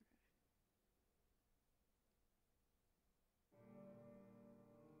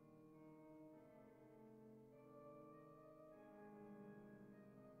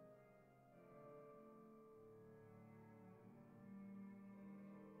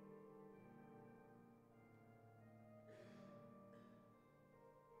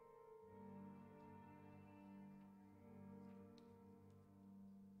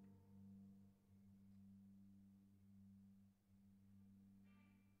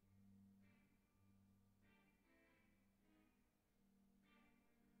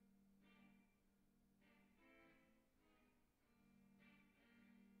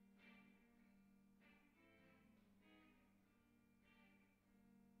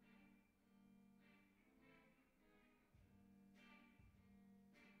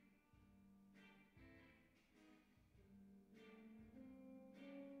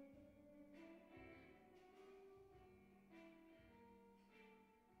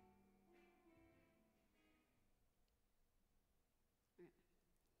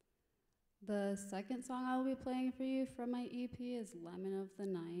 The second song I will be playing for you from my EP is Lemon of the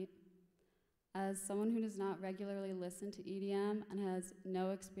Night. As someone who does not regularly listen to EDM and has no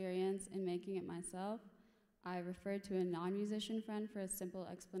experience in making it myself, I referred to a non-musician friend for a simple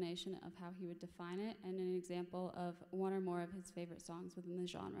explanation of how he would define it and an example of one or more of his favorite songs within the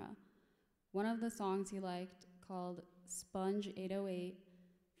genre. One of the songs he liked, called Sponge 808,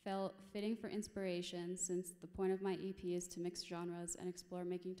 felt fitting for inspiration since the point of my EP is to mix genres and explore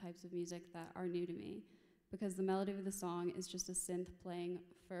making types of music that are new to me, because the melody of the song is just a synth playing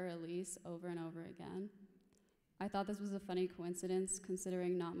Fur Elise over and over again. I thought this was a funny coincidence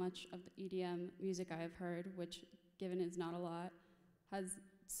considering not much of the EDM music I have heard, which, given is not a lot, has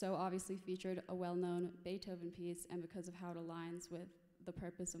so obviously featured a well-known Beethoven piece and because of how it aligns with the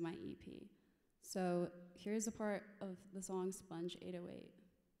purpose of my EP. So here's a part of the song Sponge 808.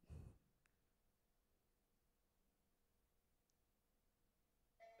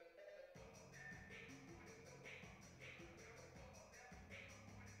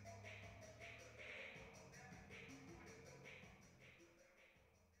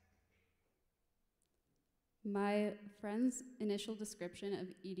 My friend's initial description of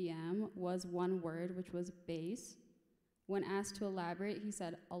EDM was one word, which was bass. When asked to elaborate, he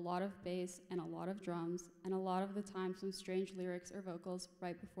said a lot of bass and a lot of drums, and a lot of the time some strange lyrics or vocals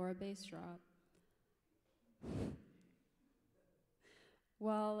right before a bass drop.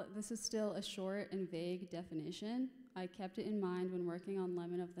 While this is still a short and vague definition, I kept it in mind when working on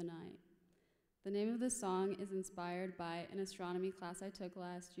Lemon of the Night. The name of this song is inspired by an astronomy class I took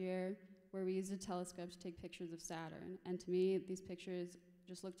last year, where we used a telescope to take pictures of Saturn. And to me, these pictures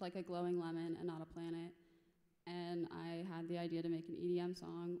just looked like a glowing lemon and not a planet. And I had the idea to make an EDM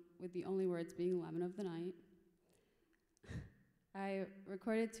song with the only words being Lemon of the Night. I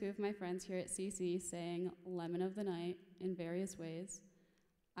recorded 2 of my friends here at CC saying Lemon of the Night in various ways.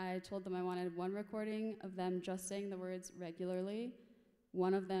 I told them I wanted one recording of them just saying the words regularly,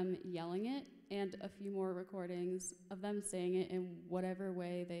 one of them yelling it, and a few more recordings of them saying it in whatever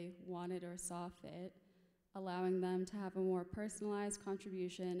way they wanted or saw fit, allowing them to have a more personalized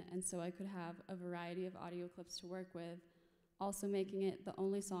contribution and so I could have a variety of audio clips to work with, also making it the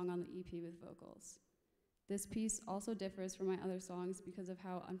only song on the EP with vocals. This piece also differs from my other songs because of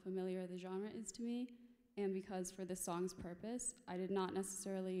how unfamiliar the genre is to me, and because for this song's purpose, I did not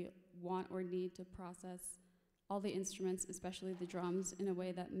necessarily want or need to process all the instruments, especially the drums, in a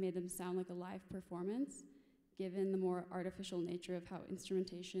way that made them sound like a live performance, given the more artificial nature of how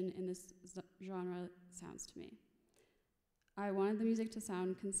instrumentation in this genre sounds to me. I wanted the music to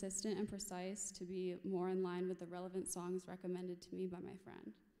sound consistent and precise, to be more in line with the relevant songs recommended to me by my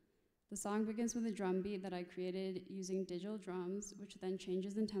friend. The song begins with a drum beat that I created using digital drums, which then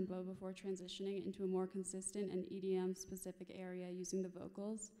changes in tempo before transitioning into a more consistent and EDM-specific area using the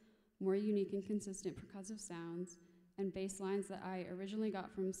vocals, more unique and consistent percussive sounds, and bass lines that I originally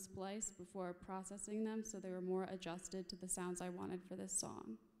got from Splice before processing them so they were more adjusted to the sounds I wanted for this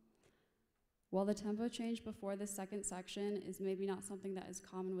song. While the tempo change before this second section is maybe not something that is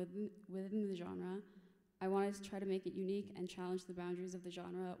common within the genre, I wanted to try to make it unique and challenge the boundaries of the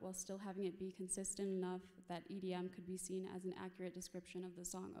genre while still having it be consistent enough that EDM could be seen as an accurate description of the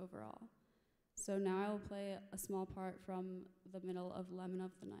song overall. So now I will play a small part from the middle of Lemon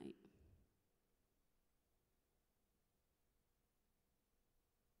of the Night.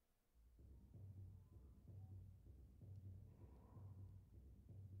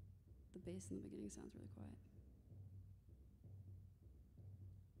 The bass in the beginning sounds really quiet.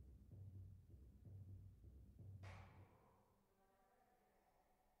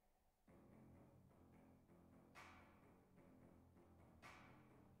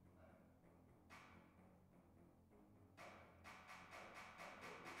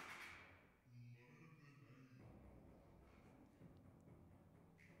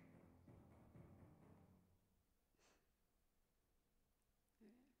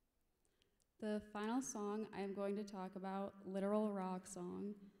 The final song I am going to talk about, Literal Rock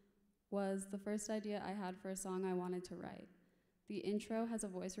Song, was the first idea I had for a song I wanted to write. The intro has a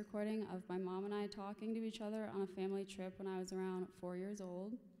voice recording of my mom and I talking to each other on a family trip when I was around 4 years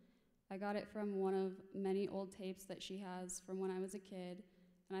old. I got it from one of many old tapes that she has from when I was a kid,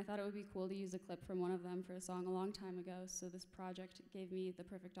 and I thought it would be cool to use a clip from one of them for a song a long time ago, so this project gave me the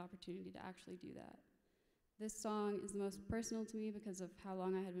perfect opportunity to actually do that. This song is the most personal to me because of how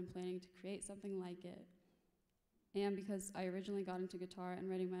long I had been planning to create something like it, and because I originally got into guitar and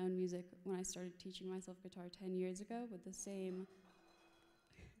writing my own music when I started teaching myself guitar 10 years ago with the same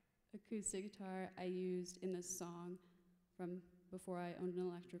acoustic guitar I used in this song from before I owned an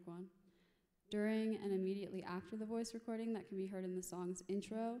electric one. During and immediately after the voice recording that can be heard in the song's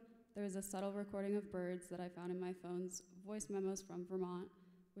intro, there is a subtle recording of birds that I found in my phone's voice memos from Vermont,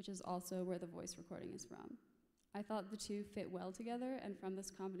 which is also where the voice recording is from. I thought the two fit well together, and from this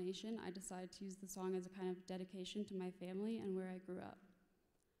combination, I decided to use the song as a kind of dedication to my family and where I grew up.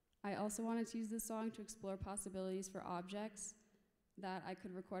 I also wanted to use this song to explore possibilities for objects that I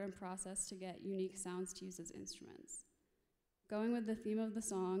could record and process to get unique sounds to use as instruments. Going with the theme of the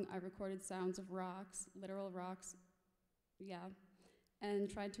song, I recorded sounds of rocks, literal rocks, and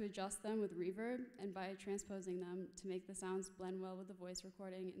tried to adjust them with reverb and by transposing them to make the sounds blend well with the voice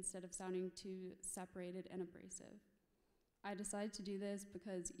recording instead of sounding too separated and abrasive. I decided to do this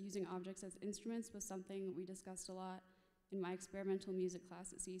because using objects as instruments was something we discussed a lot in my experimental music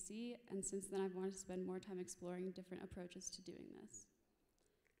class at CC, and since then I've wanted to spend more time exploring different approaches to doing this.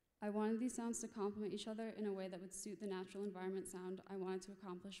 I wanted these sounds to complement each other in a way that would suit the natural environment sound I wanted to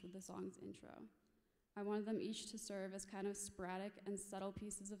accomplish with the song's intro. I wanted them each to serve as kind of sporadic and subtle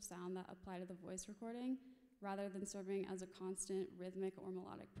pieces of sound that apply to the voice recording, rather than serving as a constant rhythmic or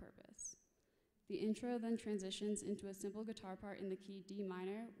melodic purpose. The intro then transitions into a simple guitar part in the key D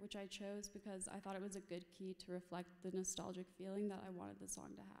minor, which I chose because I thought it was a good key to reflect the nostalgic feeling that I wanted the song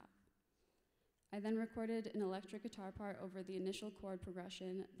to have. I then recorded an electric guitar part over the initial chord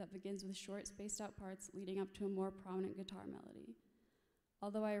progression that begins with short spaced out parts leading up to a more prominent guitar melody.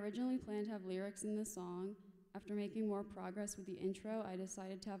 Although I originally planned to have lyrics in this song, after making more progress with the intro, I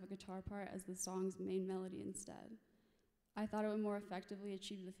decided to have a guitar part as the song's main melody instead. I thought it would more effectively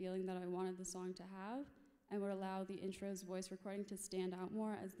achieve the feeling that I wanted the song to have and would allow the intro's voice recording to stand out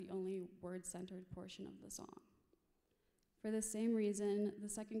more as the only word-centered portion of the song. For the same reason, the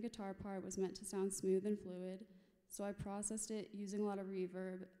second guitar part was meant to sound smooth and fluid, so I processed it using a lot of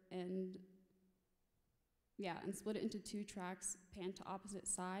reverb and split it into two tracks panned to opposite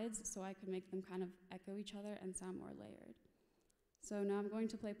sides so I could make them kind of echo each other and sound more layered. So now I'm going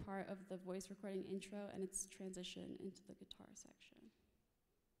to play part of the voice recording intro and its transition into the guitar section.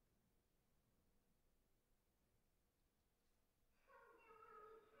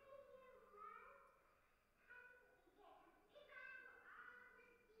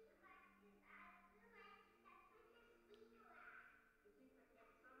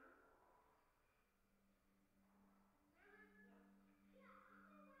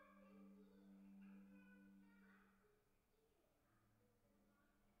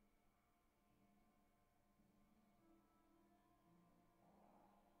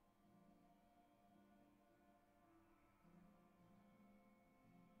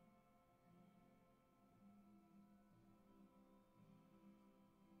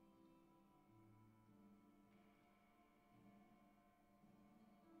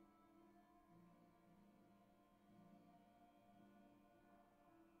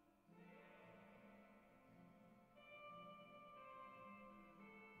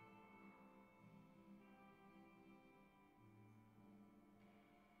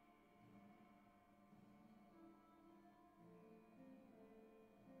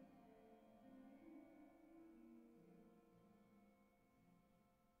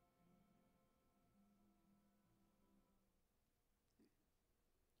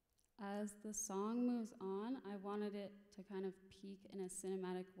 As the song moves on, I wanted it to kind of peak in a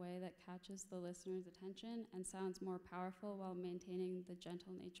cinematic way that catches the listener's attention and sounds more powerful while maintaining the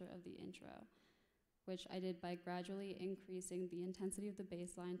gentle nature of the intro, which I did by gradually increasing the intensity of the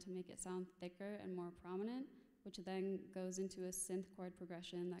bass line to make it sound thicker and more prominent, which then goes into a synth chord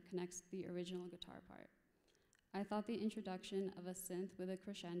progression that connects the original guitar part. I thought the introduction of a synth with a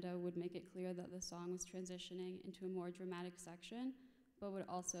crescendo would make it clear that the song was transitioning into a more dramatic section, but would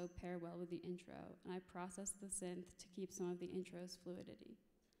also pair well with the intro, and I processed the synth to keep some of the intro's fluidity.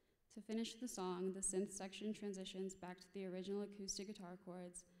 To finish the song, the synth section transitions back to the original acoustic guitar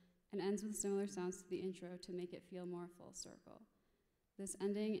chords and ends with similar sounds to the intro to make it feel more full circle. This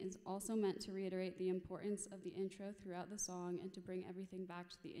ending is also meant to reiterate the importance of the intro throughout the song and to bring everything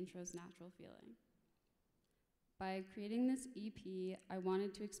back to the intro's natural feeling. By creating this EP, I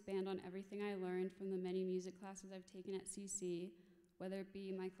wanted to expand on everything I learned from the many music classes I've taken at CC, whether it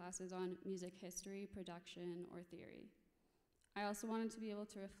be my classes on music history, production, or theory. I also wanted to be able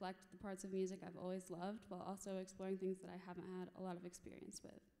to reflect the parts of music I've always loved while also exploring things that I haven't had a lot of experience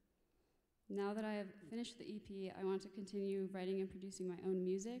with. Now that I have finished the EP, I want to continue writing and producing my own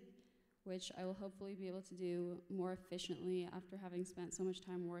music, which I will hopefully be able to do more efficiently after having spent so much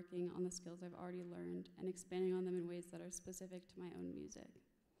time working on the skills I've already learned and expanding on them in ways that are specific to my own music.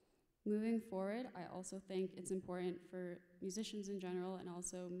 Moving forward, I also think it's important for musicians in general and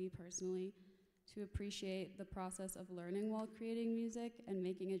also me personally to appreciate the process of learning while creating music and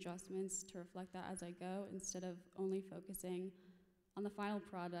making adjustments to reflect that as I go instead of only focusing on the final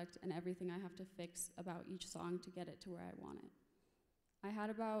product and everything I have to fix about each song to get it to where I want it. I had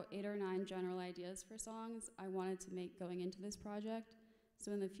about 8 or 9 general ideas for songs I wanted to make going into this project,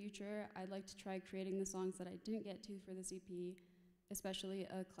 so in the future, I'd like to try creating the songs that I didn't get to for this EP, especially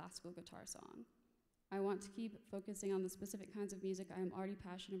a classical guitar song. I want to keep focusing on the specific kinds of music I am already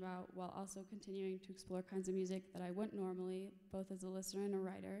passionate about while also continuing to explore kinds of music that I wouldn't normally, both as a listener and a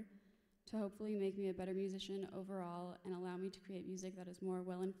writer, to hopefully make me a better musician overall and allow me to create music that is more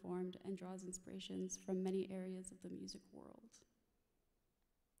well-informed and draws inspirations from many areas of the music world.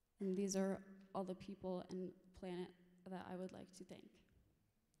 And these are all the people and planet that I would like to thank.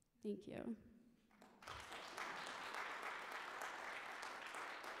 Thank you. Thank you, Bella.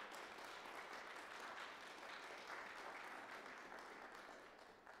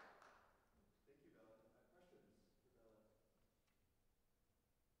 Questions for Bella? I guess how come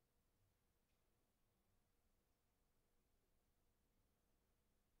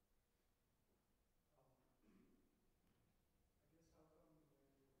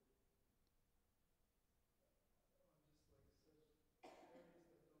when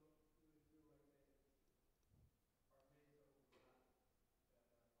on just like such areas that don't really feel like they are made to overlap that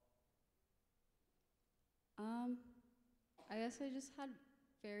often? I guess I just had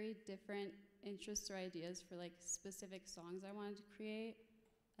very different interests or ideas for like specific songs I wanted to create,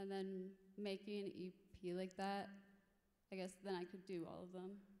 and then making an EP like that, I guess then I could do all of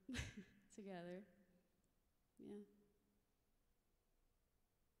them together. Yeah.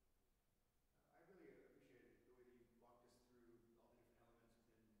 I really appreciated the way that you walked us through all the different elements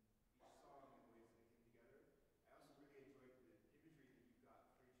within each song and the ways that it came together. I also really enjoyed the imagery that you've got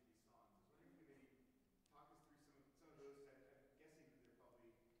for each of these songs. I was wondering if you could maybe talk us through some of those, because I'm guessing that they're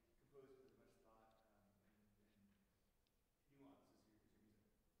probably composed with as much thought and nuance as your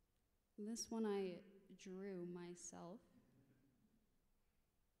music. This one I drew myself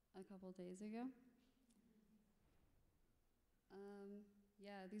a couple days ago.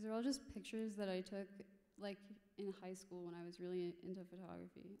 Yeah, these are all just pictures that I took like in high school when I was really into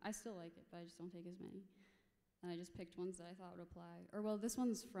photography. I still like it, but I just don't take as many. And I just picked ones that I thought would apply. Or well, this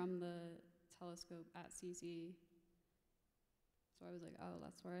one's from the telescope at CC. So I was like, oh,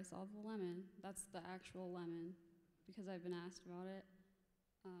 that's where I saw the lemon. That's the actual lemon, because I've been asked about it.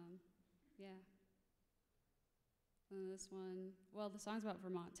 Yeah. And this one, well, the song's about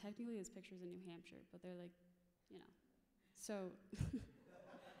Vermont. Technically, it's pictures in New Hampshire, but they're like, you know. So,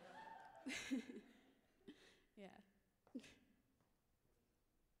 yeah. Curious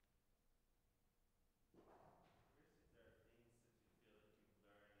if there are things that you feel like you've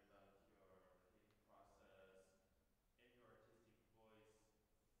learned about your creative process and your artistic voice from working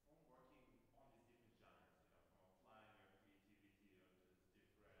on these different genres, you know, from applying your creativity onto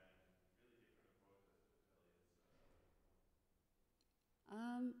these different, really different approaches to Eliot's work.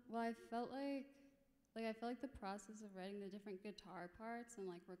 Well, I felt like the process of writing the different guitar parts and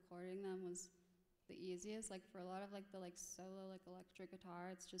like recording them was the easiest. Like for a lot of like the like solo like electric guitar,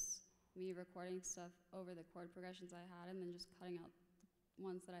 it's just me recording stuff over the chord progressions I had and then just cutting out the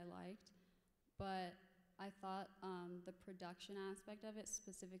ones that I liked. But I thought the production aspect of it,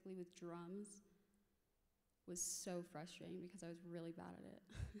 specifically with drums, was so frustrating because I was really bad at it.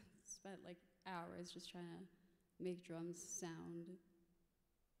 Spent like hours just trying to make drums sound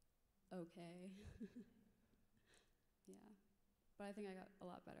okay. Yeah. But I think I got a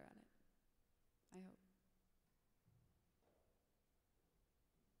lot better at it. I hope.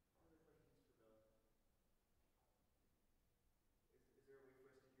 Other questions for Bella? Is there a way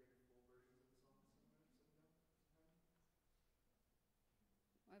for us to hear the full versions of the songs sometime?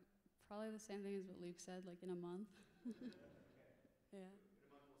 Probably the same thing as what Luke said, like in a month. Okay. Yeah. In a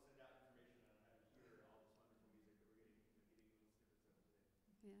month, we'll send out information on how to hear all this wonderful music that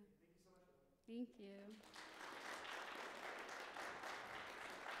we're getting little snippets of today.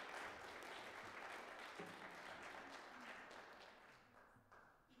 Yeah. Okay, thank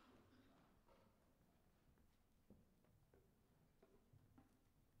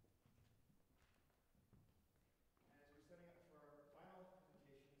you so much, Bella. Thank you. And as we're setting up for our final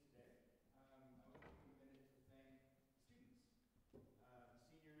presentation today, I want to take a minute to thank the students, the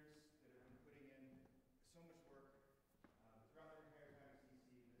seniors that have been putting in so much work throughout their entire time at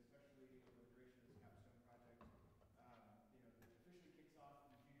CC, but especially over the duration of this capstone project.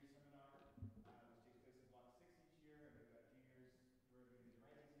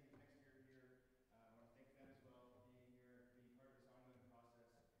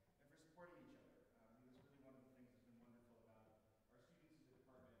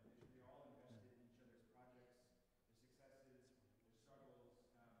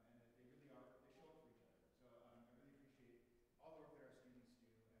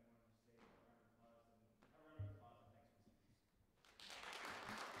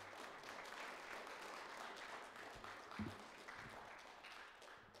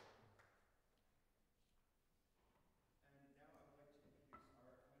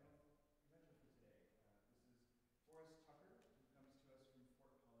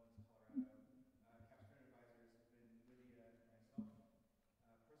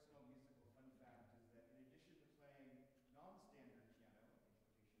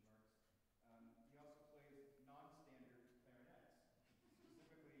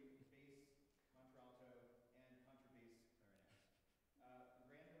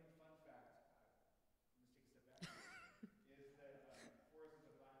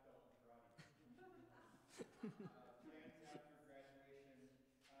 plans after graduation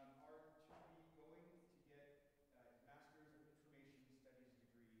are to be going to get Master's of Information Studies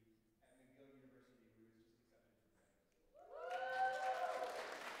degree at McGill University, where he was just accepted for graduate school.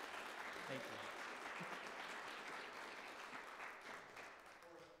 Thank you.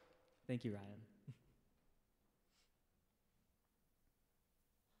 Thank you, Ryan.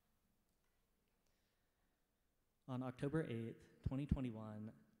 On October 8th,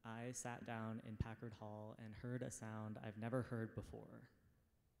 2021, I sat down in Packard Hall and heard a sound I've never heard before.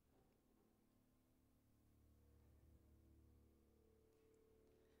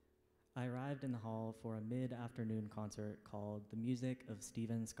 I arrived in the hall for a mid-afternoon concert called The Music of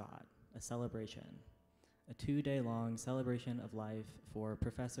Stephen Scott, a celebration, a 2-day-long celebration of life for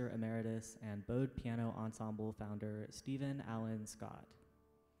Professor Emeritus and Bode Piano Ensemble founder Stephen Allen Scott.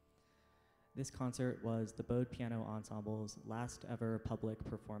 This concert was the Bode Piano Ensemble's last ever public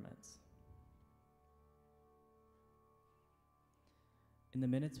performance. In the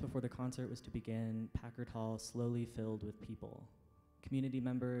minutes before the concert was to begin, Packard Hall slowly filled with people. Community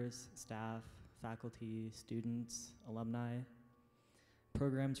members, staff, faculty, students, alumni.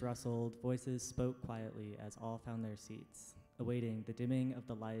 Programs rustled, voices spoke quietly as all found their seats, awaiting the dimming of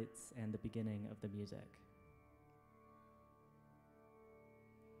the lights and the beginning of the music.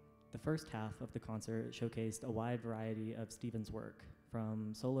 The first half of the concert showcased a wide variety of Stephen's work,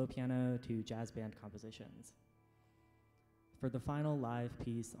 from solo piano to jazz band compositions. For the final live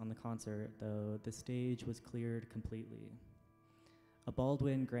piece on the concert, though, the stage was cleared completely. A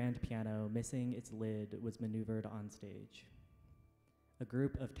Baldwin grand piano missing its lid was maneuvered on stage. A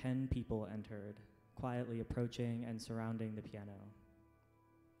group of 10 people entered, quietly approaching and surrounding the piano.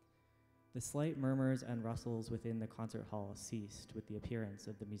 The slight murmurs and rustles within the concert hall ceased with the appearance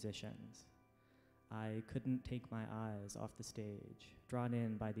of the musicians. I couldn't take my eyes off the stage, drawn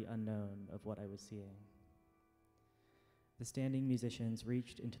in by the unknown of what I was seeing. The standing musicians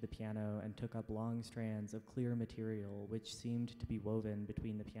reached into the piano and took up long strands of clear material which seemed to be woven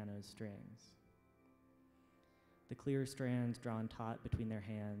between the piano's strings. The clear strands drawn taut between their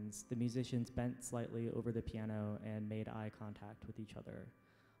hands, the musicians bent slightly over the piano and made eye contact with each other,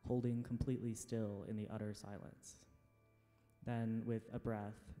 holding completely still in the utter silence. Then, with a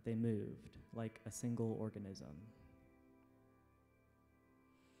breath, they moved, like a single organism.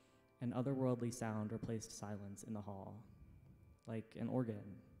 An otherworldly sound replaced silence in the hall, like an organ,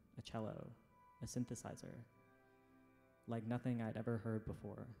 a cello, a synthesizer, like nothing I'd ever heard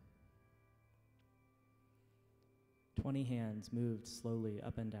before. 20 hands moved slowly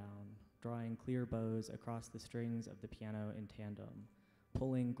up and down, drawing clear bows across the strings of the piano in tandem,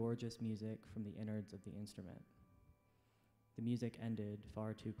 pulling gorgeous music from the innards of the instrument. The music ended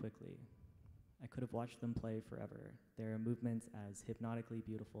far too quickly. I could have watched them play forever, their movements as hypnotically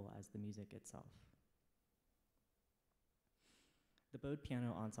beautiful as the music itself. The Bode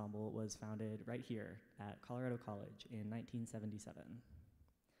Piano Ensemble was founded right here at Colorado College in 1977.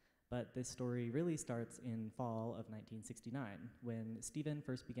 But this story really starts in fall of 1969, when Stephen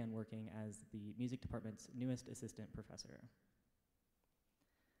first began working as the music department's newest assistant professor.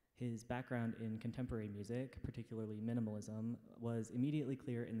 His background in contemporary music, particularly minimalism, was immediately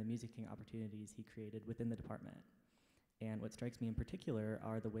clear in the musicking opportunities he created within the department. And what strikes me in particular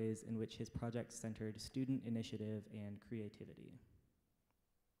are the ways in which his projects centered student initiative and creativity.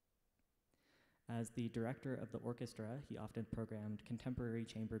 As the director of the orchestra, he often programmed contemporary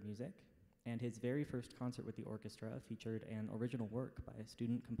chamber music, and his very first concert with the orchestra featured an original work by a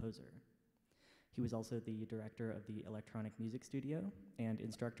student composer. He was also the director of the electronic music studio and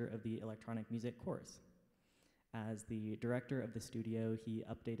instructor of the electronic music course. As the director of the studio, he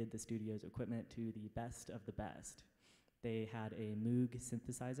updated the studio's equipment to the best of the best. They had a Moog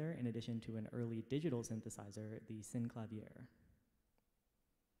synthesizer in addition to an early digital synthesizer, the Synclavier.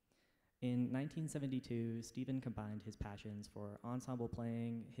 In 1972, Stephen combined his passions for ensemble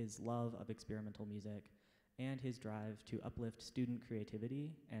playing, his love of experimental music, and his drive to uplift student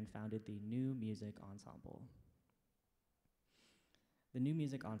creativity, and founded the New Music Ensemble. The New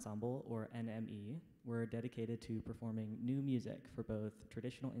Music Ensemble, or NME, were dedicated to performing new music for both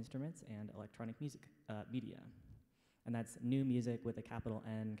traditional instruments and electronic music media. And that's new music with a capital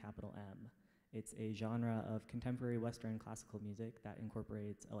N, capital M. It's a genre of contemporary Western classical music that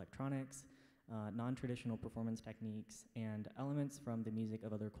incorporates electronics, non-traditional performance techniques, and elements from the music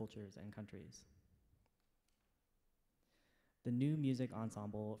of other cultures and countries. The New Music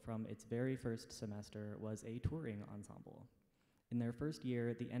Ensemble, from its very first semester, was a touring ensemble. In their first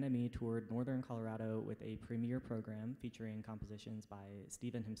year, the NME toured northern Colorado with a premier program featuring compositions by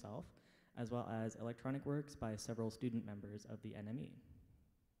Stephen himself, as well as electronic works by several student members of the NME.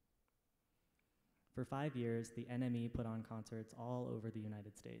 For 5 years, the NME put on concerts all over the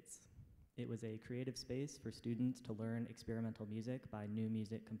United States. It was a creative space for students to learn experimental music by new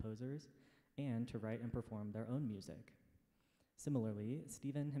music composers and to write and perform their own music. Similarly,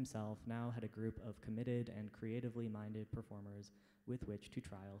 Stephen himself now had a group of committed and creatively minded performers with which to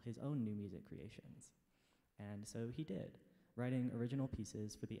trial his own new music creations. And so he did, writing original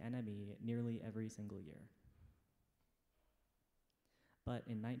pieces for the NME nearly every single year. But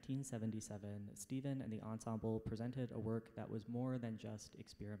in 1977, Stephen and the ensemble presented a work that was more than just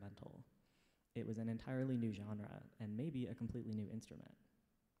experimental. It was an entirely new genre, and maybe a completely new instrument.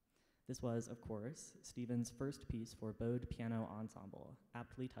 This was, of course, Stephen's first piece for bowed piano ensemble,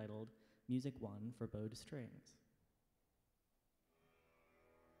 aptly titled Music 1 for Bowed Strings.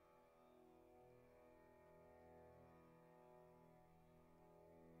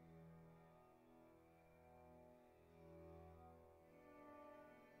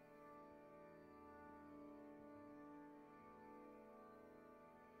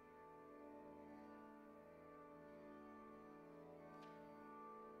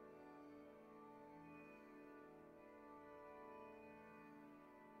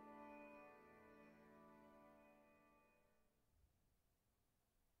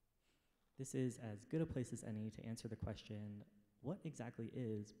 This is as good a place as any to answer the question, what exactly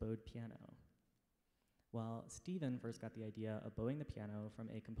is bowed piano? Well, Stephen first got the idea of bowing the piano from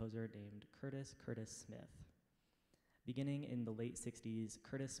a composer named Curtis Smith. Beginning in the late 60s,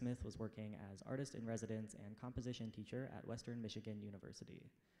 Curtis Smith was working as artist-in-residence and composition teacher at Western Michigan University.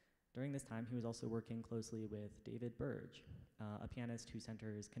 During this time, he was also working closely with David Burge, a pianist who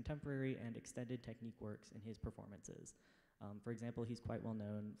centers contemporary and extended technique works in his performances. For example, he's quite well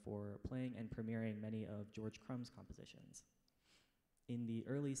known for playing and premiering many of George Crumb's compositions. In the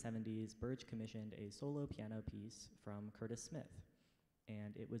early 70s, Burge commissioned a solo piano piece from Curtis Smith,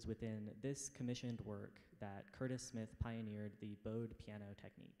 and it was within this commissioned work that Curtis Smith pioneered the bowed piano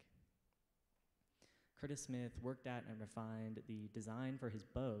technique. Curtis Smith worked at and refined the design for his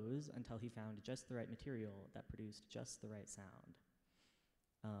bows until he found just the right material that produced just the right sound.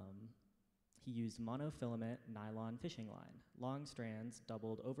 He used monofilament nylon fishing line, long strands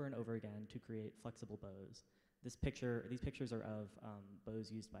doubled over and over again to create flexible bows. These pictures are of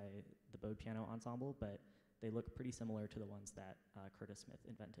bows used by the bowed piano ensemble, but they look pretty similar to the ones that Curtis Smith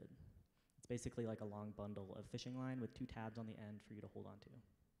invented. It's basically like a long bundle of fishing line with 2 tabs on the end for you to hold onto.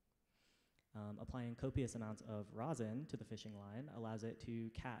 Applying copious amounts of rosin to the fishing line allows it to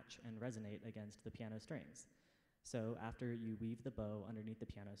catch and resonate against the piano strings. So after you weave the bow underneath the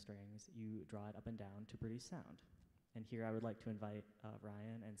piano strings, you draw it up and down to produce sound. And here I would like to invite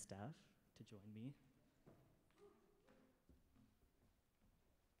Ryan and Steph to join me.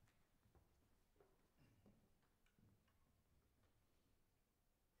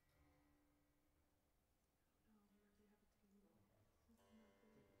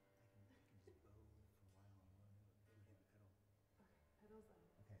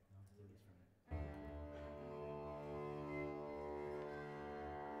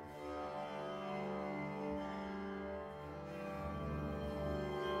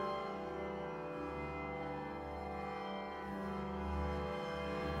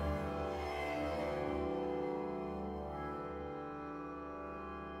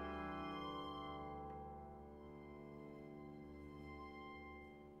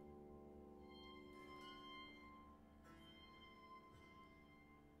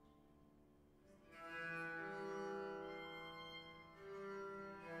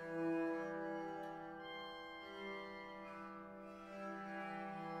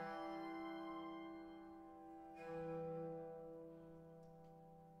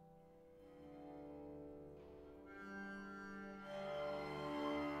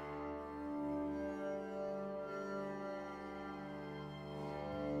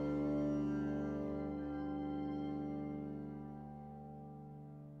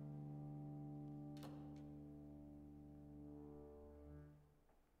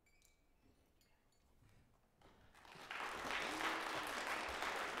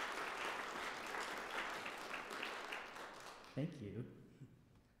 Thank you.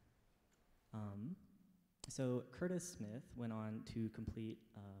 So Curtis Smith went on to complete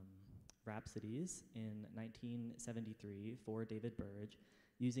Rhapsodies in 1973 for David Burge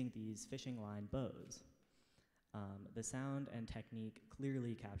using these fishing line bows. The sound and technique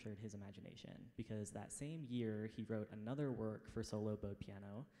clearly captured his imagination because that same year he wrote another work for solo bowed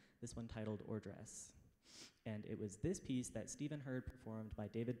piano, this one titled Ordress. And it was this piece that Stephen heard performed by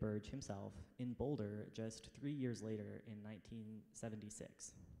David Burge himself in Boulder just 3 years later in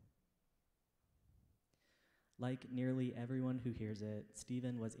 1976. Like nearly everyone who hears it,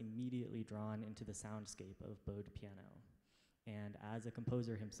 Stephen was immediately drawn into the soundscape of bowed piano. And as a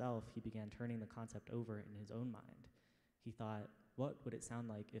composer himself, he began turning the concept over in his own mind. He thought, what would it sound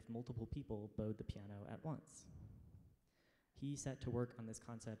like if multiple people bowed the piano at once? He set to work on this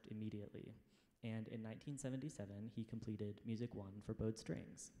concept immediately, and in 1977, he completed Music 1 for bowed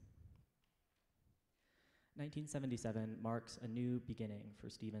strings. 1977 marks a new beginning for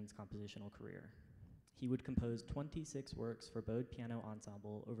Stephen's compositional career. He would compose 26 works for bowed piano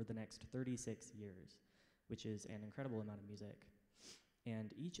ensemble over the next 36 years, which is an incredible amount of music.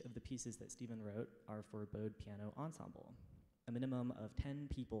 And each of the pieces that Stephen wrote are for bowed piano ensemble, a minimum of 10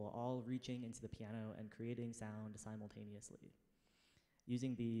 people all reaching into the piano and creating sound simultaneously.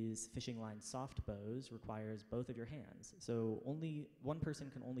 Using these fishing line soft bows requires both of your hands, so only one person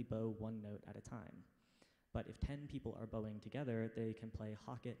can only bow one note at a time. But if 10 people are bowing together, they can play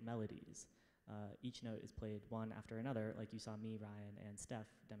Hocket melodies. Each note is played one after another, like you saw me, Ryan, and Steph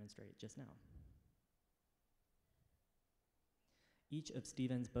demonstrate just now. Each of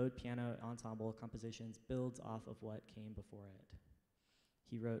Stephen's bowed piano ensemble compositions builds off of what came before it.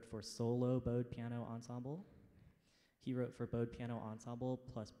 He wrote for solo bowed piano ensemble. He wrote for bowed piano ensemble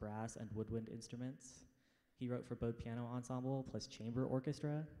plus brass and woodwind instruments. He wrote for bowed piano ensemble plus chamber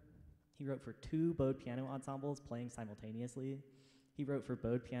orchestra. He wrote for 2 bowed piano ensembles playing simultaneously. He wrote for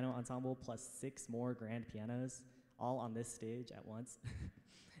bowed piano ensemble plus 6 more grand pianos, all on this stage at once.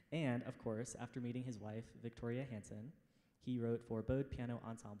 And, of course, after meeting his wife, Victoria Hansen, he wrote for bowed piano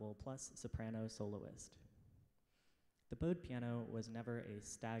ensemble plus soprano soloist. The bowed piano was never a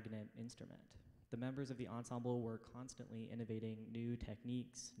stagnant instrument. The members of the ensemble were constantly innovating new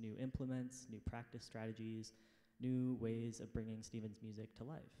techniques, new implements, new practice strategies, new ways of bringing Stephen's music to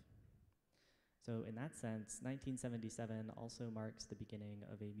life. So in that sense, 1977 also marks the beginning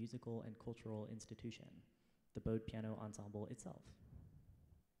of a musical and cultural institution, the bowed piano ensemble itself.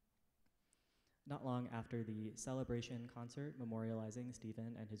 Not long after the celebration concert memorializing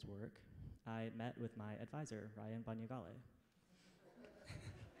Stephen and his work, I met with my advisor, Ryan Banyagale.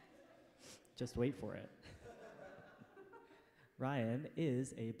 Just wait for it. Ryan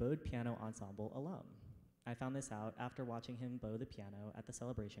is a bowed piano ensemble alum. I found this out after watching him bow the piano at the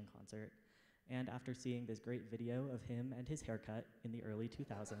celebration concert, and after seeing this great video of him and his haircut in the early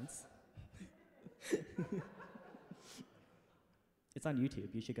 2000s. It's on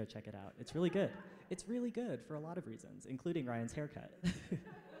YouTube. You should go check it out. It's really good. It's really good for a lot of reasons, including Ryan's haircut.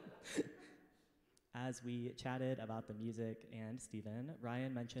 As we chatted about the music and Stephen,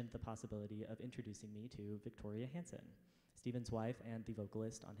 Ryan mentioned the possibility of introducing me to Victoria Hansen, Stephen's wife and the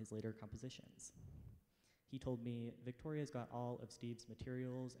vocalist on his later compositions. He told me Victoria's got all of Steve's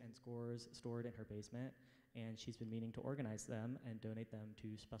materials and scores stored in her basement, and she's been meaning to organize them and donate them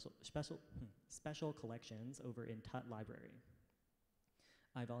to special collections over in Tut Library.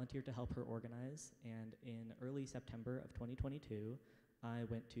 I volunteered to help her organize, and in early September of 2022, I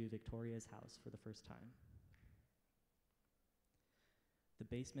went to Victoria's house for the first time. The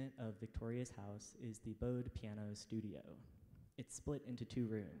basement of Victoria's house is the bowed piano studio. It's split into 2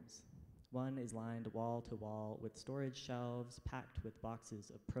 rooms. One is lined wall to wall with storage shelves packed with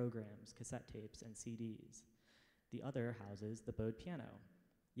boxes of programs, cassette tapes, and CDs. The other houses the bowed piano.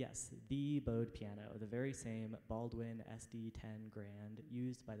 Yes, the bowed piano, the very same Baldwin SD-10 Grand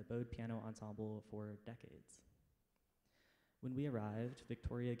used by the bowed piano ensemble for decades. When we arrived,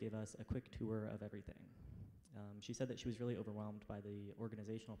 Victoria gave us a quick tour of everything. She said that she was really overwhelmed by the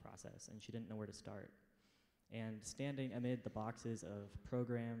organizational process and she didn't know where to start. And standing amid the boxes of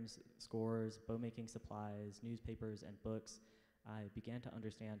programs, scores, bow-making supplies, newspapers, and books, I began to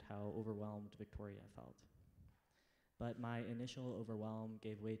understand how overwhelmed Victoria felt. But my initial overwhelm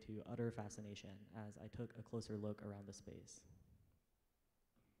gave way to utter fascination as I took a closer look around the space.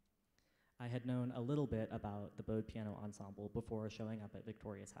 I had known a little bit about the bowed piano ensemble before showing up at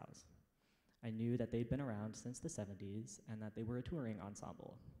Victoria's house. I knew that they'd been around since the 70s and that they were a touring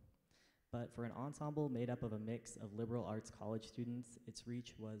ensemble. But for an ensemble made up of a mix of liberal arts college students, its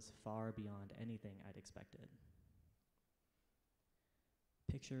reach was far beyond anything I'd expected.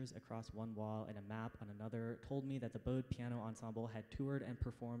 Pictures across one wall and a map on another told me that the bowed piano ensemble had toured and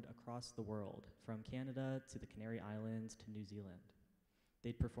performed across the world, from Canada to the Canary Islands to New Zealand.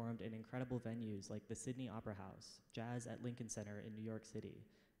 They'd performed in incredible venues like the Sydney Opera House, Jazz at Lincoln Center in New York City,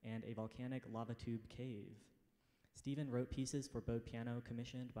 and a volcanic lava tube cave. Stephen wrote pieces for bowed piano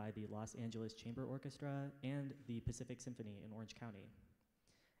commissioned by the Los Angeles Chamber Orchestra and the Pacific Symphony in Orange County.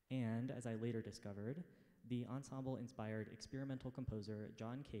 And, as I later discovered, the ensemble inspired experimental composer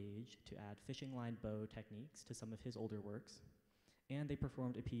John Cage to add fishing line bow techniques to some of his older works, And they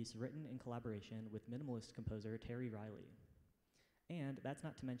performed a piece written in collaboration with minimalist composer Terry Riley. And that's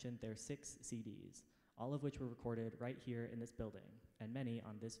not to mention their 6 CDs, all of which were recorded right here in this building, and many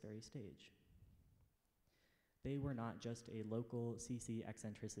on this very stage. They were not just a local CC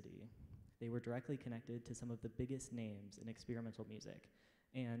eccentricity. They were directly connected to some of the biggest names in experimental music,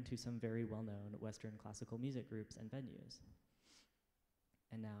 and to some very well-known Western classical music groups and venues.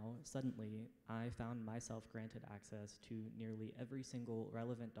 And now, suddenly, I found myself granted access to nearly every single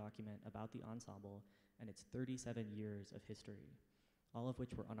relevant document about the ensemble and its 37 years of history, all of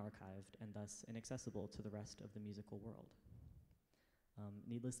which were unarchived and thus inaccessible to the rest of the musical world.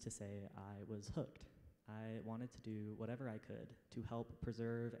 Needless to say, I was hooked. I wanted to do whatever I could to help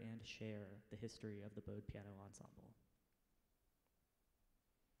preserve and share the history of the bowed piano ensemble.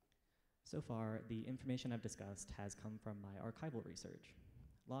 So far, the information I've discussed has come from my archival research.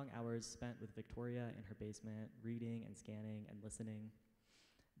 Long hours spent with Victoria in her basement, reading and scanning and listening.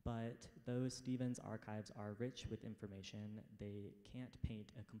 But though Stevens' archives are rich with information, they can't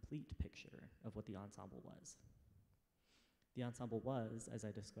paint a complete picture of what the ensemble was. The ensemble was, as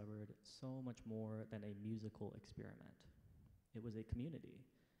I discovered, so much more than a musical experiment. It was a community,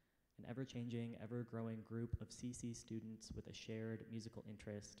 an ever-changing, ever-growing group of CC students with a shared musical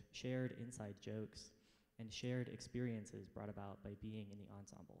interest, shared inside jokes, and shared experiences brought about by being in the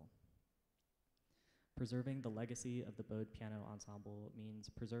ensemble. Preserving the legacy of the bowed piano ensemble means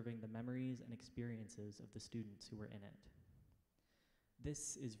preserving the memories and experiences of the students who were in it.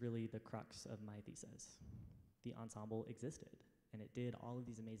 This is really the crux of my thesis. The ensemble existed, and it did all of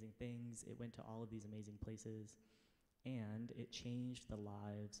these amazing things, it went to all of these amazing places, and it changed the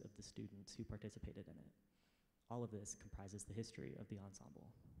lives of the students who participated in it. All of this comprises the history of the ensemble.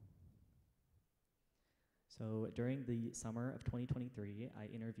 So during the summer of 2023, I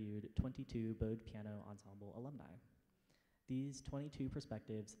interviewed 22 bowed piano ensemble alumni. These 22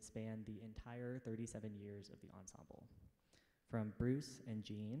 perspectives span the entire 37 years of the ensemble. From Bruce and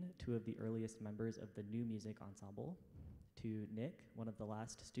Jean, 2 of the earliest members of the new music ensemble, to Nick, one of the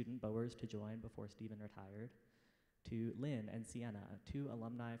last student bowers to join before Stephen retired, to Lynn and Sienna, 2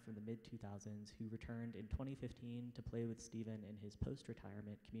 alumni from the mid-2000s who returned in 2015 to play with Stephen in his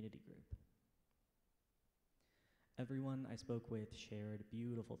post-retirement community group. Everyone I spoke with shared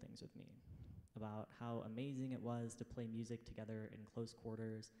beautiful things with me about how amazing it was to play music together in close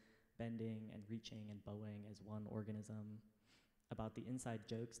quarters, bending and reaching and bowing as one organism, about the inside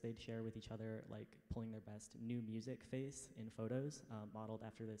jokes they'd share with each other, like pulling their best new music face in photos, modeled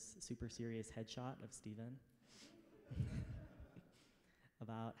after this super serious headshot of Stephen.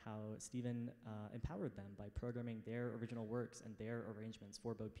 About how Stephen empowered them by programming their original works and their arrangements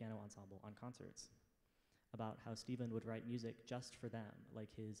for bowed piano ensemble on concerts. About how Stephen would write music just for them, like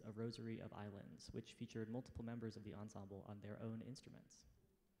his A Rosary of Islands, which featured multiple members of the ensemble on their own instruments.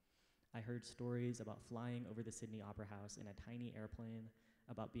 I heard stories about flying over the Sydney Opera House in a tiny airplane,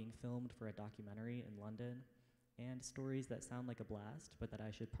 about being filmed for a documentary in London, and stories that sound like a blast, but that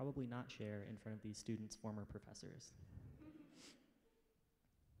I should probably not share in front of these students' former professors.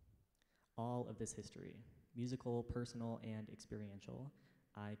 All of this history, musical, personal, and experiential,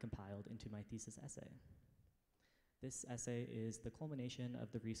 I compiled into my thesis essay. This essay is the culmination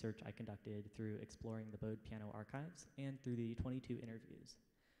of the research I conducted through exploring the bowed piano archives and through the 22 interviews.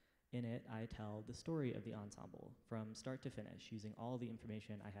 In it, I tell the story of the ensemble from start to finish using all the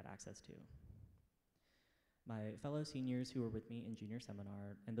information I had access to. My fellow seniors who were with me in junior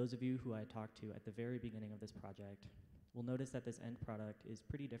seminar, and those of you who I talked to at the very beginning of this project, will notice that this end product is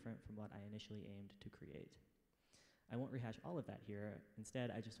pretty different from what I initially aimed to create. I won't rehash all of that here. Instead,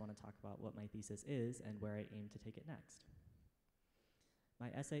 I just want to talk about what my thesis is and where I aim to take it next. My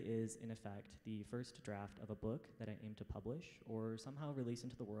essay is, in effect, the first draft of a book that I aim to publish or somehow release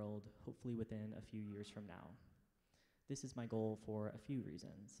into the world, hopefully within a few years from now. This is my goal for a few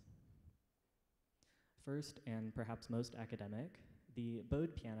reasons. First, and perhaps most academic, the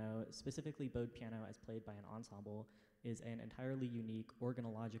bowed piano, specifically bowed piano as played by an ensemble, is an entirely unique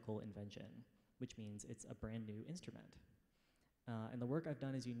organological invention, which means it's a brand new instrument. And the work I've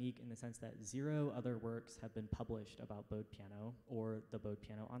done is unique in the sense that 0 other works have been published about bowed piano or the bowed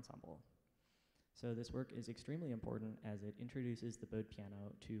piano ensemble. So this work is extremely important as it introduces the bowed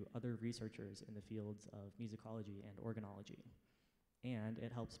piano to other researchers in the fields of musicology and organology. And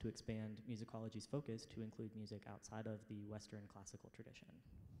it helps to expand musicology's focus to include music outside of the Western classical tradition.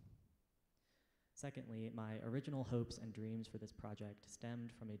 Secondly, my original hopes and dreams for this project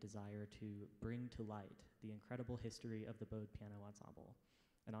stemmed from a desire to bring to light the incredible history of the bowed piano ensemble,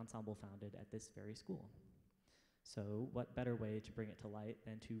 an ensemble founded at this very school. So what better way to bring it to light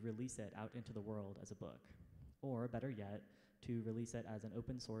than to release it out into the world as a book? Or better yet, to release it as an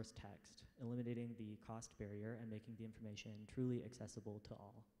open source text, eliminating the cost barrier and making the information truly accessible to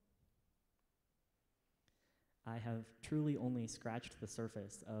all. I have truly only scratched the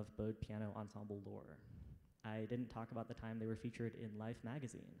surface of Bode Piano Ensemble lore. I didn't talk about the time they were featured in Life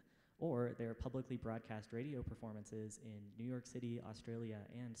magazine, or their publicly broadcast radio performances in New York City, Australia,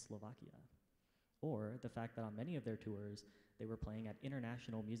 and Slovakia, or the fact that on many of their tours, they were playing at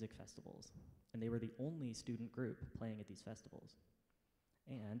international music festivals, and they were the only student group playing at these festivals.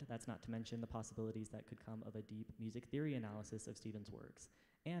 And that's not to mention the possibilities that could come of a deep music theory analysis of Stephen's works,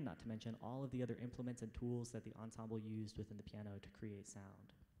 and not to mention all of the other implements and tools that the ensemble used within the piano to create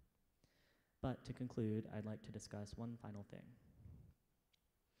sound. But to conclude, I'd like to discuss one final thing.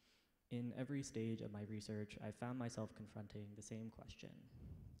 In every stage of my research, I found myself confronting the same question.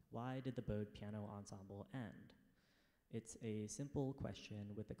 Why did the Bode Piano Ensemble end? It's a simple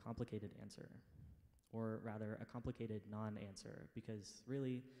question with a complicated answer, or rather a complicated non-answer, because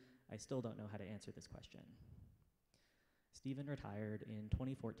really, I still don't know how to answer this question. Stephen retired in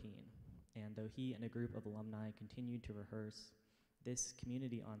 2014, and though he and a group of alumni continued to rehearse, this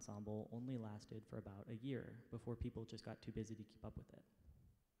community ensemble only lasted for about a year before people just got too busy to keep up with it.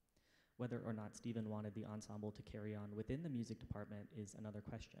 Whether or not Stephen wanted the ensemble to carry on within the music department is another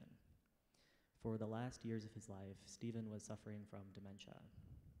question. For the last years of his life, Stephen was suffering from dementia.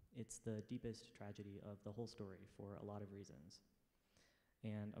 It's the deepest tragedy of the whole story for a lot of reasons.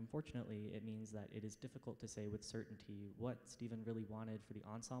 And unfortunately, it means that it is difficult to say with certainty what Stephen really wanted for the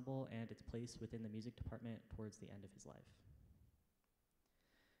ensemble and its place within the music department towards the end of his life.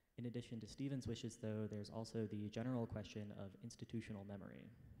 In addition to Stephen's wishes, though, there's also the general question of institutional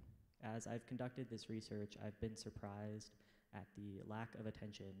memory. As I've conducted this research, I've been surprised at the lack of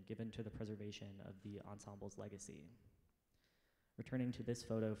attention given to the preservation of the ensemble's legacy. Returning to this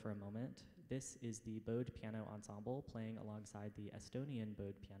photo for a moment, this is the Bode Piano Ensemble playing alongside the Estonian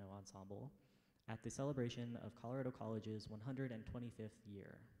Bode Piano Ensemble at the celebration of Colorado College's 125th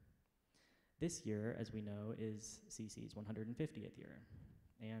year. This year, as we know, is CC's 150th year.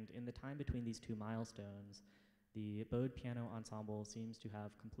 And in the time between these two milestones, the Bode Piano Ensemble seems to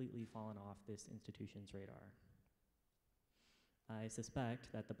have completely fallen off this institution's radar. I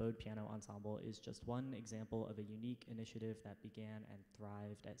suspect that the Bode Piano Ensemble is just one example of a unique initiative that began and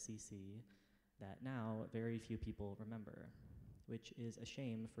thrived at CC that now very few people remember, which is a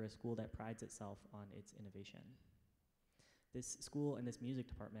shame for a school that prides itself on its innovation. This school and this music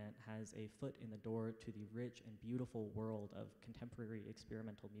department has a foot in the door to the rich and beautiful world of contemporary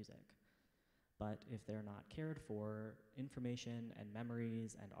experimental music. But if they're not cared for, information and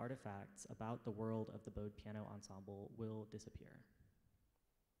memories and artifacts about the world of the Bode Piano Ensemble will disappear.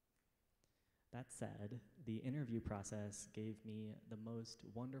 That said, the interview process gave me the most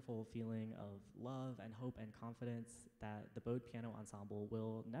wonderful feeling of love and hope and confidence that the Bode Piano Ensemble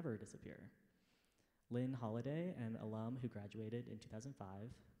will never disappear. Lynn Holliday, an alum who graduated in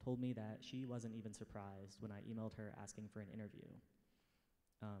 2005, told me that she wasn't even surprised when I emailed her asking for an interview.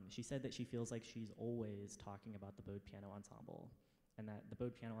 She said that she feels like she's always talking about the Bode Piano Ensemble, and that the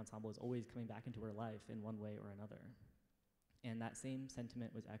Bode Piano Ensemble is always coming back into her life in one way or another. And that same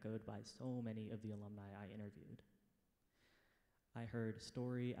sentiment was echoed by so many of the alumni I interviewed. I heard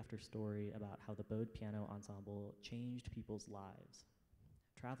story after story about how the Bode Piano Ensemble changed people's lives.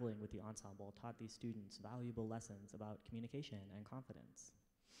 Traveling with the ensemble taught these students valuable lessons about communication and confidence.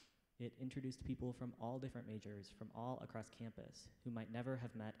 It introduced people from all different majors from all across campus who might never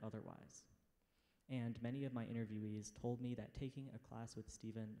have met otherwise. And many of my interviewees told me that taking a class with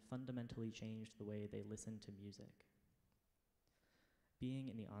Stephen fundamentally changed the way they listened to music. Being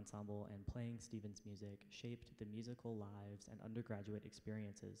in the ensemble and playing Stephen's music shaped the musical lives and undergraduate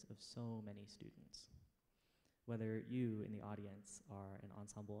experiences of so many students. Whether you in the audience are an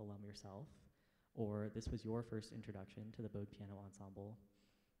ensemble alum yourself, or this was your first introduction to the Bode Piano Ensemble,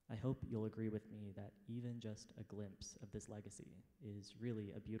 I hope you'll agree with me that even just a glimpse of this legacy is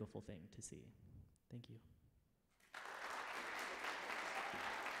really a beautiful thing to see. Thank you.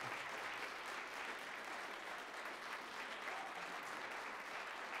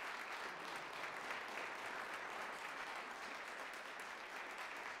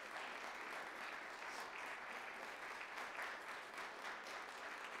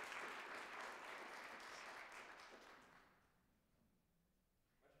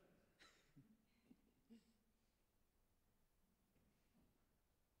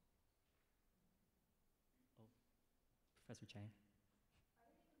 Professor Chang.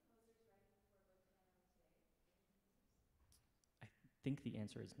 Are there any composers writing for Bode Piano today? I think the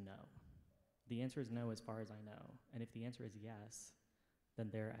answer is no. The answer is no as far as I know. And if the answer is yes, then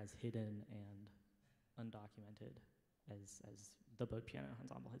they're as hidden and undocumented as the bowed piano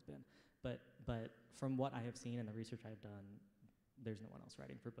ensemble has been. But from what I have seen and the research I've done, there's no one else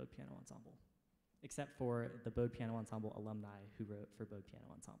writing for bowed piano ensemble, except for the bowed piano ensemble alumni who wrote for bowed piano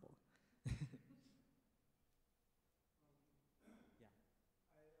ensemble. Yeah. I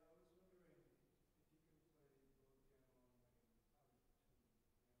was wondering if you can play bowed piano on like an out-of-tune piano.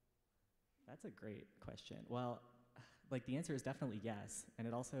 That's a great question. Well, like the answer is definitely yes, and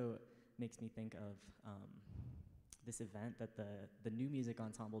it also makes me think of this event that the New Music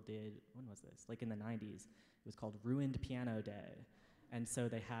Ensemble did. When was this? Like in the 90s. It was called Ruined Piano Day, and so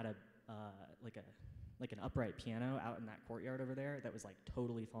they had like an upright piano out in that courtyard over there that was like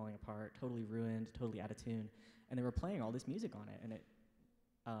totally falling apart, totally ruined, totally out of tune, and they were playing all this music on it, and it.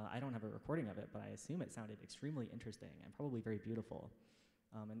 I don't have a recording of it, but I assume it sounded extremely interesting and probably very beautiful.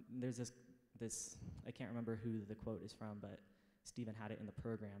 And there's this I can't remember who the quote is from, but Stephen had it in the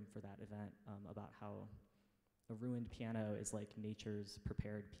program for that event about how a ruined piano is like nature's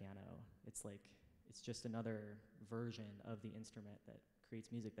prepared piano. It's just another version of the instrument that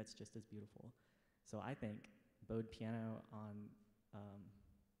creates music that's just as beautiful. So I think bowed piano on,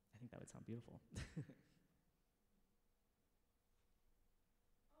 I think that would sound beautiful. I'm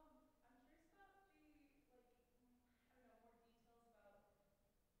curious about I don't know, more details about the process of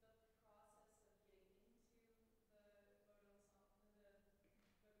getting into the bowed piano ensemble,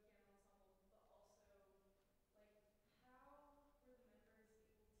 but also like how were the members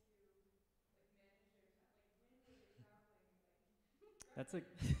able to like manage their time? Like when were they traveling? That's a It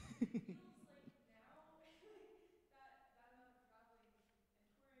feels like now like that amount of traveling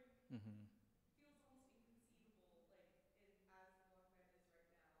and touring mm-hmm. feels almost inconceivable like in as the rock band is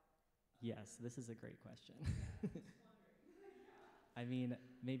right now. Yes, this is a great question. Yeah, just wondering. Yeah. I mean,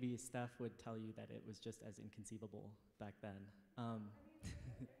 maybe Steph would tell you that it was just as inconceivable back then. I mean,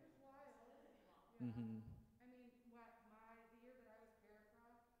 it was wild. Yeah. Mm-hmm. I mean, the year that I was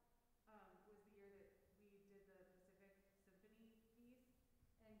paraprof was the year that we did the Pacific Symphony piece,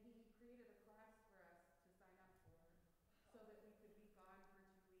 and he created a class for us to sign up for, so that we could be gone for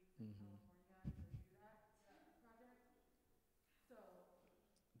 2 weeks in Mm-hmm. California to do that project. So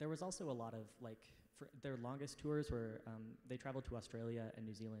There was also a lot of their longest tours were they traveled to Australia and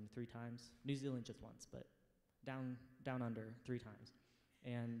New Zealand 3 times. New Zealand just once, but down under 3 times.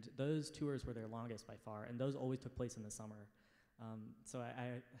 And those tours were their longest by far, and those always took place in the summer. So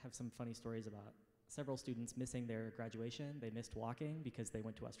I have some funny stories about several students missing their graduation. They missed walking because they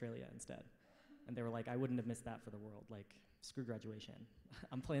went to Australia instead. And they were like, I wouldn't have missed that for the world. Like, screw graduation.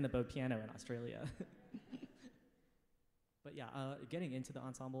 I'm playing the bowed piano in Australia. But yeah, getting into the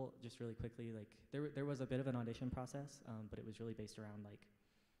ensemble, just really quickly, like there was a bit of an audition process, but it was really based around like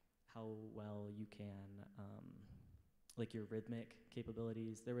how well you can, like your rhythmic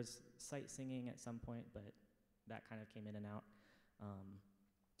capabilities. There was sight singing at some point, but that kind of came in and out.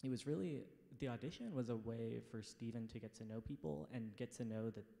 It was really, the audition was a way for Stephen to get to know people and get to know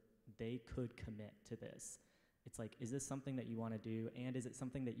that they could commit to this. It's like, is this something that you want to do, and is it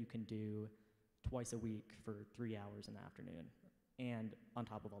something that you can do twice a week for 3 hours in the afternoon, and on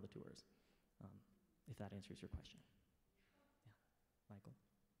top of all the tours, if that answers your question. Yeah, Michael?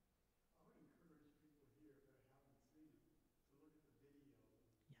 I would encourage people here, if they haven't seen it, to look at the video.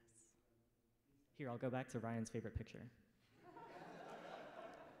 Yes. Here, I'll go back to Ryan's favorite picture. You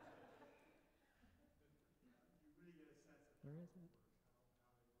really get a sense of Where how is it it? works,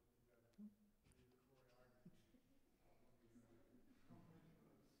 how they work together, the choreography.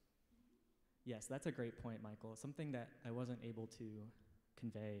 Yes, that's a great point, Michael. Something that I wasn't able to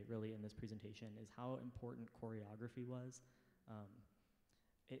convey really in this presentation is how important choreography was.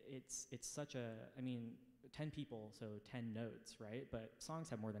 It's such a, I mean, 10 people, so 10 notes, right? But songs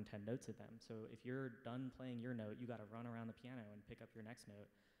have more than 10 notes in them. So if you're done playing your note, you gotta run around the piano and pick up your next note.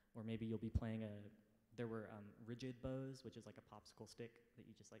 Or maybe you'll be playing there were rigid bows, which is like a popsicle stick that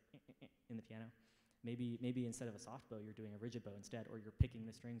you just like in the piano. Maybe instead of a soft bow, you're doing a rigid bow instead, or you're picking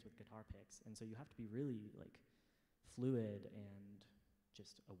the strings with guitar picks. And so you have to be really like fluid and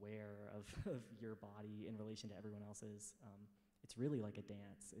just aware of your body in relation to everyone else's. It's really like a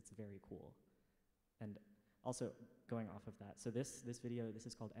dance. It's very cool. And also, going off of that, so this video, this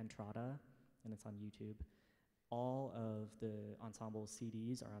is called Entrada, and it's on YouTube. All of the ensemble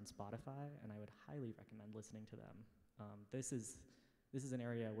CDs are on Spotify, and I would highly recommend listening to them. This is an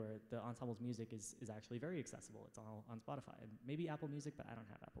area where the ensemble's music is actually very accessible. It's all on Spotify. And maybe Apple Music, but I don't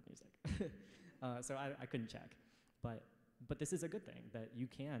have Apple Music. So I couldn't check. But this is a good thing, that you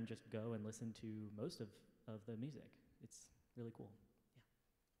can just go and listen to most of the music. It's really cool. Yeah.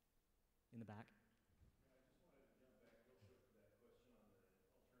 In the back. I just wanted to jump back real quick to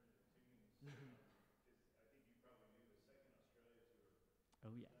that question on the alternative tunes, because I think you probably knew this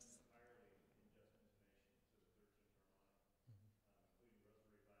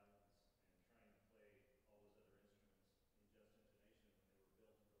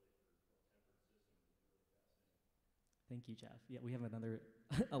Thank you, Jeff. Yeah, we have another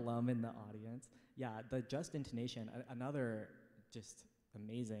alum in the audience. Yeah, the just intonation, another just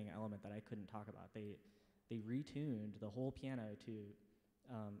amazing element that I couldn't talk about. They retuned the whole piano to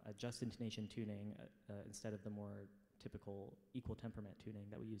a just intonation tuning instead of the more typical equal temperament tuning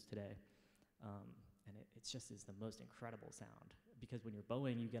that we use today. And it just is the most incredible sound, because when you're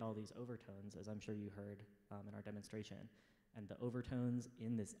bowing, you get all these overtones, as I'm sure you heard in our demonstration. And the overtones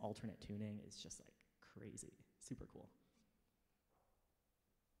in this alternate tuning is just like crazy, super cool.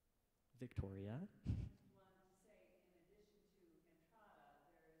 Victoria. Just wanted to say, in addition to Entrada,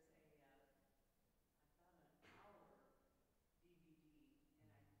 there's about an hour DVD,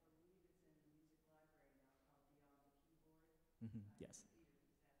 and I believe it's in the music library now, called Beyond the Keyboard. Yes. Peter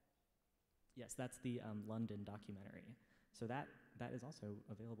Savage. Yes, that's the London documentary. So that is also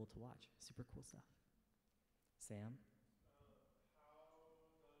available to watch. Super cool stuff. Sam? How does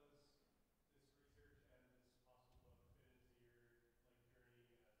this research and this possible book fit into your journey as a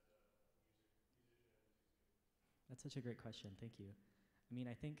musician to student? That's such a great question. Thank you. I mean,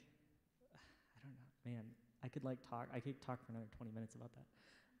 I think, I don't know, man, I could talk for another 20 minutes about that.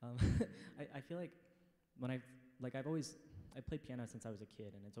 I feel like when I played piano since I was a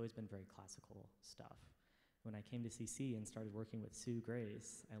kid, and it's always been very classical stuff. When I came to CC and started working with Sue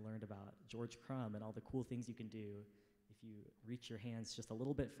Grace, I learned about George Crumb and all the cool things you can do if you reach your hands just a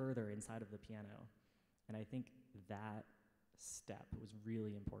little bit further inside of the piano. And I think that step was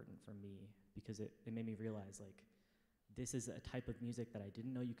really important for me, because it made me realize, like, this is a type of music that I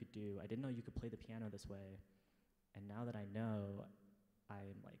didn't know you could do. I didn't know you could play the piano this way. And now that I know,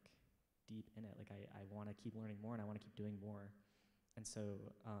 I'm like deep in it. Like I want to keep learning more, and I want to keep doing more. And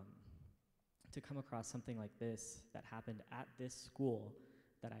so to come across something like this that happened at this school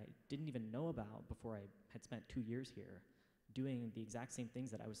that I didn't even know about before I had spent 2 years here, doing the exact same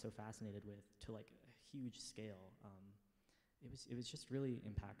things that I was so fascinated with to like a huge scale, it was just really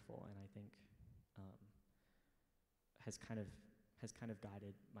impactful, and I think has kind of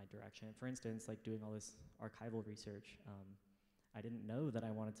guided my direction. For instance, like doing all this archival research, I didn't know that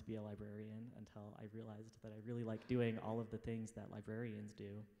I wanted to be a librarian until I realized that I really like doing all of the things that librarians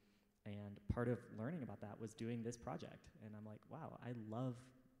do. And part of learning about that was doing this project. And I'm like, wow, I love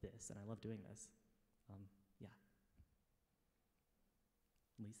this, and I love doing this. Yeah.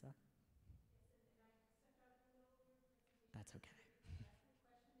 Lisa? Yes, and I stepped out in the middle of your presentation. That's okay. I asked a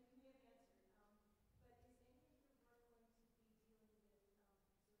question that you may have answered. But is any of your work going to be dealing with preserving the scores and making it available for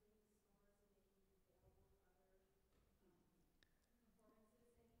other performances anywhere? I've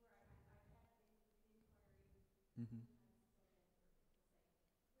had an inquiry Mm-hmm. times since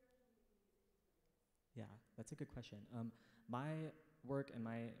I've been here, people saying, where can we get the music to play this? Yeah, that's a good question. My work and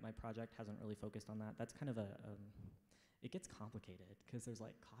my project hasn't really focused on that. That's kind of it gets complicated because there's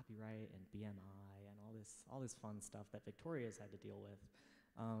like copyright and BMI and all this fun stuff that Victoria's had to deal with.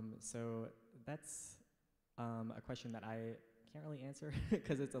 So that's a question that I can't really answer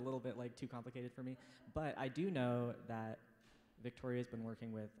because it's a little bit like too complicated for me. But I do know that Victoria's been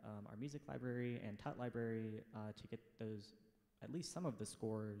working with our music library and Tut library to get those, at least some of the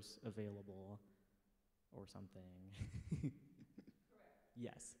scores available or something. Correct.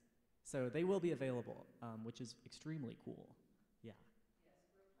 Yes. So they will be available, which is extremely cool. Yeah. Yes,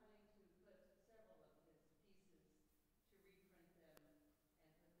 we're planning to put several of his pieces to reprint them and put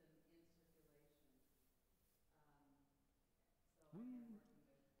them in circulation. So I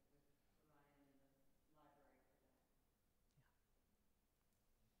am working with Ryan in the library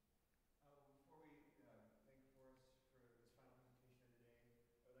for that. Before we thank Forrest for his final presentation of the day,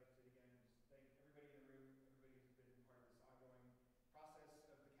 I would like to again just thank everybody in the room, everybody who's been part of this ongoing process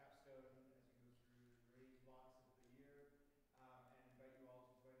of the capstone as we go through the remaining blocks of the year.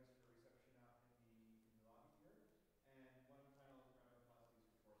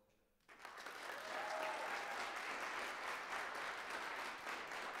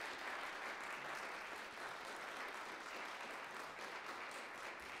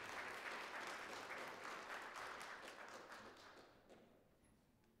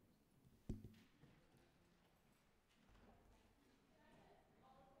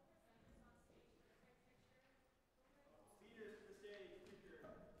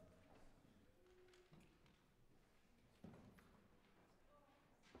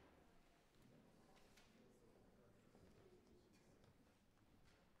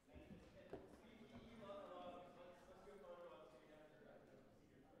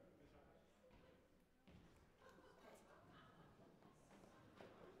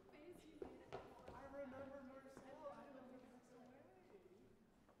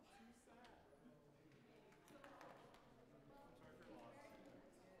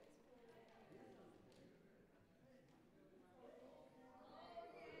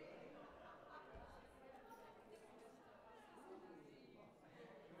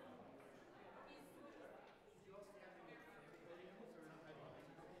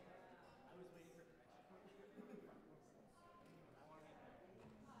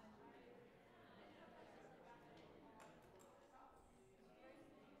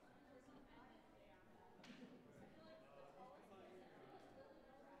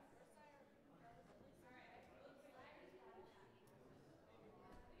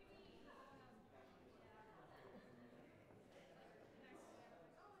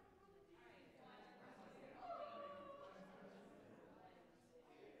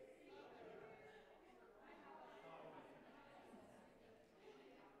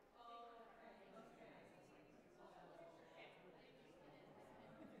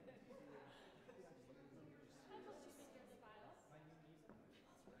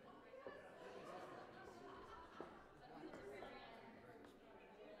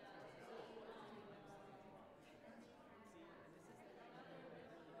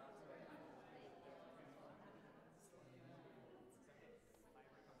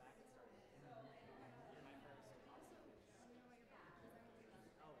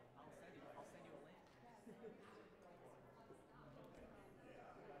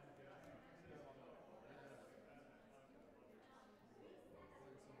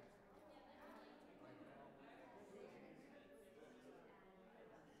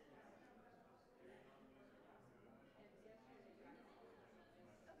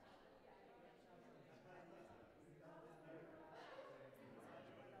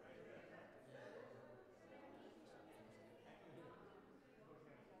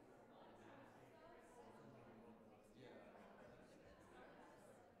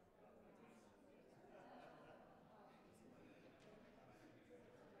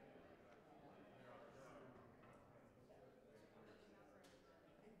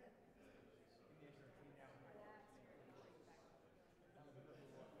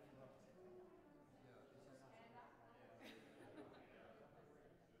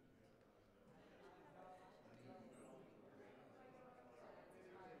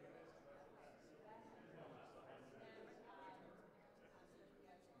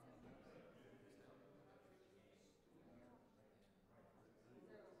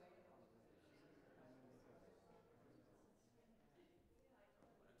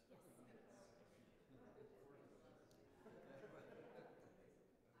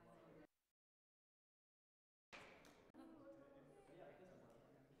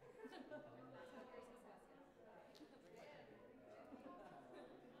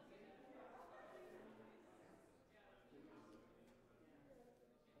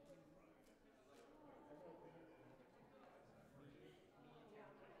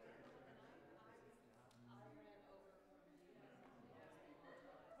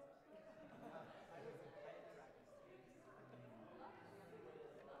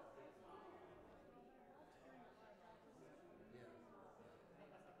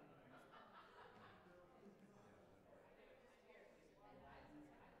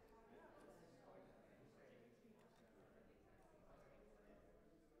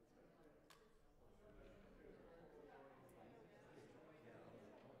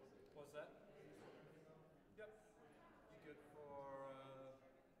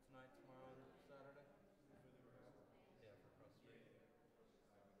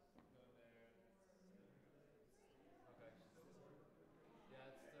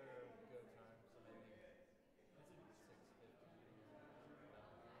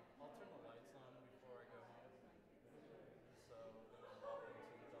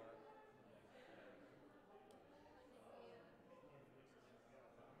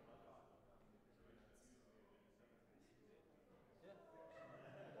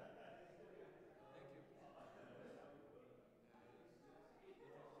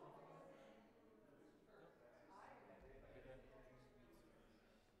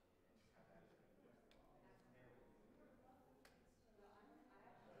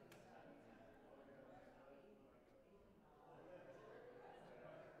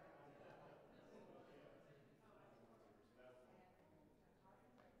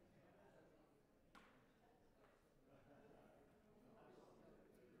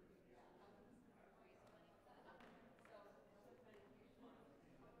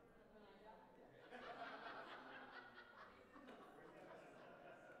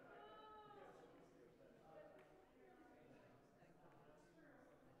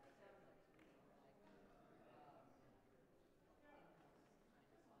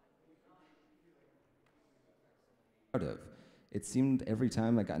 proud of. It seemed every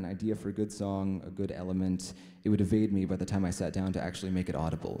time I got an idea for a good song, a good element, it would evade me by the time I sat down to actually make it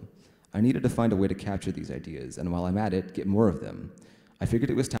audible. I needed to find a way to capture these ideas, and while I'm at it, get more of them. I figured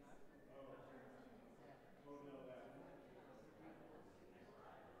it was time